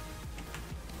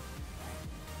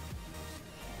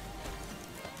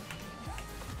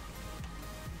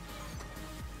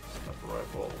 Sniper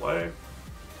rifle away.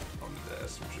 I'll need the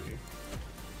SMG.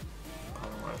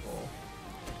 Hunting rifle.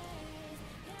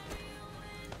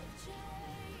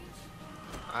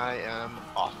 I am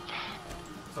off.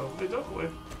 Hopefully, definitely.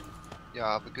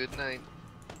 Yeah, have a good night.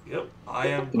 Yep, I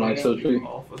am Good night, going to be Sophie.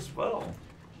 off as well.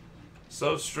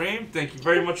 So, stream, thank you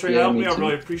very much for Yeah, helping me me. I too.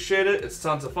 really appreciate it. It's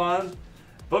tons of fun.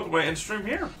 But we're going to end stream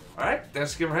here. Alright,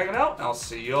 thanks again for hanging out. I'll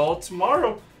see you all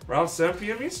tomorrow around 7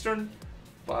 p.m. Eastern.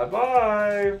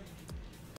 Bye-bye.